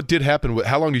 what did happen?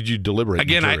 How long did you deliberate?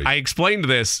 Again, I explained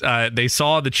this. They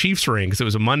saw the Chiefs ring because it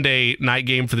was a Monday night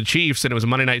game for the Chiefs, and it was a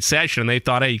Monday night session, and they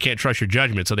thought, hey, you can't trust your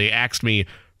judgment. So they axed me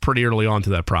pretty early on to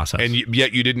that process. And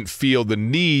yet you didn't feel the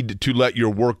need to let your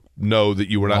work know that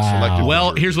you were not selected.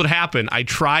 Well, here's what happened. I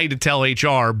tried to tell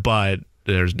HR, but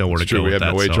there's nowhere to go with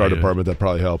that. We have no HR department. That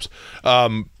probably helps.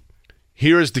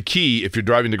 Here is the key if you're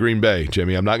driving to Green Bay,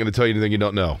 Jimmy. I'm not going to tell you anything you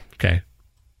don't know. Okay.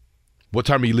 What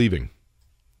time are you leaving?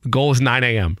 The goal is 9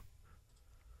 a.m.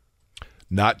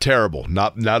 Not terrible.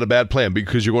 Not a bad plan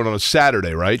because you're going on a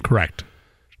Saturday, right? Correct.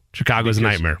 Chicago's a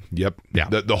nightmare. Yep. Yeah.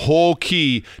 The whole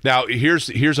key. Now, here's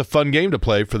a fun game to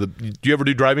play for the. Do you ever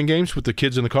do driving games with the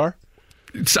kids in the car?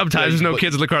 Sometimes there's no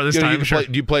kids in the car this time.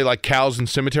 Do you play like cows and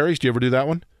cemeteries? Do you ever do that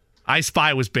one? I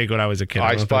Spy was big when I was a kid.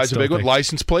 I Spy's a big one.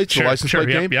 License plates, the license plate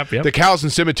game. Yep. The cows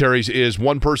and cemeteries is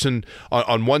one person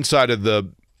on one side of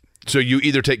the. So you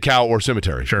either take cow or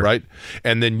cemetery, right?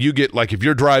 And then you get, like, if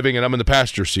you're driving and I'm in the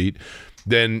passenger seat,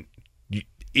 then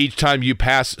each time you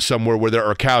pass somewhere where there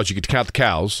are cows, you get to count the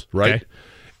cows, right? Okay.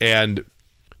 And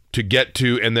to get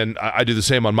to, and then I do the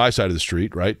same on my side of the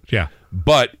street, right? Yeah.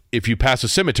 But if you pass a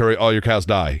cemetery, all your cows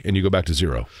die, and you go back to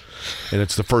 0. And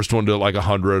it's the first one to like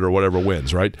 100 or whatever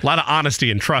wins, right? A lot of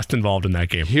honesty and trust involved in that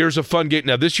game. Here's a fun game.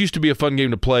 Now, this used to be a fun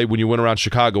game to play when you went around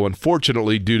Chicago.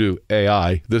 Unfortunately, due to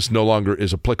AI, this no longer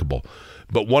is applicable.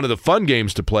 But one of the fun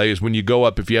games to play is when you go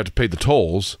up, if you have to pay the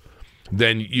tolls,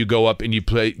 then you go up and you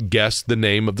guess the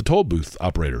name of the toll booth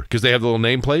operator because they have the little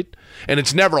nameplate. And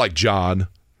it's never like John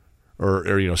or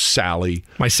Sally.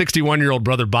 My 61-year-old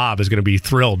brother Bob is going to be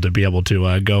thrilled to be able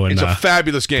to go and it's a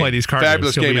fabulous game. Play these card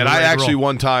fabulous games. game. And I actually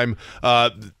one time,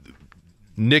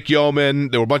 Nick Yeoman,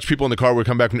 there were a bunch of people in the car. We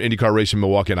come back from IndyCar racing in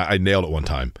Milwaukee, and I nailed it one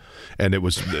time. And it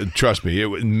was, trust me, it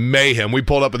was mayhem. We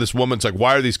pulled up, and this woman's like,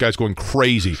 why are these guys going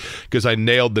crazy? Because I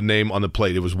nailed the name on the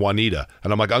plate. It was Juanita.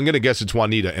 And I'm like, I'm going to guess it's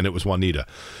Juanita, and it was Juanita.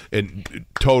 And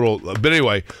total. But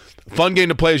anyway, fun game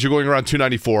to play as you're going around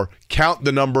 294. Count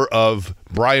the number of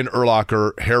Brian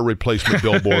Urlacher hair replacement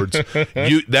billboards.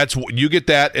 You get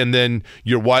that, and then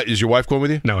is your wife going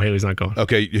with you? No, Haley's not going.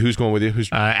 Okay, who's going with you? Who's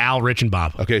Al, Rich, and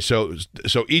Bob. Okay, so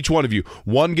each one of you,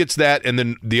 one gets that, and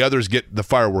then the others get the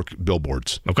firework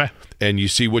billboards. Okay, and you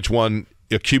see which one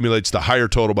accumulates the higher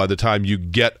total by the time you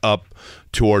get up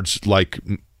towards like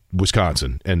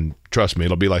Wisconsin. And trust me,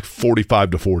 it'll be like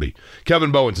 45-40.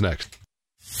 Kevin Bowen's next.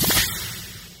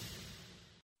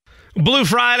 Blue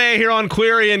Friday here on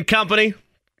Query and Company.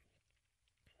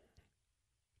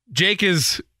 Jake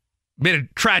has made a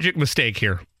tragic mistake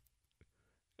here.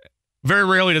 Very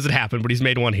rarely does it happen, but he's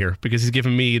made one here because he's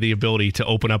given me the ability to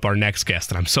open up our next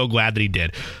guest, and I'm so glad that he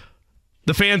did.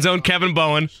 The Fan Zone, Kevin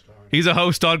Bowen. He's a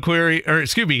host on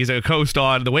he's a host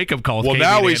on the Wake Up Call. Well,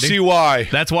 now we see why.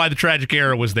 That's why the tragic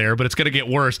error was there, but it's going to get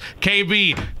worse.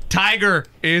 KB, Tiger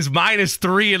is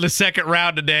 -3 in the second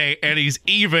round today, and he's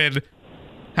even.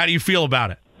 How do you feel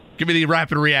about it? Give me the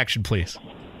rapid reaction, please.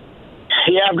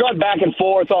 Yeah, I've gone back and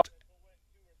forth on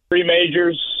 3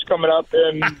 majors coming up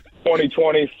in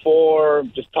 2024,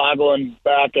 just toggling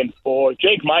back and forth.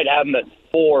 Jake might have him at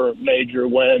 4 major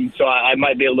wins, so I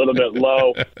might be a little bit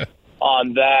low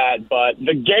on that. But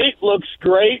the gate looks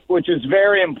great, which is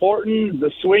very important.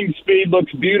 The swing speed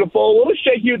looks beautiful. A little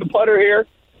shaky with the putter here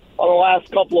on the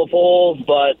last couple of holes,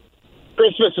 but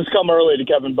Christmas has come early to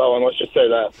Kevin Bowen, let's just say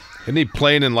that. Isn't he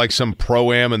playing in like some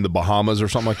Pro-Am in the Bahamas or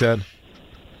something like that?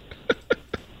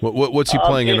 What's he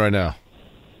playing in right now?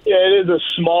 Yeah, it is a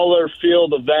smaller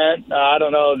field event. I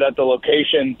don't know that the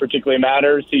location particularly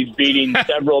matters. He's beating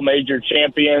several major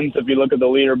champions if you look at the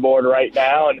leaderboard right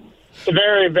now, and it's a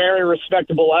very, very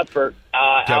respectable effort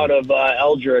out of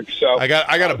Eldrick. So I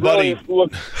got a buddy,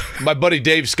 my buddy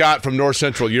Dave Scott from North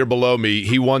Central, year below me.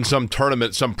 He won some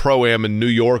tournament, some pro-am in New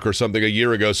York or something a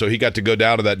year ago, so he got to go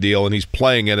down to that deal, and he's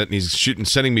playing in it, and he's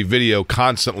sending me video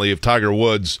constantly of Tiger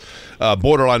Woods,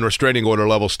 borderline restraining order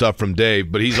level stuff from Dave.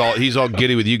 But he's all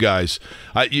giddy with you guys.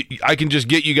 I can just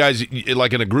get you guys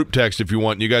like in a group text if you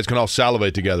want. And you guys can all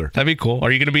salivate together. That'd be cool.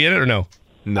 Are you going to be in it or no?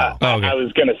 No. I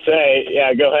was going to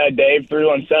say, go ahead, Dave.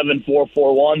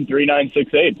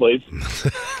 317-441-3968, please.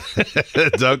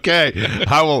 It's okay.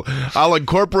 I'll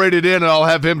incorporate it in, and I'll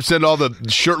have him send all the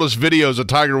shirtless videos of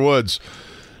Tiger Woods.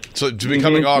 So it's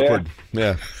becoming awkward.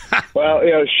 Yeah. Well,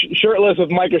 shirtless with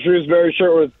Micah Shrewsbury,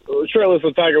 shirtless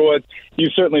with Tiger Woods.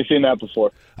 You've certainly seen that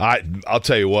before. I'll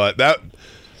tell you what, that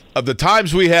of the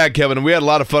times we had, Kevin, and we had a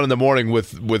lot of fun in the morning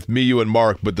with me, you, and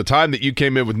Mark. But the time that you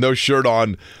came in with no shirt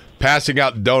on, passing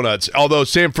out donuts, although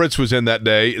Sam Fritz was in that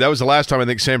day. That was the last time I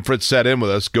think Sam Fritz sat in with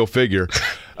us. Go figure.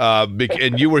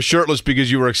 And you were shirtless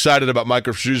because you were excited about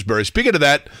Micah Shrewsbury. Speaking of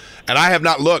that, and I have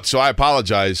not looked, so I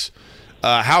apologize.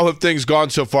 How have things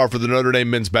gone so far for the Notre Dame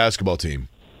men's basketball team?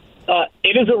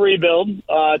 It is a rebuild,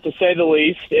 to say the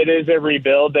least. It is a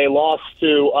rebuild. They lost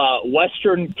to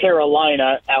Western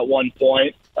Carolina at one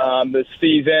point this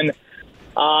season.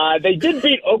 They did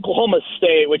beat Oklahoma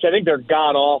State, which I think they're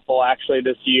god-awful, actually,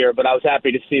 this year, but I was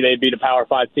happy to see they beat a Power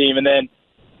 5 team. And then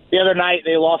the other night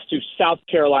they lost to South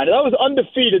Carolina. That was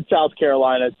undefeated South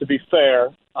Carolina, to be fair.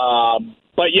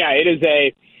 But, yeah, it is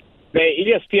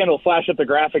ESPN will flash up the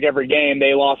graphic every game.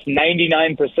 They lost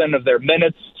 99% of their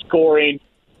minutes, scoring,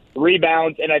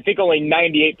 rebounds, and I think only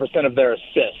 98% of their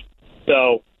assists.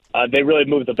 So they really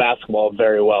moved the basketball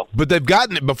very well. But they've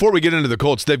gotten, before we get into the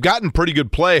Colts, they've gotten pretty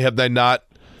good play, have they not,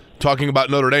 talking about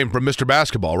Notre Dame, from Mr.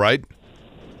 Basketball, right?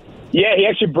 Yeah, he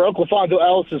actually broke LaFonso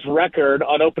Ellis' record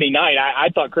on opening night. I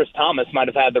thought Chris Thomas might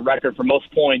have had the record for most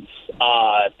points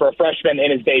for a freshman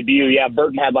in his debut. Yeah,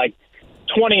 Burton had like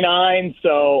 29,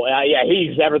 so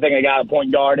he's everything I got at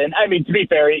point guard. And, I mean, to be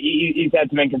fair, he's had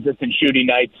some inconsistent shooting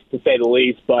nights, to say the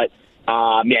least, but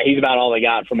he's about all they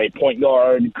got from a point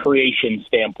guard creation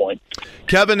standpoint.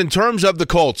 Kevin, in terms of the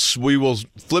Colts, we will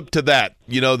flip to that.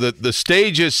 You know, the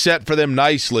stage is set for them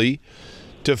nicely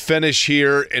to finish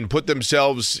here and put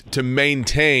themselves to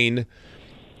maintain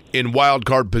in wild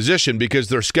card position because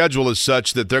their schedule is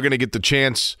such that they're going to get the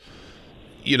chance.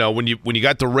 You know, when you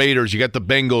got the Raiders, you got the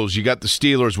Bengals, you got the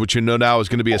Steelers, which you know now is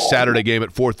going to be a Saturday game at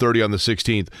 4:30 on the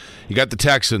 16th. You got the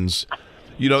Texans.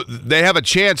 You know, they have a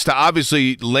chance to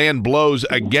obviously land blows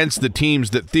against the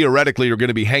teams that theoretically are going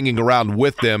to be hanging around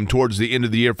with them towards the end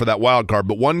of the year for that wild card.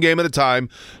 But one game at a time,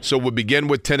 so we'll begin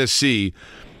with Tennessee.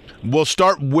 We'll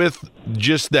start with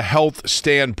just the health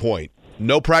standpoint.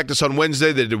 No practice on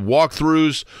Wednesday. They did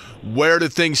walkthroughs. Where do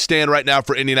things stand right now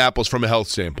for Indianapolis from a health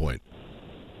standpoint?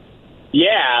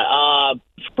 Yeah,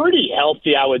 pretty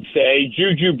healthy, I would say.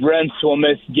 Juju Brents will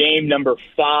miss game number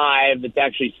 5. It's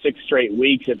actually 6 straight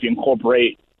weeks if you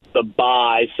incorporate the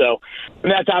bye. So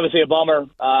that's obviously a bummer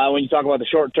when you talk about the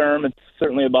short term. It's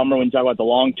certainly a bummer when you talk about the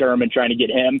long term and trying to get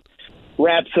him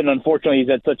reps. And unfortunately, he's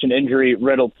had such an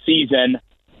injury-riddled season.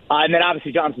 And then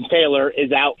obviously Jonathan Taylor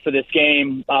is out for this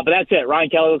game. But that's it. Ryan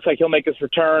Kelly looks like he'll make his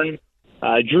return.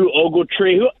 Drew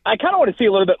Ogletree, who I kind of want to see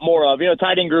a little bit more of. You know,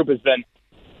 tight end group has been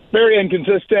very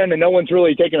inconsistent, and no one's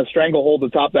really taken a stranglehold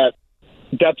atop that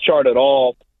depth chart at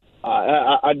all.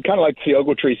 I'd kind of like to see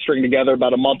Ogletree string together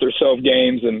about a month or so of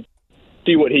games and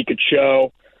see what he could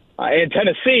show. And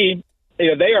Tennessee, you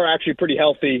know, they are actually pretty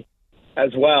healthy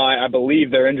as well. I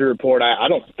believe their injury report, I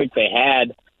don't think they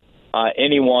had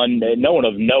no one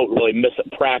of note really miss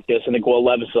at practice. I think Will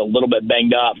Levis is a little bit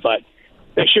banged up, but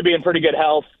they should be in pretty good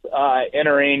health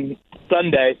entering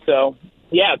Sunday. So,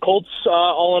 yeah, Colts,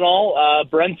 all in all,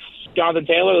 Brents, Jonathan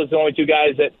Taylor, those are the only 2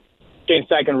 guys that James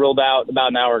Steichen ruled out about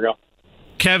an hour ago.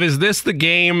 Kev, is this the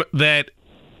game that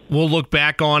we'll look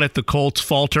back on if the Colts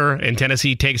falter and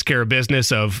Tennessee takes care of business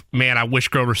of, man, I wish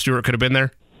Grover Stewart could have been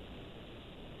there?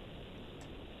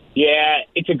 Yeah,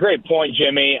 it's a great point,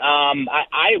 Jimmy.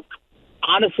 I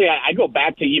honestly go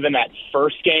back to even that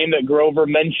first game that Grover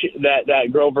mentioned, that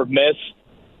Grover missed.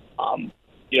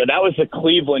 That was the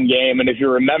Cleveland game, and if you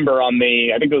remember I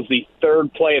think it was the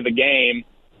 3rd play of the game,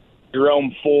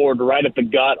 Jerome Ford right at the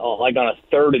gut, like on a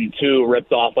 3rd and 2,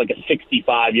 ripped off like a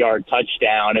 65-yard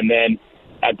touchdown. And then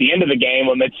at the end of the game,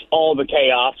 amidst all the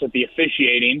chaos with the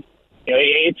officiating,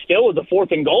 it still was a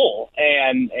 4th and goal,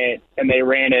 and they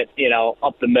ran it,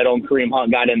 up the middle, and Kareem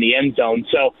Hunt got in the end zone.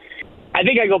 So I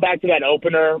think I go back to that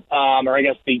opener, or I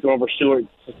guess the Grover Stewart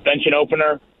suspension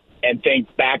opener, and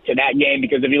think back to that game,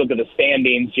 because if you look at the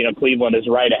standings, Cleveland is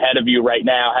right ahead of you right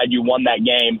now. Had you won that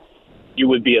game, you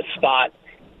would be a spot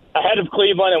ahead of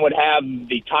Cleveland and would have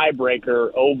the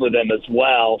tiebreaker over them as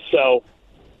well. So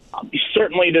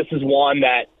certainly this is one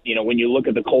that, when you look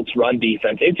at the Colts run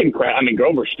defense, it's incredible. I mean,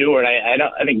 Grover Stewart,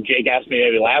 I think Jake asked me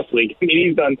maybe last week. I mean,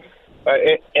 he's done,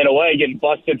 in a way, getting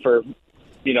busted for,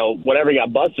 whatever he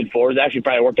got busted for. It's actually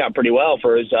probably worked out pretty well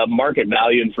for his market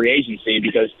value in free agency,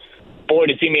 because, boy,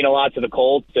 does he mean a lot to the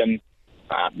Colts. And,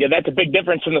 that's a big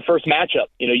difference from the first matchup.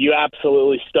 You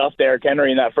absolutely stuffed Derrick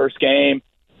Henry in that first game.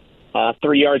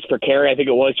 3 yards per carry, I think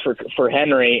it was for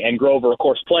Henry, and Grover, of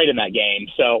course, played in that game.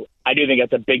 So I do think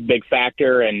that's a big, big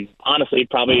factor, and honestly,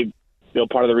 probably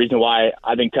part of the reason why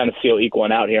I think Tennessee will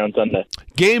equal out here on Sunday.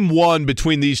 Game one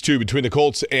between these two, between the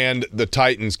Colts and the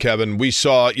Titans, Kevin, we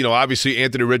saw, obviously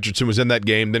Anthony Richardson was in that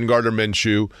game, then Gardner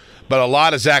Minshew, but a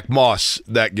lot of Zach Moss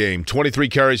that game. 23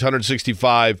 carries,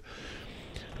 165.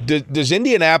 Does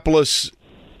Indianapolis,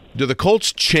 do the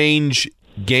Colts change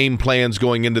game plans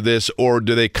going into this, or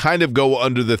do they kind of go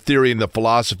under the theory and the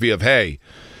philosophy of, hey,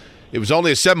 it was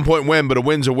only a 7-point win, but a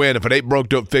win's a win. If it ain't broke,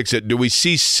 don't fix it. Do we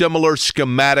see similar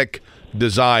schematic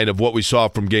design of what we saw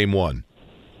from game one?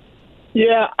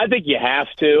 Yeah, I think you have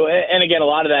to. And again, a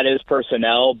lot of that is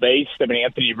personnel based. I mean,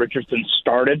 Anthony Richardson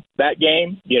started that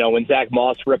game, when Zach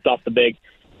Moss ripped off the big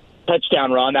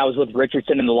touchdown run. That was with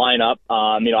Richardson in the lineup.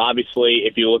 Obviously,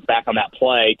 if you look back on that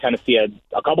play, Tennessee had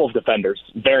a couple of defenders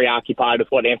very occupied with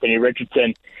what Anthony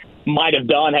Richardson might have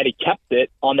done had he kept it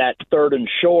on that 3rd and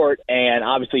short, and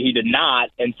obviously he did not.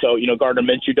 And so, Gardner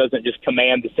Minshew doesn't just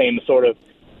command the same sort of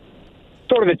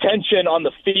attention on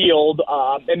the field.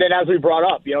 And then as we brought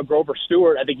up, Grover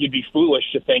Stewart, I think you'd be foolish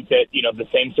to think that, the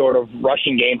same sort of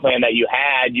rushing game plan that you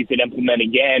had, you could implement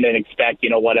again and expect,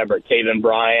 Taven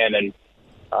Bryan and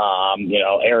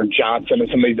Aaron Johnson and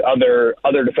some of these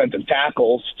other defensive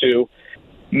tackles to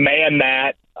man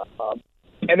that.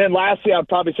 And then lastly, I'd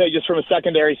probably say just from a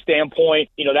secondary standpoint,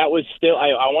 that was still,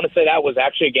 I want to say that was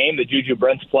actually a game that Juju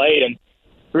Brents played. And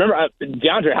remember,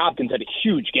 DeAndre Hopkins had a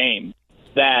huge game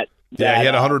that he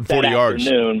had 140 yards.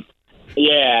 Afternoon.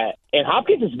 Yeah, and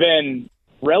Hopkins has been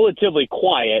relatively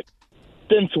quiet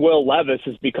since Will Levis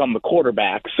has become the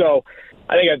quarterback. So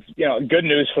I think that's, good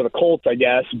news for the Colts, I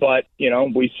guess. But,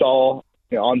 we saw,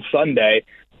 on Sunday,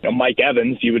 Mike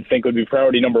Evans, you would think would be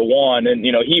priority number one. And,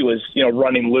 he was,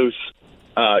 running loose,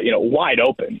 wide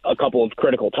open a couple of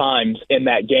critical times in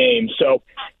that game. So,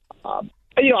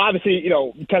 obviously,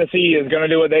 Tennessee is going to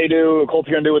do what they do. The Colts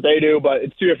are going to do what they do. But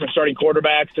it's two different starting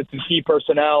quarterbacks. It's some key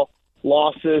personnel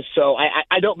losses. So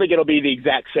I don't think it'll be the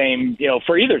exact same,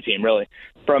 for either team, really,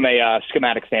 from a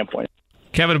schematic standpoint.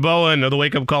 Kevin Bowen of the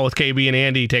Wake Up Call with KB and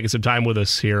Andy taking some time with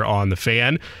us here on The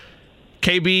Fan.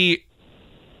 KB,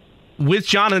 with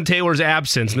Jonathan Taylor's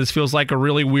absence, and this feels like a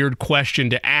really weird question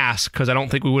to ask because I don't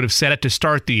think we would have said it to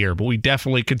start the year, but we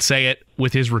definitely could say it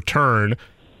with his return.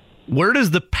 Where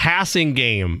does the passing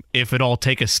game, if at all,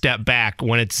 take a step back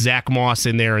when it's Zach Moss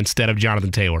in there instead of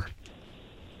Jonathan Taylor?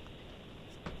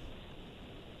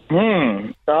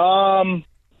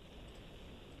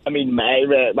 I mean,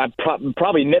 I'm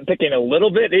probably nitpicking a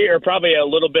little bit here, probably a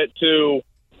little bit too.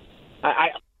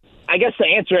 I guess to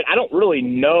answer it, I don't really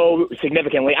know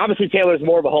significantly. Obviously, Taylor's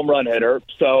more of a home run hitter,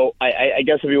 so I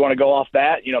guess if you want to go off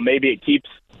that, maybe it keeps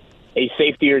a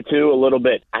safety or two a little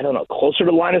bit, I don't know, closer to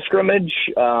the line of scrimmage.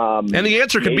 And the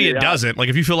answer could be it doesn't. Like,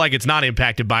 if you feel like it's not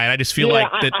impacted by it, I just feel like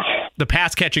that the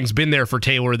pass catching's been there for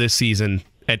Taylor this season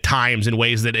at times in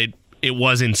ways that it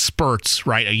was in spurts,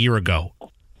 right, a year ago.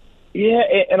 Yeah,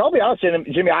 and I'll be honest,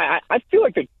 Jimmy, I feel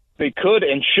like they could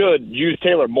and should use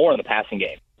Taylor more in the passing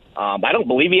game. I don't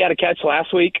believe he had a catch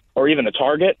last week or even a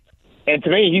target. And to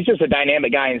me, he's just a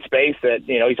dynamic guy in space that,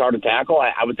 he's hard to tackle.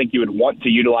 I would think you would want to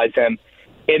utilize him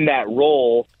in that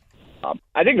role.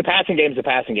 I think the passing game is the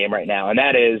passing game right now, and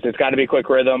that is it's got to be quick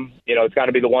rhythm. It's got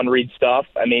to be the one-read stuff.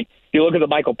 I mean, if you look at the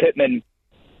Michael Pittman,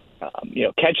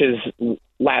 catches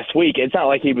last week, it's not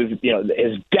like he was,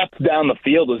 his depth down the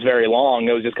field was very long.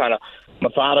 It was just kind of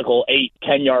methodical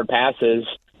 8-10-yard passes,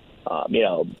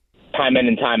 time in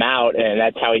and time out, and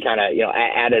that's how he kind of,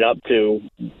 added up to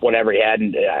whatever he had.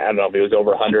 And I don't know if he was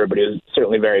over 100, but he was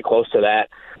certainly very close to that.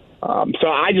 So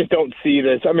I just don't see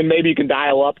this. I mean, maybe you can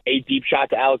dial up a deep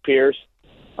shot to Alec Pierce,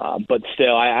 but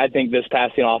still, I think this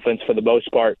passing offense, for the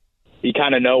most part, you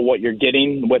kind of know what you're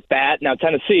getting with that. Now,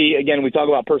 Tennessee, again, we talk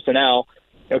about personnel.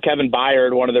 Kevin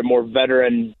Byard, one of their more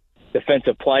veteran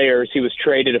defensive players, he was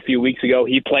traded a few weeks ago.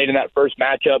 He played in that first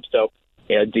matchup. So,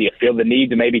 do you feel the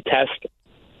need to maybe test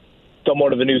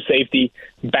somewhat of a new safety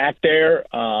back there.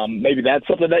 Maybe that's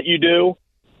something that you do.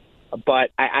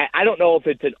 But I don't know if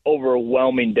it's an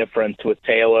overwhelming difference with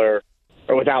Taylor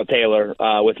or without Taylor,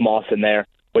 with Moss in there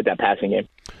with that passing game.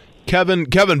 Kevin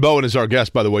Bowen is our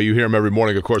guest, by the way. You hear him every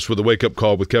morning, of course, with the Wake Up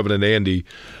Call with Kevin and Andy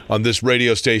on this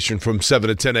radio station from 7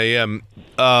 to 10 a.m.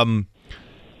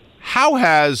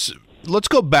 Let's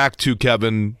go back to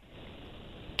Kevin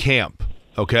camp,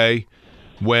 okay?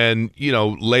 When,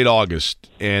 late August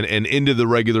and into the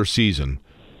regular season.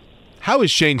 How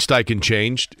has Shane Steichen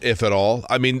changed, if at all?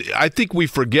 I mean, I think we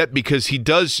forget because he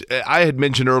does, I had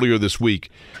mentioned earlier this week,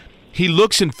 he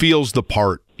looks and feels the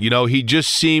part. He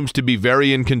just seems to be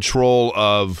very in control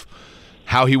of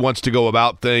how he wants to go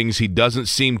about things. He doesn't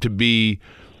seem to be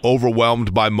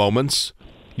overwhelmed by moments.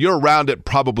 You're around it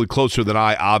probably closer than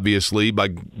I, obviously, by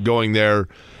going there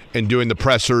and doing the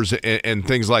pressers and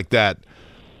things like that.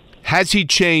 Has he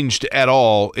changed at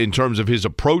all in terms of his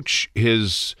approach,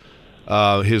 his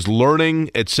learning,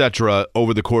 etc.,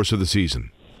 over the course of the season?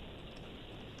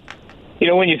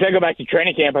 When you said go back to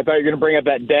training camp, I thought you were going to bring up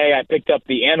that day I picked up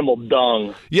the animal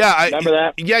dung. Yeah, remember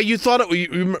that? Yeah, you thought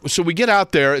it. So we get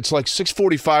out there. It's like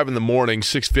 6:45 in the morning,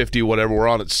 6:50, whatever. We're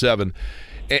on at 7,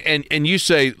 and you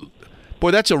say,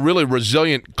 "Boy, that's a really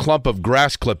resilient clump of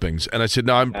grass clippings." And I said,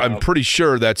 "No, I'm pretty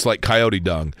sure that's like coyote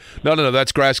dung." No,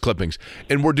 that's grass clippings.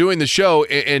 And we're doing the show,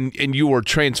 and you were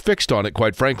transfixed on it.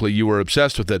 Quite frankly, you were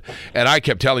obsessed with it. And I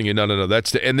kept telling you, no,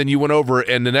 that's and then you went over,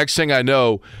 and the next thing I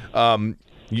know.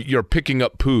 You're picking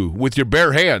up poo with your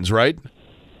bare hands, right?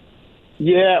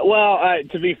 Yeah, well,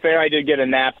 to be fair, I did get a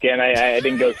napkin. I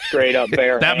didn't go straight up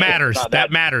bare That hands.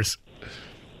 matters.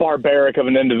 Barbaric of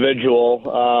an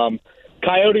individual.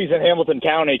 Coyotes in Hamilton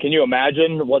County, can you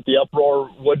imagine what the uproar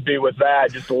would be with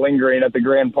that, just lingering at the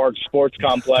Grand Park Sports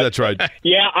Complex? That's right.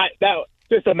 Yeah, that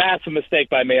just a massive mistake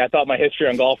by me. I thought my history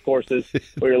on golf courses,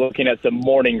 we were looking at some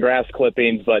morning grass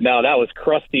clippings, but no, that was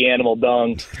crusty animal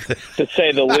dung, to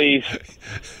say the least.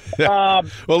 Well,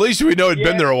 at least we know it'd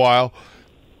been there a while.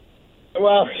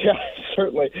 Well, yeah,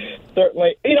 certainly.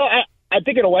 I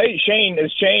think in a way Shane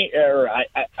has changed, or I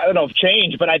don't know if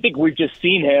changed, but I think we've just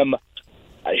seen him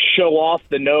show off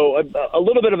a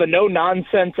little bit of a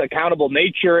no-nonsense, accountable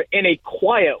nature in a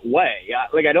quiet way.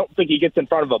 I don't think he gets in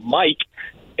front of a mic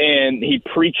and he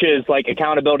preaches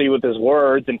accountability with his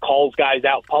words and calls guys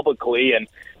out publicly and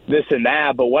this and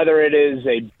that. But whether it is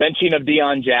a benching of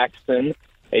Deion Jackson,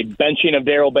 a benching of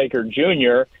Darrell Baker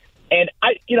Jr., and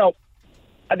I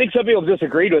think some people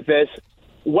disagreed with this,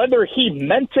 whether he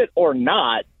meant it or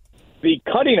not, the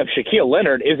cutting of Shaquille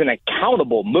Leonard is an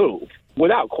accountable move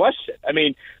without question. I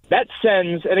mean, that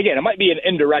sends, and again, it might be an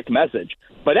indirect message,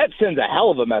 but that sends a hell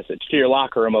of a message to your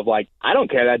locker room of I don't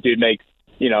care that dude makes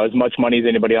as much money as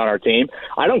anybody on our team.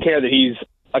 I don't care that he's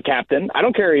a captain. I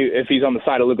don't care if he's on the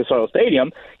side of Lucas Oil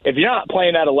Stadium. If you're not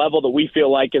playing at a level that we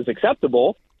feel like is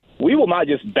acceptable, we will not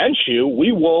just bench you.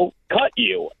 We will cut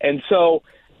you. And so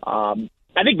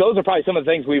I think those are probably some of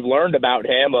the things we've learned about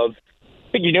him. I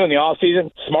think you knew in the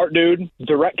offseason, smart dude,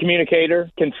 direct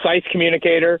communicator, concise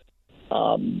communicator,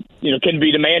 can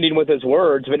be demanding with his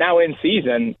words. But now in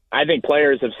season, I think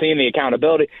players have seen the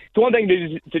accountability. It's one thing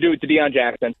to do it to Deion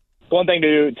Jackson. One thing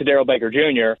to do to Darrell Baker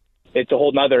Jr., it's a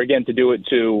whole nother, again, to do it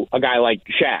to a guy like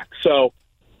Shaq. So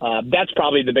that's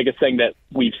probably the biggest thing that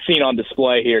we've seen on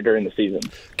display here during the season.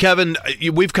 Kevin,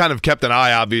 we've kind of kept an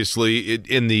eye, obviously,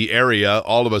 in the area.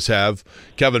 All of us have.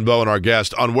 Kevin Bowen, our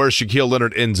guest, on where Shaquille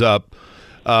Leonard ends up.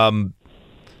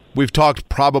 We've talked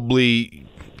probably,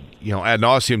 ad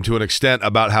nauseum to an extent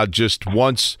about how just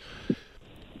once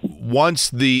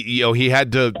he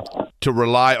had to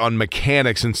rely on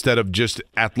mechanics instead of just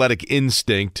athletic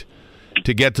instinct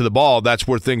to get to the ball, that's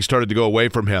where things started to go away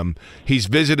from him. He's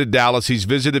visited Dallas. He's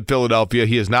visited Philadelphia.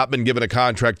 He has not been given a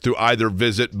contract through either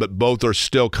visit, but both are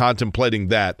still contemplating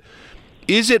that.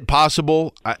 Is it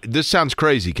possible – this sounds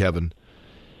crazy, Kevin.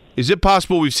 Is it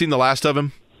possible we've seen the last of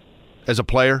him as a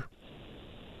player?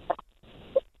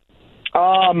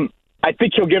 I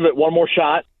think he'll give it one more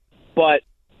shot, but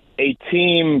a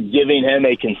team giving him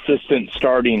a consistent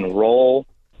starting role,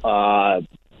 I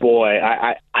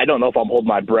don't know if I'm holding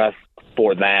my breath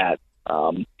for that.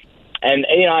 I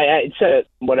said it,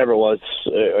 whatever it was,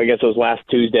 I guess it was last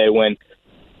Tuesday when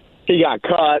he got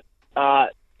cut,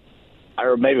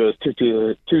 or maybe it was two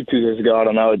Tuesdays ago. I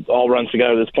don't know. It all runs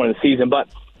together at this point in the season, but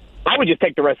I would just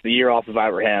take the rest of the year off if I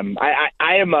were him. I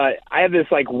have this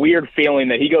weird feeling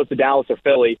that he goes to Dallas or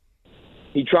Philly,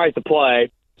 he tries to play,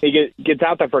 he gets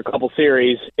out there for a couple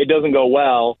series, it doesn't go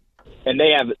well, and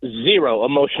they have zero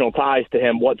emotional ties to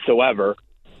him whatsoever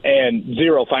and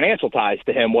zero financial ties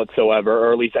to him whatsoever,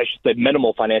 or at least I should say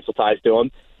minimal financial ties to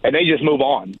him, and they just move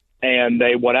on. and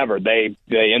they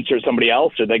insert somebody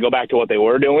else, or they go back to what they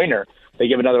were doing, or they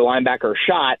give another linebacker a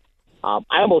shot.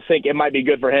 I almost think it might be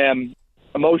good for him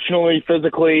emotionally,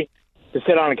 physically, to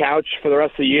sit on a couch for the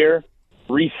rest of the year,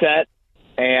 reset,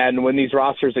 and when these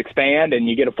rosters expand and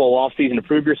you get a full offseason to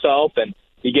prove yourself, and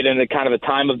you get into kind of a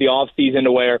time of the offseason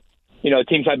to where,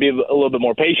 teams might be a little bit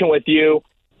more patient with you,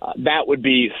 that would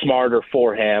be smarter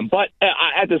for him. But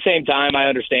at the same time, I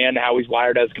understand how he's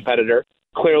wired as a competitor.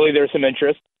 Clearly there's some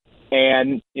interest,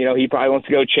 and, he probably wants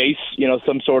to go chase,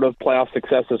 some sort of playoff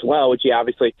success as well, which he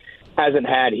obviously hasn't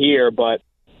had here. But,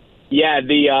 yeah,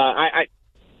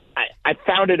 I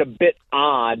found it a bit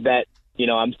odd that,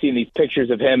 I'm seeing these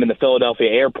pictures of him in the Philadelphia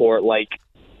airport like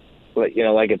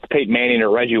it's Peyton Manning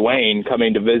or Reggie Wayne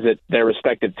coming to visit their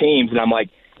respective teams. And I'm like,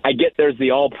 I get there's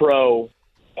the all-pro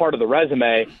part of the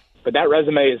resume, but that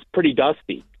resume is pretty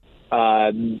dusty.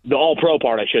 The all-pro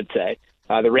part, I should say.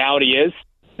 The reality is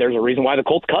there's a reason why the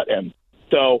Colts cut him.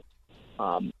 So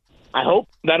I hope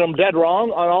that I'm dead wrong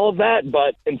on all of that,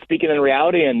 but in speaking in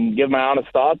reality and giving my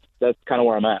honest thoughts, that's kind of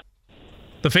where I'm at.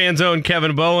 The Fan Zone,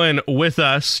 Kevin Bowen with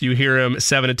us. You hear him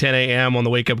 7 to 10 a.m. on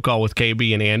the wake-up call with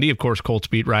KB and Andy. Of course, Colts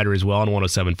beat writer as well on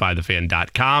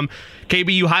 1075thefan.com.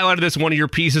 KB, you highlighted this in one of your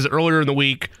pieces earlier in the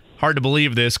week. Hard to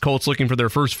believe this. Colts looking for their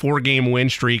first 4-game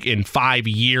win streak in 5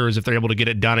 years if they're able to get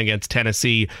it done against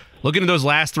Tennessee. Looking at those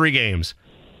last 3 games,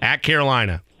 at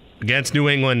Carolina, against New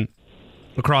England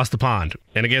across the pond,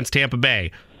 and against Tampa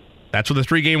Bay. That's where the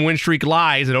 3-game win streak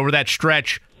lies, and over that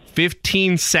stretch,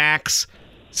 15 sacks,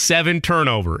 7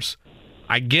 turnovers.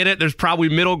 I get it. There's probably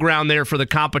middle ground there for the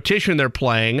competition they're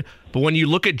playing. But when you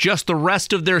look at just the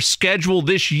rest of their schedule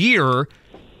this year,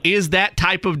 is that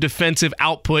type of defensive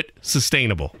output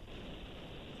sustainable?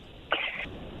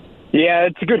 Yeah,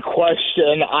 it's a good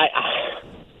question.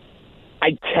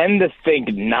 I tend to think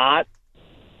not.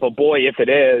 But, boy, if it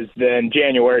is, then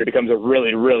January becomes a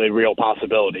really, really real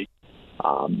possibility.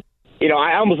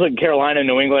 I almost look at Carolina and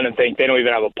New England and think they don't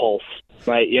even have a pulse.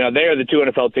 Right, they are the 2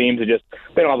 NFL teams that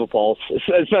they don't have a pulse,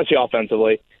 especially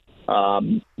offensively.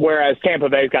 Whereas Tampa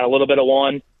Bay's got a little bit of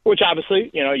one, which obviously,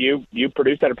 you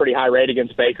produced at a pretty high rate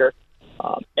against Baker.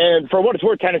 And for what it's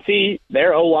worth, Tennessee,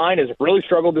 their O-line has really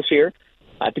struggled this year.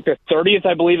 I think they're 30th,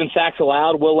 I believe, in sacks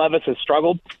allowed. Will Levis has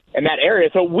struggled in that area.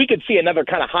 So we could see another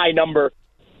kind of high number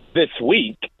this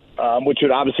week, which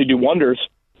would obviously do wonders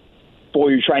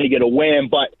for you trying to get a win.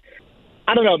 But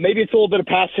I don't know, maybe it's a little bit of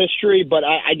past history, but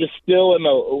I just still am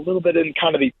a little bit in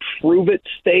kind of the prove-it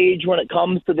stage when it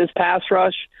comes to this pass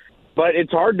rush. But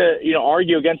it's hard to,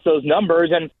 argue against those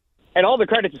numbers. And all the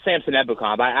credit to Samson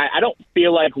Ebukam. I don't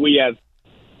feel like we have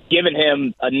given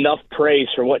him enough praise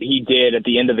for what he did at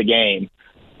the end of the game.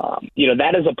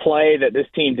 That is a play that this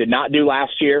team did not do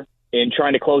last year in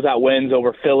trying to close out wins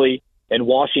over Philly and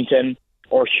Washington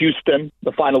or Houston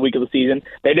the final week of the season.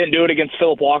 They didn't do it against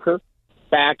Philip Walker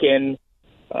back in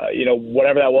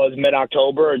whatever that was,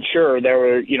 mid-October. And sure, there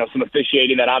were, some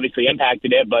officiating that obviously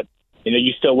impacted it, but,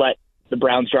 you still let the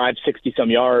Browns drive 60-some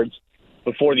yards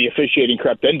before the officiating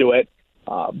crept into it.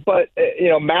 But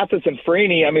Mathis and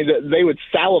Freeney, they would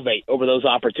salivate over those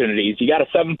opportunities. You got a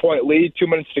 7-point lead, 2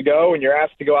 minutes to go, and you're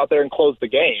asked to go out there and close the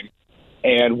game.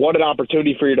 And what an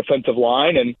opportunity for your defensive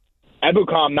line. And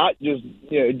Ebukam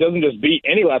doesn't just beat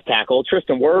any left tackle.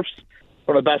 Tristan Wirfs,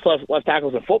 one of the best left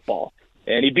tackles in football.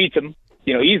 And he beats him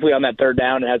easily on that third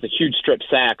down and has a huge strip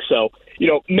sack. So,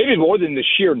 maybe more than the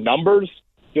sheer numbers,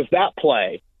 just that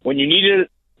play, when you needed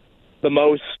it the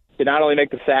most to not only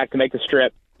make the sack, to make the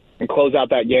strip and close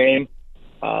out that game,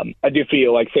 I do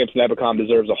feel like Samson Ebukam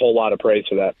deserves a whole lot of praise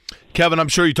for that. Kevin, I'm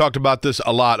sure you talked about this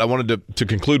a lot. I wanted to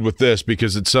conclude with this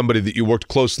because it's somebody that you worked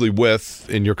closely with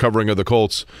in your covering of the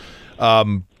Colts.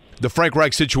 The Frank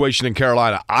Reich situation in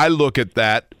Carolina, I look at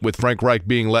that with Frank Reich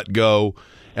being let go,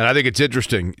 and I think it's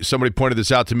interesting. Somebody pointed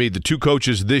this out to me. The 2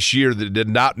 coaches this year that did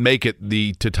not make it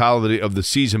the totality of the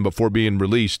season before being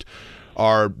released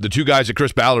are the 2 guys that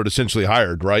Chris Ballard essentially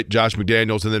hired, right? Josh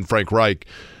McDaniels and then Frank Reich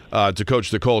to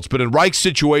coach the Colts. But in Reich's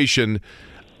situation,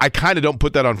 I kind of don't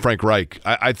put that on Frank Reich.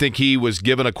 I think he was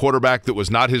given a quarterback that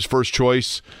was not his first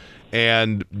choice,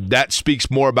 and that speaks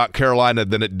more about Carolina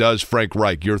than it does Frank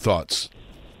Reich. Your thoughts?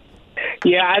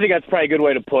 Yeah, I think that's probably a good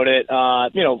way to put it.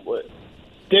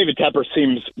 David Tepper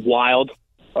seems wild.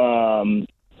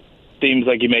 Seems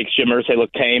like he makes Jim Irsay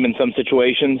look tame in some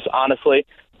situations, honestly.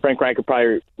 Frank Reich could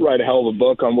probably write a hell of a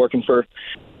book on working for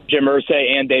Jim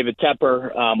Irsay and David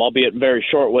Tepper, albeit very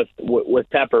short with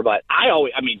Tepper. But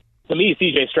to me,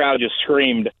 C.J. Stroud just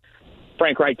screamed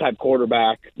Frank Reich-type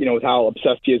quarterback, with how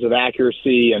obsessed he is with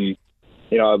accuracy. And,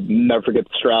 I'll never forget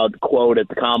the Stroud quote at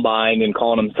the Combine and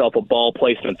calling himself a ball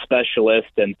placement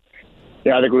specialist. And,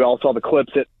 I think we all saw the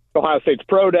clips at Ohio State's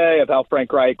pro day, of how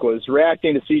Frank Reich was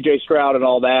reacting to C.J. Stroud and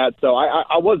all that. So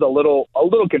I was a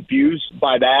little confused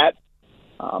by that.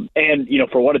 And,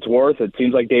 for what it's worth, it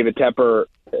seems like David Tepper,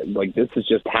 this is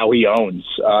just how he owns.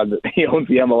 He owns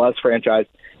the MLS franchise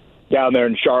down there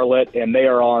in Charlotte, and they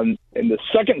are in the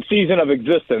second season of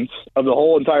existence of the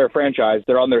whole entire franchise.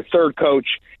 They're on their third coach,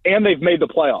 and they've made the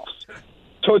playoffs.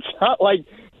 So it's not like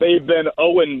they've been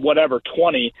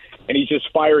 0-20, and he's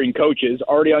just firing coaches.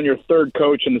 Already on your third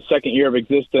coach in the second year of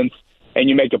existence, and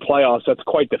you make the playoffs. That's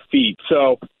quite the feat.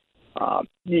 So, I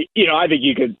think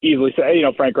you could easily say,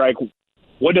 Frank Reich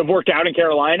wouldn't have worked out in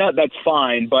Carolina. That's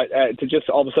fine, but to just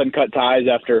all of a sudden cut ties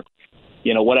after,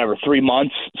 3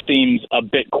 months seems a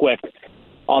bit quick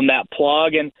on that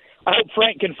plug. And I hope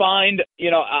Frank can find,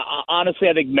 honestly,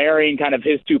 I think marrying kind of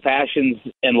his two passions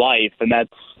in life, and that's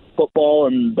football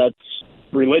and that's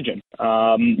religion.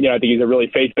 I think he's a really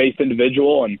faith-based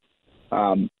individual, and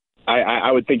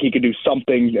I would think he could do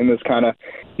something in this kind of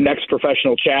next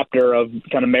professional chapter of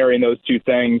kind of marrying those two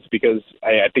things, because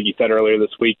I think he said earlier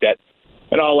this week that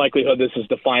in all likelihood this is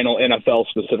the final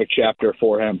NFL-specific chapter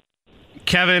for him.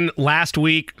 Kevin, last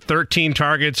week, 13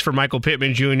 targets for Michael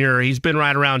Pittman Jr. He's been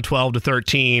right around 12 to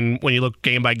 13 when you look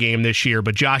game by game this year,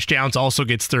 but Josh Downs also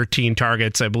gets 13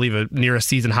 targets, I believe near a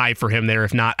season high for him there,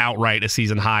 if not outright a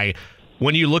season high.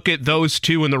 When you look at those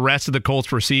two and the rest of the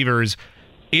Colts receivers,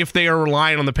 if they are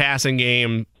relying on the passing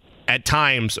game at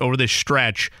times over this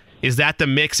stretch, is that the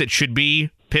mix it should be?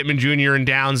 Pittman Jr. and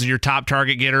Downs are your top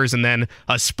target getters and then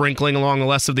a sprinkling along the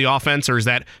rest of the offense, or is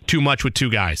that too much with two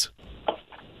guys?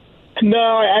 No,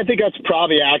 I think that's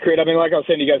probably accurate. I mean, like I was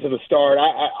saying to you guys at the start,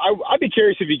 I'd be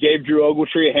curious if you gave Drew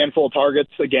Ogletree a handful of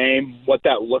targets a game, what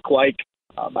that looked like.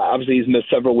 Obviously, he's missed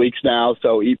several weeks now,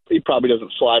 so he probably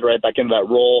doesn't slide right back into that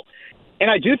role. And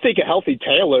I do think a healthy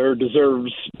Taylor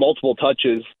deserves multiple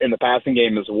touches in the passing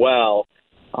game as well.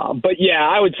 But, yeah,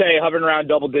 I would say hovering around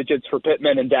double digits for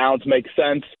Pittman and Downs makes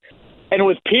sense. And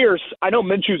with Pierce, I know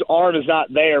Minshew's arm is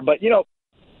not there, but,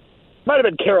 might have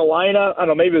been Carolina. I don't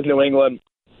know, maybe it was New England.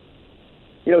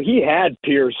 He had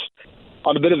Pierce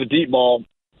on a bit of a deep ball,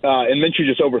 and Minshew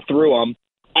just overthrew him.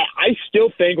 I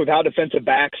still think with how defensive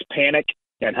backs panic,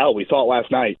 and hell, we saw it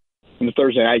last night in the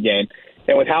Thursday night game,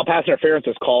 and with how pass interference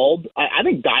is called, I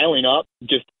think dialing up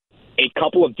just a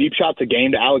couple of deep shots a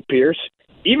game to Alec Pierce,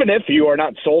 even if you are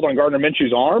not sold on Gardner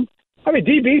Minshew's arm, I mean,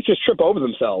 DBs just trip over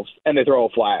themselves and they throw a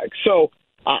flag. So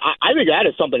I think that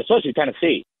is something, especially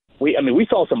Tennessee. We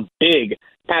saw some big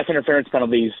pass interference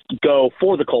penalties go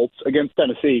for the Colts against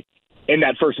Tennessee in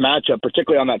that first matchup,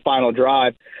 particularly on that final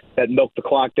drive that milked the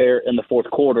clock there in the fourth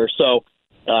quarter. So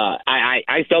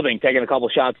I still think taking a couple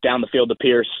shots down the field to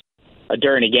Pierce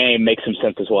during a game makes some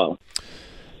sense as well.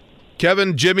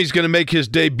 Kevin, Jimmy's going to make his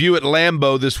debut at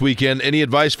Lambeau this weekend. Any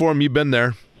advice for him? You've been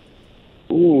there.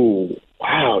 Ooh,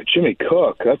 wow, Jimmy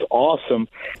Cook. That's awesome.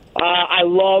 I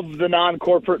love the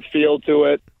non-corporate feel to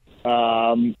it.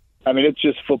 It's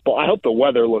just football. I hope the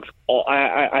weather looks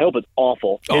I hope it's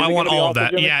awful. I want all of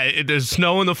that. Jimmy? Yeah, there's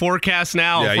snow in the forecast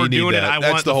now. Yeah, if we're doing that. it, I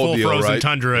That's want the whole full deal, frozen right?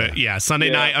 tundra. Yeah,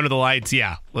 Sunday night under the lights.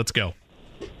 Yeah, let's go.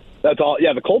 That's all.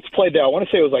 Yeah, the Colts played there. I want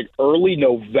to say it was like early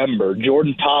November.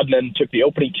 Jordan Todman took the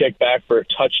opening kick back for a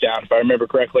touchdown, if I remember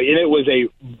correctly, and it was a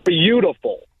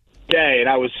beautiful day. And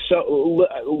I was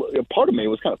part of me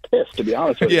was kind of pissed, to be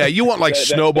honest with you. Yeah, you want like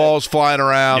snowballs flying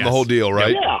around, the whole deal,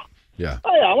 right? Yeah.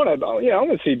 Oh, yeah, I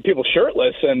want to see people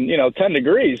shirtless and 10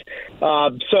 degrees.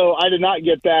 So I did not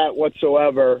get that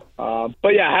whatsoever.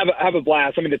 But yeah, have a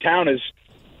blast. I mean, the town is,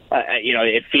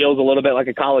 it feels a little bit like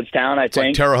a college town. I think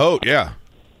like Terre Haute, yeah.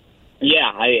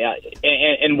 Yeah,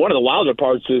 and one of the wilder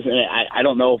parts is, and I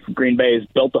don't know if Green Bay has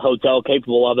built a hotel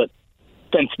capable of it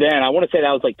since then. I want to say that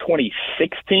was like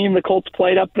 2016 the Colts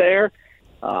played up there.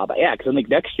 But yeah, because I think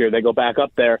next year they go back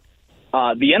up there.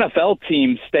 The NFL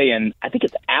teams stay in, I think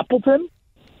it's Appleton,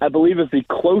 I believe is the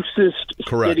closest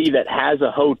city that has a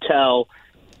hotel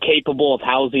capable of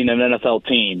housing an NFL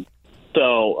team.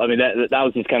 So, I mean, that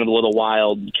was just kind of a little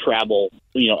wild travel,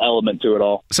 element to it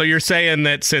all. So you're saying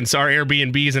that since our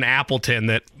Airbnb is in Appleton,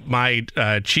 that my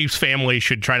Chiefs family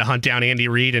should try to hunt down Andy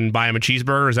Reid and buy him a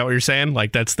cheeseburger? Is that what you're saying?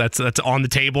 Like that's on the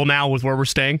table now with where we're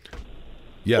staying?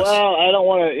 Yes. Well, I don't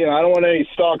want any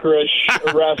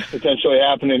stalkerish arrests potentially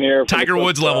happening here. Tiger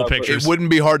Woods level pictures. It wouldn't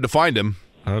be hard to find him.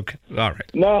 Okay. All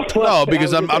right. No,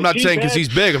 because I'm not saying because he's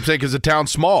big. I'm saying because the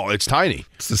town's small. It's tiny.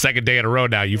 It's the second day in a row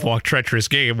now. You've walked treacherous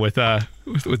game with that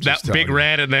Big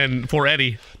Red and then poor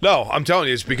Eddie. No, I'm telling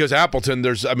you, it's because Appleton.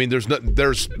 There's I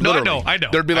know.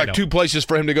 There'd be like 2 places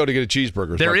for him to go to get a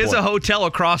cheeseburger. There is a hotel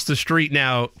across the street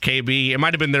now, KB. It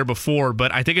might have been there before,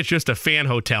 but I think it's just a fan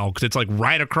hotel because it's like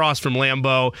right across from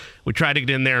Lambeau. We tried to get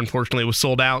in there. Unfortunately, it was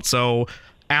sold out. So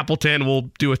Appleton will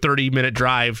do a 30-minute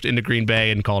drive into Green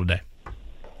Bay and call it a day.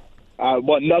 I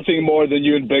want nothing more than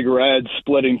you and Big Red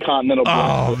splitting continental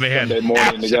Sunday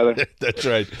morning together. That's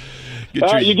right. You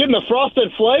getting the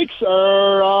Frosted Flakes,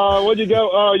 or what'd you go?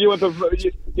 Oh, you went the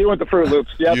Fruit Loops.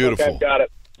 Yep, beautiful. Okay, got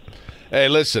it. Hey,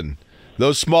 listen,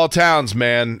 those small towns,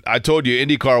 man. I told you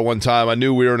IndyCar one time. I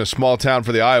knew we were in a small town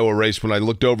for the Iowa race when I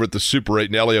looked over at the Super 8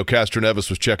 and Elio Castroneves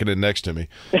was checking in next to me.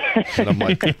 And I'm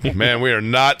like, man, we are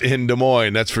not in Des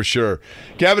Moines, that's for sure.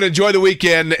 Kevin, enjoy the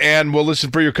weekend, and we'll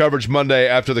listen for your coverage Monday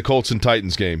after the Colts and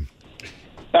Titans game.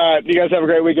 All right, you guys have a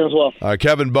great weekend as well. All right,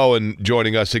 Kevin Bowen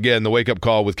joining us again, the wake-up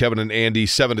call with Kevin and Andy,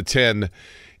 7 to 10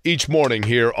 each morning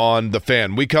here on The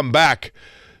Fan. We come back,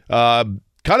 kind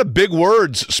of big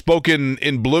words spoken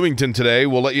in Bloomington today.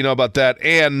 We'll let you know about that.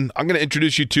 And I'm going to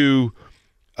introduce you to,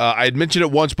 I had mentioned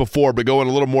it once before, but going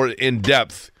a little more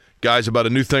in-depth, guys, about a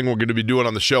new thing we're going to be doing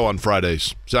on the show on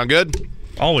Fridays. Sound good?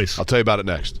 Always. I'll tell you about it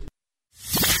next.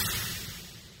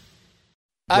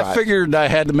 I figured I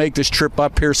had to make this trip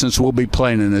up here since we'll be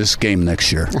playing in this game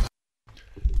next year.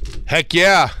 Heck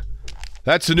yeah.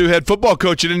 That's the new head football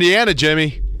coach in Indiana,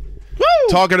 Jimmy. Woo!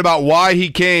 Talking about why he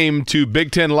came to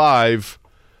Big Ten Live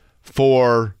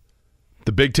for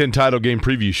the Big Ten title game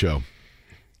preview show.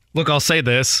 Look, I'll say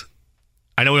this.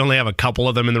 I know we only have a couple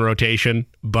of them in the rotation,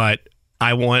 but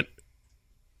I want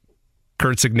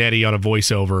Kurt Signetti on a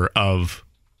voiceover of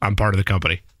I'm part of the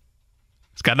company.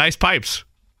 He's got nice pipes.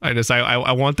 I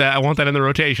want that. I want that in the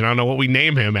rotation. I don't know what we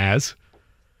name him as,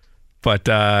 but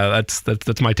that's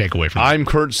my takeaway from. I'm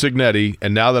Kurt Signetti,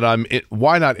 and now that I'm in,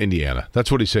 why not Indiana?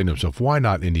 That's what he's saying to himself. Why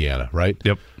not Indiana? Right?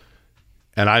 Yep.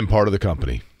 And I'm part of the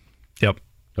company. Yep.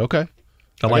 Okay.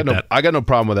 I like that. I got no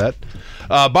problem with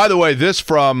that. By the way, this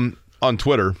from on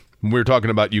Twitter. We were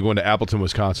talking about you going to Appleton,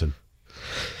 Wisconsin.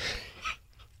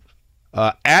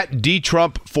 At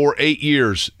DTrump for 8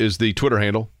 years is the Twitter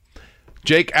handle.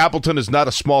 Jake, Appleton is not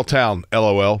a small town,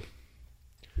 LOL.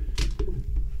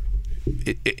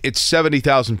 It's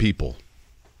 70,000 people.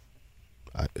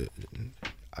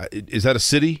 Is that a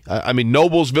city? I mean,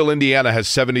 Noblesville, Indiana has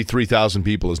 73,000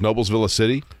 people. Is Noblesville a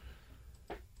city?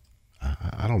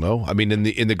 I don't know. I mean,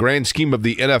 in the grand scheme of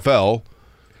the NFL,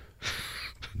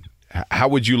 how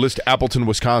would you list Appleton,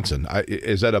 Wisconsin?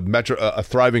 Is that a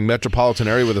thriving metropolitan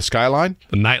area with a skyline?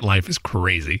 The nightlife is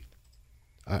crazy.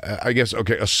 I guess,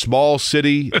 okay, a small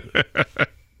city,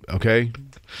 okay.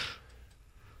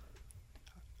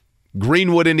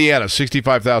 Greenwood, Indiana,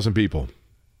 65,000 people.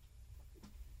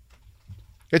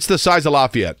 It's the size of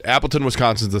Lafayette. Appleton,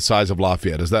 Wisconsin's the size of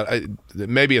Lafayette. Is that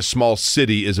maybe a small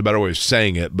city is a better way of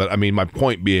saying it, but I mean, my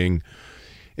point being,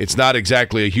 it's not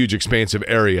exactly a huge, expansive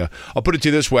area. I'll put it to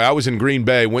you this way. I was in Green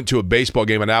Bay, went to a baseball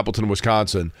game in Appleton,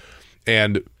 Wisconsin,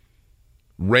 and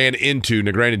ran into,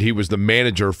 now granted he was the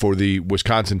manager for the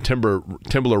Wisconsin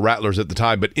Timberler Rattlers at the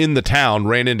time, but in the town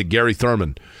ran into Gary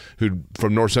Thurman, who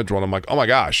from North Central, and I'm like, oh my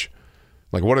gosh,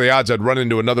 like what are the odds I'd run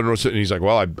into another North Central? And he's like,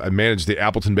 well, I manage the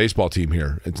Appleton baseball team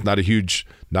here. It's not a huge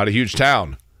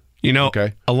town. You know,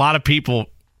 okay. A lot of people,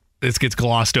 this gets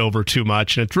glossed over too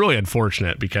much, and it's really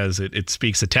unfortunate because it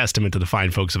speaks a testament to the fine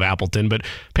folks of Appleton. But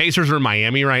Pacers are in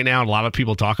Miami right now, and a lot of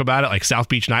people talk about it. Like South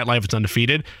Beach nightlife, it's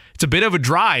undefeated. It's a bit of a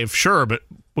drive, sure, but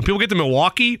when people get to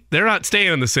Milwaukee, they're not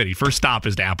staying in the city. First stop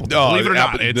is to Appleton. Believe it or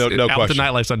not, no Appleton question.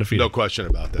 nightlife's undefeated. No question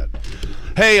about that.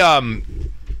 Hey,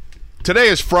 today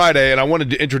is Friday, and I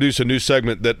wanted to introduce a new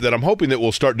segment that I'm hoping that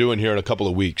we'll start doing here in a couple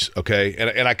of weeks, okay?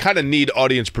 And I kind of need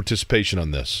audience participation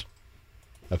on this,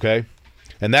 okay?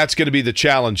 And that's going to be the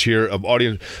challenge here of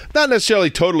audience, not necessarily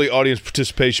totally audience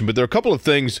participation, but there are a couple of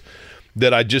things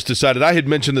that I just decided. I had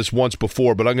mentioned this once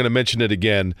before, but I'm going to mention it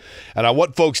again. And I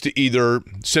want folks to either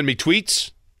send me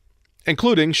tweets,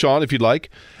 including, Sean, if you'd like,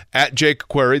 at Jake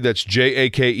Query, that's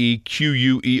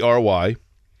JakeQuery,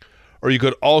 or you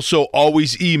could also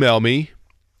always email me,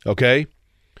 okay,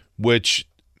 which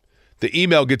the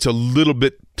email gets a little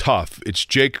bit tough. It's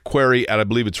JakeQuery at, I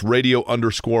believe it's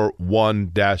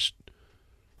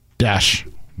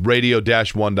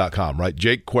radio_1-radio-1.com, right?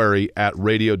 JakeQuery at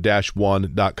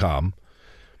radio-1.com.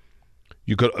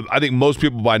 You could, I think most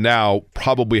people by now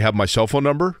probably have my cell phone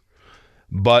number,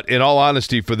 but in all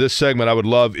honesty, for this segment, I would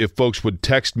love if folks would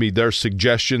text me their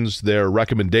suggestions, their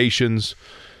recommendations,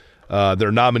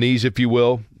 their nominees, if you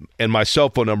will. And my cell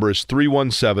phone number is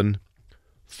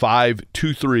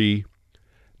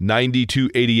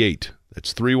 317-523-9288.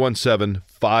 That's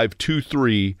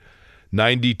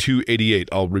 317-523-9288.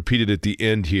 I'll repeat it at the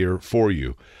end here for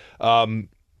you.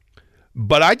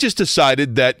 But I just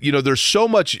decided that, there's so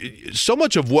much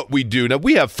of what we do. Now,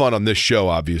 we have fun on this show,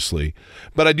 obviously,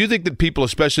 but I do think that people,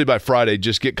 especially by Friday,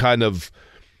 just get kind of,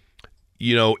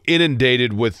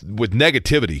 inundated with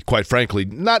negativity, quite frankly.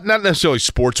 Not necessarily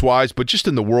sports-wise, but just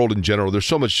in the world in general. There's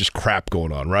so much just crap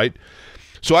going on, right?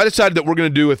 So I decided that we're going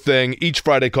to do a thing each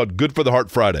Friday called Good for the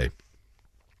Heart Friday.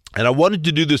 And I wanted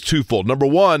to do this twofold. Number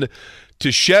one,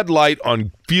 to shed light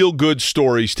on feel-good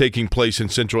stories taking place in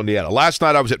Central Indiana. Last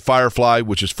night I was at Firefly,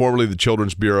 which is formerly the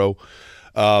Children's Bureau,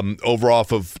 over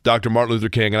off of Dr. Martin Luther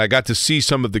King, and I got to see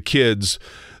some of the kids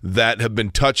that have been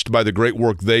touched by the great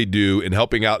work they do in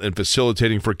helping out and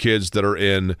facilitating for kids that are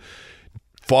in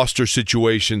foster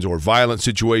situations or violent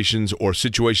situations or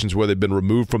situations where they've been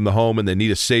removed from the home and they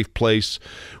need a safe place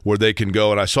where they can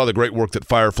go. And I saw the great work that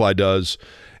Firefly does.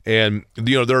 And,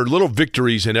 there are little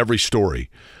victories in every story.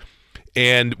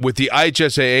 And with the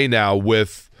IHSAA now,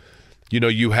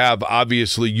 you have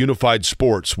obviously unified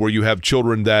sports where you have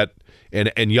children that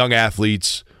and young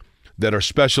athletes that are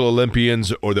Special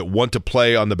Olympians or that want to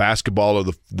play on the basketball or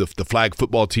the flag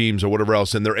football teams or whatever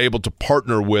else, and they're able to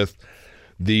partner with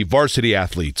the varsity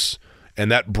athletes,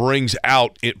 and that brings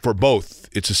out it for both.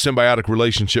 It's a symbiotic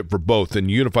relationship for both,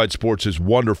 and unified sports is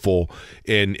wonderful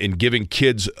in giving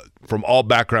kids from all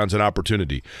backgrounds an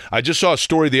opportunity. I just saw a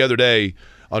story the other day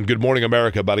on Good Morning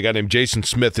America about a guy named Jason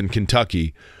Smith in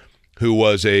Kentucky who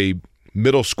was a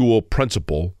middle school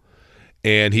principal,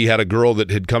 and he had a girl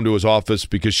that had come to his office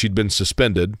because she'd been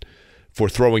suspended for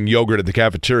throwing yogurt at the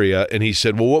cafeteria, and he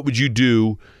said, well, what would you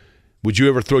do? Would you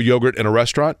ever throw yogurt in a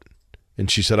restaurant? And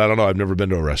she said, I don't know. I've never been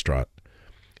to a restaurant.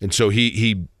 And so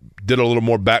he did a little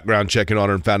more background checking on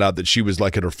her and found out that she was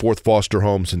like at her fourth foster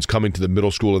home since coming to the middle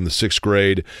school in the 6th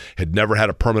grade, had never had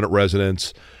a permanent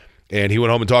residence. And he went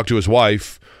home and talked to his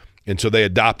wife, and so they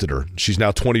adopted her. She's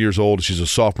now 20 years old. She's a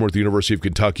sophomore at the University of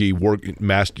Kentucky,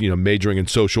 majoring in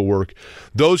social work.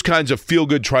 Those kinds of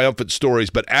feel-good, triumphant stories,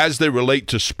 but as they relate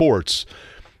to sports,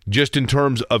 just in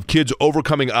terms of kids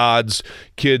overcoming odds,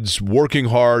 kids working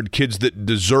hard, kids that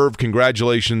deserve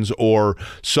congratulations or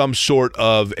some sort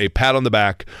of a pat on the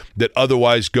back that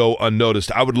otherwise go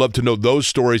unnoticed. I would love to know those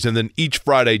stories, and then each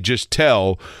Friday just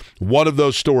tell one of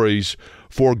those stories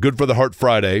for Good for the Heart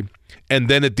Friday. And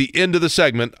then at the end of the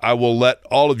segment, I will let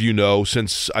all of you know,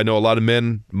 since I know a lot of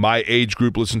men, my age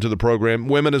group, listen to the program,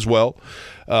 women as well,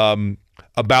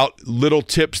 about little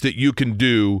tips that you can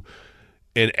do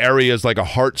in areas like a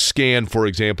heart scan, for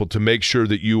example, to make sure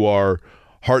that you are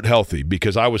heart healthy.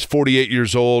 Because I was 48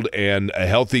 years old and a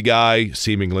healthy guy,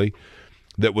 seemingly,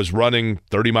 that was running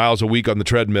 30 miles a week on the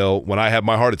treadmill when I had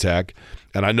my heart attack.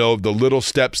 And I know of the little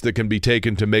steps that can be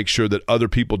taken to make sure that other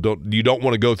people you don't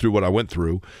want to go through what I went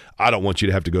through. I don't want you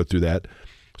to have to go through that.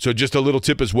 So just a little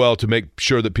tip as well to make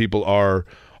sure that people are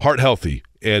heart healthy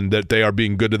and that they are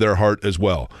being good to their heart as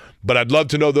well. But I'd love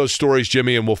to know those stories,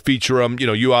 Jimmy, and we'll feature them.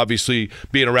 You obviously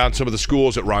being around some of the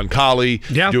schools at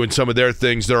Roncalli, doing some of their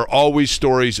things. There are always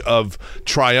stories of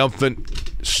triumphant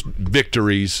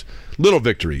victories, little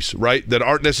victories, right, that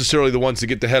aren't necessarily the ones that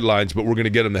get the headlines, but we're going to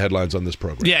get them the headlines on this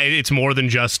program. Yeah, it's more than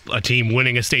just a team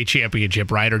winning a state championship,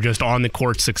 right, or just on the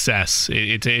court success.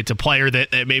 It's a player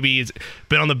that maybe has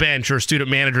been on the bench or a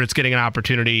student manager that's getting an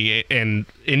opportunity. And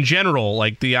in general,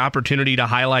 like the opportunity to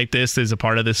highlight this as a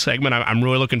part of this segment, I'm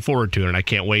really looking forward to it, and I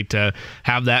can't wait to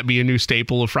have that be a new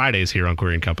staple of Fridays here on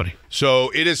Query & Company. So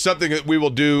it is something that we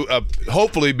will do,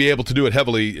 hopefully be able to do it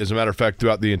heavily, as a matter of fact,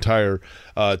 throughout the entire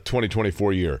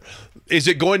 2024 year. Is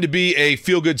it going to be a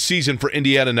feel-good season for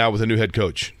Indiana now with a new head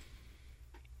coach?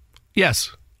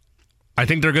 Yes. I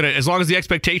think they're going to, as long as the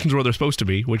expectations are where they're supposed to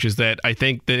be, which is that I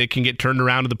think that it can get turned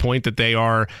around to the point that they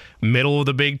are middle of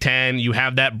the Big Ten. You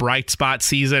have that bright spot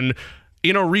season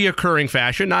in a reoccurring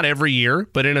fashion, not every year,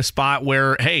 but in a spot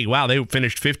where, hey, wow, they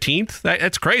finished 15th.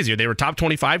 That's crazy. They were top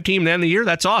 25 team at the end of the year.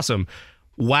 That's awesome.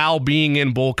 While being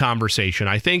in bowl conversation.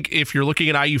 I think if you're looking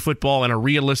at IU football and a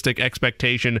realistic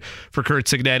expectation for Curt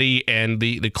Cignetti and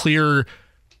the clear, I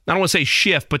don't want to say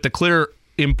shift, but the clear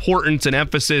importance and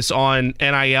emphasis on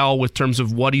NIL with terms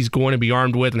of what he's going to be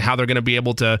armed with and how they're going to be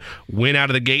able to win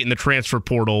out of the gate in the transfer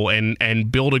portal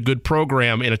and build a good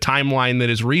program in a timeline that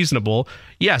is reasonable.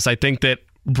 Yes, I think that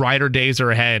brighter days are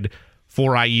ahead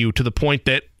for IU, to the point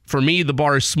that for me the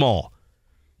bar is small.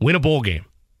 Win a bowl game.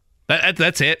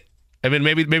 That's it. I mean,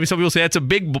 maybe some people say that's a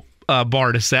big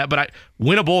bar to set, but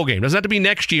win a bowl game. Doesn't have to be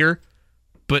next year,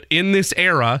 but in this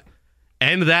era,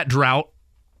 end that drought,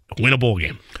 win a bowl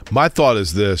game. My thought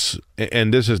is this,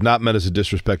 and this is not meant as a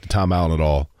disrespect to Tom Allen at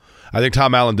all. I think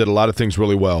Tom Allen did a lot of things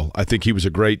really well. I think he was a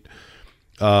great,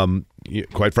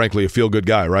 quite frankly, a feel-good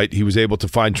guy, right? He was able to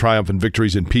find triumph and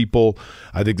victories in people.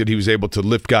 I think that he was able to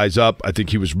lift guys up. I think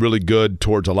he was really good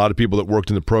towards a lot of people that worked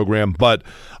in the program. But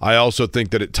I also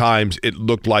think that at times it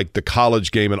looked like the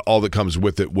college game and all that comes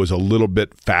with it was a little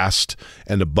bit fast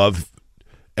and above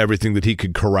everything that he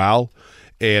could corral,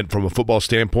 and from a football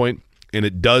standpoint. And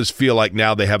it does feel like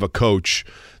now they have a coach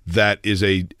that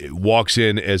walks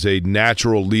in as a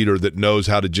natural leader that knows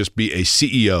how to just be a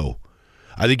CEO.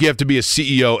 I think you have to be a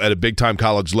CEO at a big-time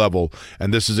college level,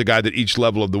 and this is a guy that each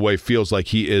level of the way feels like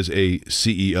he is a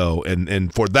CEO.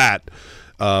 And for that,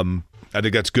 I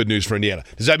think that's good news for Indiana.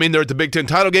 Does that mean they're at the Big Ten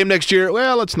title game next year?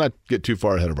 Well, let's not get too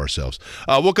far ahead of ourselves.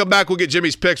 We'll come back. We'll get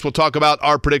Jimmy's picks. We'll talk about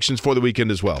our predictions for the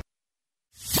weekend as well.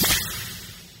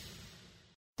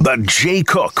 The Jay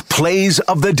Cook Plays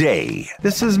of the Day.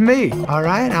 This is me, all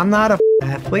right? I'm not a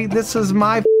athlete. This is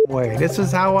my way. This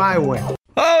is how I win.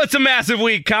 Oh, it's a massive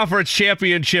week. Conference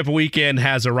championship weekend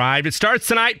has arrived. It starts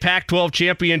tonight, Pac-12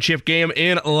 championship game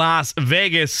in Las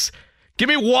Vegas. Give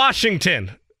me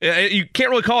Washington. You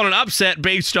can't really call it an upset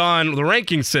based on the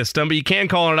ranking system, but you can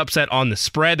call it an upset on the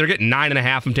spread. They're getting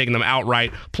 9.5. I'm taking them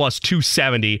outright, plus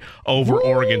 270 over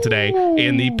Oregon today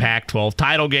in the Pac-12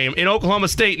 title game. In Oklahoma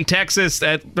State and Texas,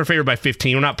 they're favored by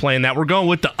 15. We're not playing that. We're going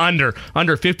with the under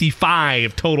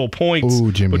 55 total points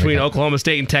between Oklahoma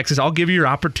State and Texas. I'll give you your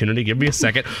opportunity. Give me a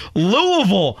second.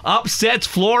 Louisville upsets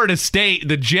Florida State.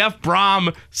 The Jeff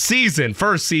Brom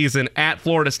first season at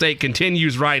Florida State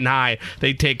continues riding high.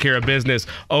 They take care of business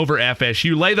over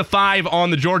FSU. Lay the 5 on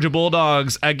the Georgia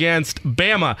Bulldogs against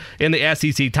Bama in the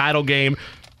SEC title game.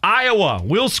 Iowa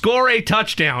will score a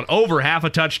touchdown, over half a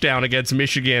touchdown against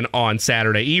Michigan on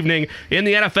Saturday evening. In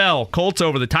the NFL, Colts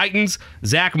over the Titans.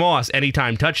 Zach Moss,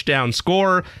 anytime touchdown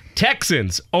scorer.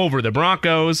 Texans over the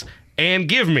Broncos. And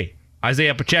give me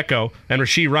Isaiah Pacheco and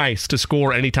Rashee Rice to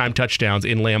score anytime touchdowns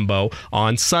in Lambeau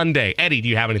on Sunday. Eddie, do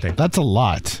you have anything? That's a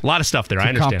lot. A lot of stuff there. I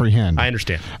understand. Comprehend. I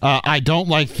understand. I don't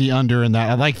like the under in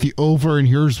that. I like the over, and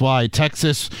here's why.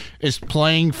 Texas is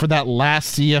playing for that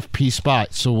last CFP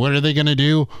spot. So what are they going to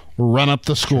do? Run up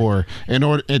the score in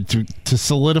order to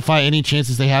solidify any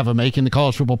chances they have of making the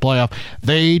college football playoff.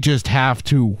 They just have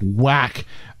to whack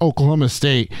Oklahoma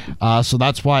State. So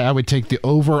that's why I would take the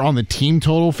over on the team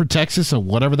total for Texas, so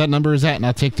whatever that number is at, and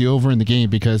I'll take the over in the game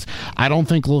because I don't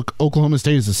think Oklahoma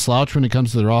State is a slouch when it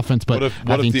comes to their offense. But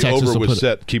what if the Texas over was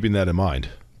set, keeping that in mind?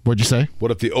 What'd you say?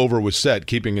 What if the over was set,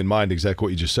 keeping in mind exactly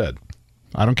what you just said?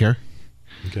 I don't care.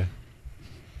 Okay.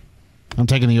 I'm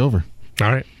taking the over.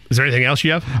 All right. Is there anything else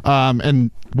you have?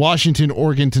 And Washington,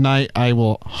 Oregon tonight, I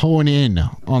will hone in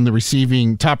on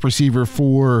the top receiver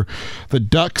for the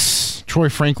Ducks, Troy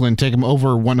Franklin. Take him over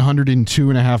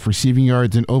 102.5 receiving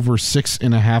yards and over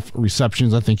 6.5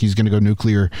 receptions. I think he's going to go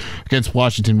nuclear against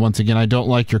Washington once again. I don't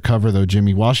like your cover, though,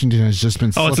 Jimmy. Washington has just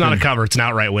been slipping. It's not a cover. It's an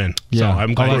outright win. Yeah. So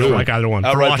I'm glad you don't like either one.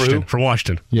 Outright for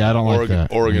Washington. Yeah, I don't like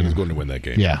that. Oregon is going to win that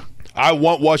game. Yeah. I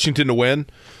want Washington to win.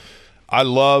 I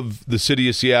love the city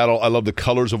of Seattle. I love the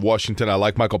colors of Washington. I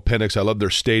like Michael Penix. I love their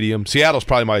stadium. Seattle's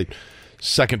probably my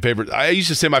second favorite. I used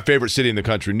to say my favorite city in the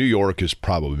country. New York is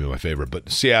probably my favorite, but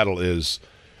Seattle is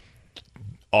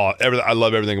I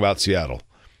love everything about Seattle.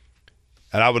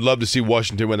 And I would love to see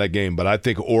Washington win that game, but I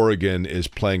think Oregon is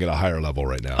playing at a higher level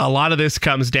right now. A lot of this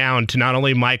comes down to not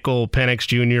only Michael Penix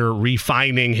Jr.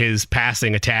 refining his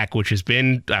passing attack, which has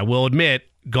been, I will admit,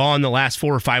 gone the last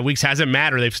 4 or 5 weeks. Hasn't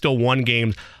mattered. They've still won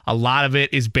games. A lot of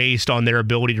it is based on their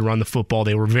ability to run the football.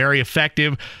 They were very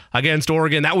effective against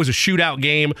Oregon. That was a shootout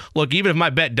game. Look, even if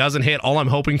my bet doesn't hit, all I'm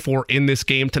hoping for in this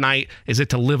game tonight is it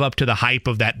to live up to the hype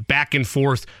of that back and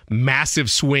forth,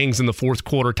 massive swings in the fourth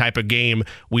quarter type of game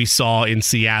we saw in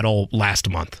Seattle last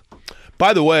month.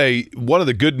 By the way, one of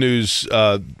the good news,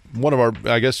 one of our,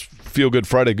 I guess, Feel Good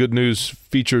Friday good news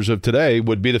features of today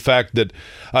would be the fact that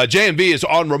J&B is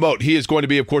on remote. He is going to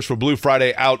be, of course, for Blue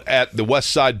Friday out at the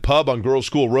West Side Pub on Girls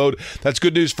School Road. That's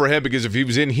good news for him because if he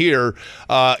was in here,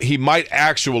 he might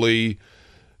actually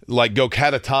go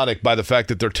catatonic by the fact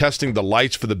that they're testing the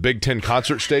lights for the Big Ten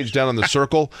concert stage down in the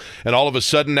Circle, and all of a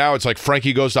sudden now it's like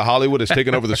Frankie Goes to Hollywood has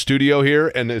taken over the studio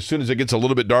here, and as soon as it gets a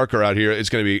little bit darker out here, it's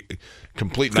going to be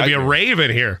complete nightmare. It's going to be a rave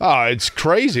in here. Oh, it's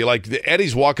crazy. Like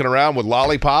Eddie's walking around with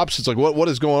lollipops. It's like, what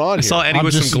is going on here? I saw Eddie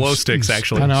with some glow sticks,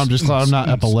 actually. I know, I'm just glad I'm not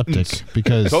epileptic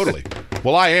because... Totally.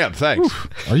 Well, I am, thanks.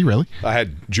 Are you really? I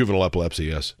had juvenile epilepsy,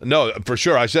 yes. No, for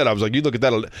sure. I was like, you look at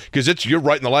that, because you're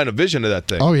right in the line of vision of that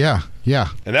thing. Oh, yeah. Yeah.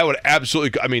 And that would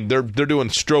absolutely, they're doing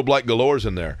strobe light galores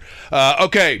in there.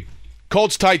 Okay,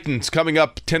 Colts Titans coming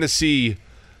up, Tennessee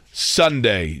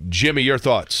Sunday. Jimmy, your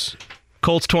thoughts?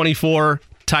 Colts 24,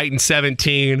 Titans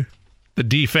 17. The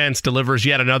defense delivers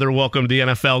yet another welcome to the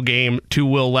NFL game to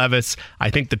Will Levis. I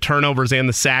think the turnovers and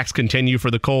the sacks continue for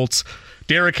the Colts.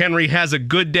 Derrick Henry has a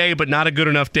good day, but not a good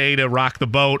enough day to rock the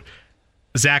boat.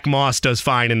 Zach Moss does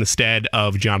fine in the stead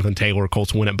of Jonathan Taylor.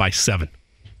 Colts win it by 7.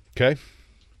 Okay.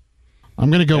 I'm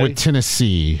going to go with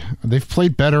Tennessee. They've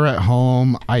played better at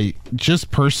home. I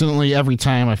just personally, every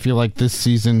time I feel like this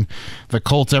season, the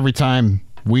Colts, every time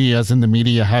we as in the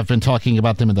media have been talking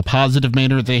about them in the positive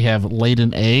manner, they have laid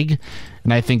an egg.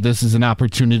 And I think this is an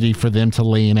opportunity for them to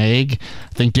lay an egg.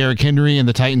 I think Derrick Henry and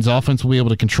the Titans offense will be able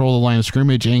to control the line of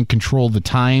scrimmage and control the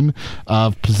time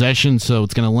of possession. So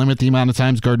it's going to limit the amount of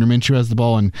times Gardner Minshew has the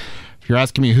ball. And if you're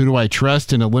asking me who do I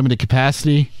trust in a limited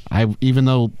capacity, even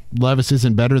though Levis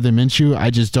isn't better than Minshew,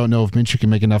 I just don't know if Minshew can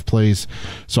make enough plays.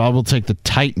 So I will take the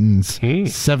Titans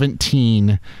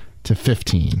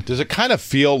 17-15. Does it kind of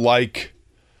feel like,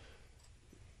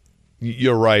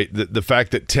 you're right, the fact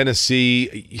that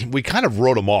Tennessee, we kind of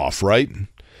wrote them off, right?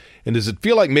 And does it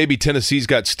feel like maybe Tennessee's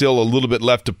got still a little bit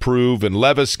left to prove? And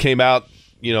Levis came out,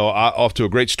 off to a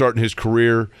great start in his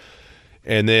career,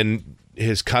 and then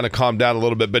has kind of calmed down a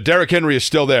little bit. But Derrick Henry is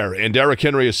still there, and Derrick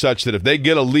Henry is such that if they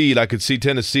get a lead, I could see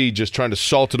Tennessee just trying to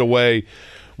salt it away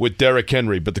with Derrick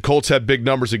Henry. But the Colts had big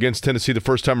numbers against Tennessee the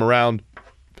first time around.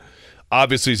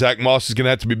 Obviously, Zach Moss is going to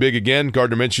have to be big again.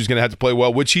 Gardner Minshew is going to have to play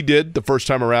well, which he did the first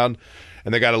time around,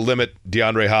 and they got to limit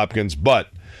DeAndre Hopkins. But,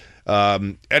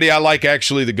 Eddie, I like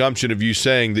actually the gumption of you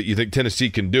saying that you think Tennessee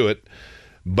can do it,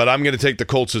 but I'm going to take the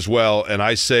Colts as well, and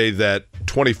I say that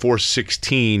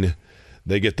 24-16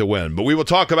 they get the win. But we will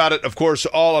talk about it, of course,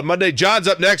 all on Monday. John's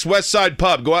up next, West Side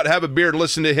Pub. Go out and have a beer and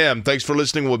listen to him. Thanks for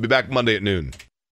listening. We'll be back Monday at noon.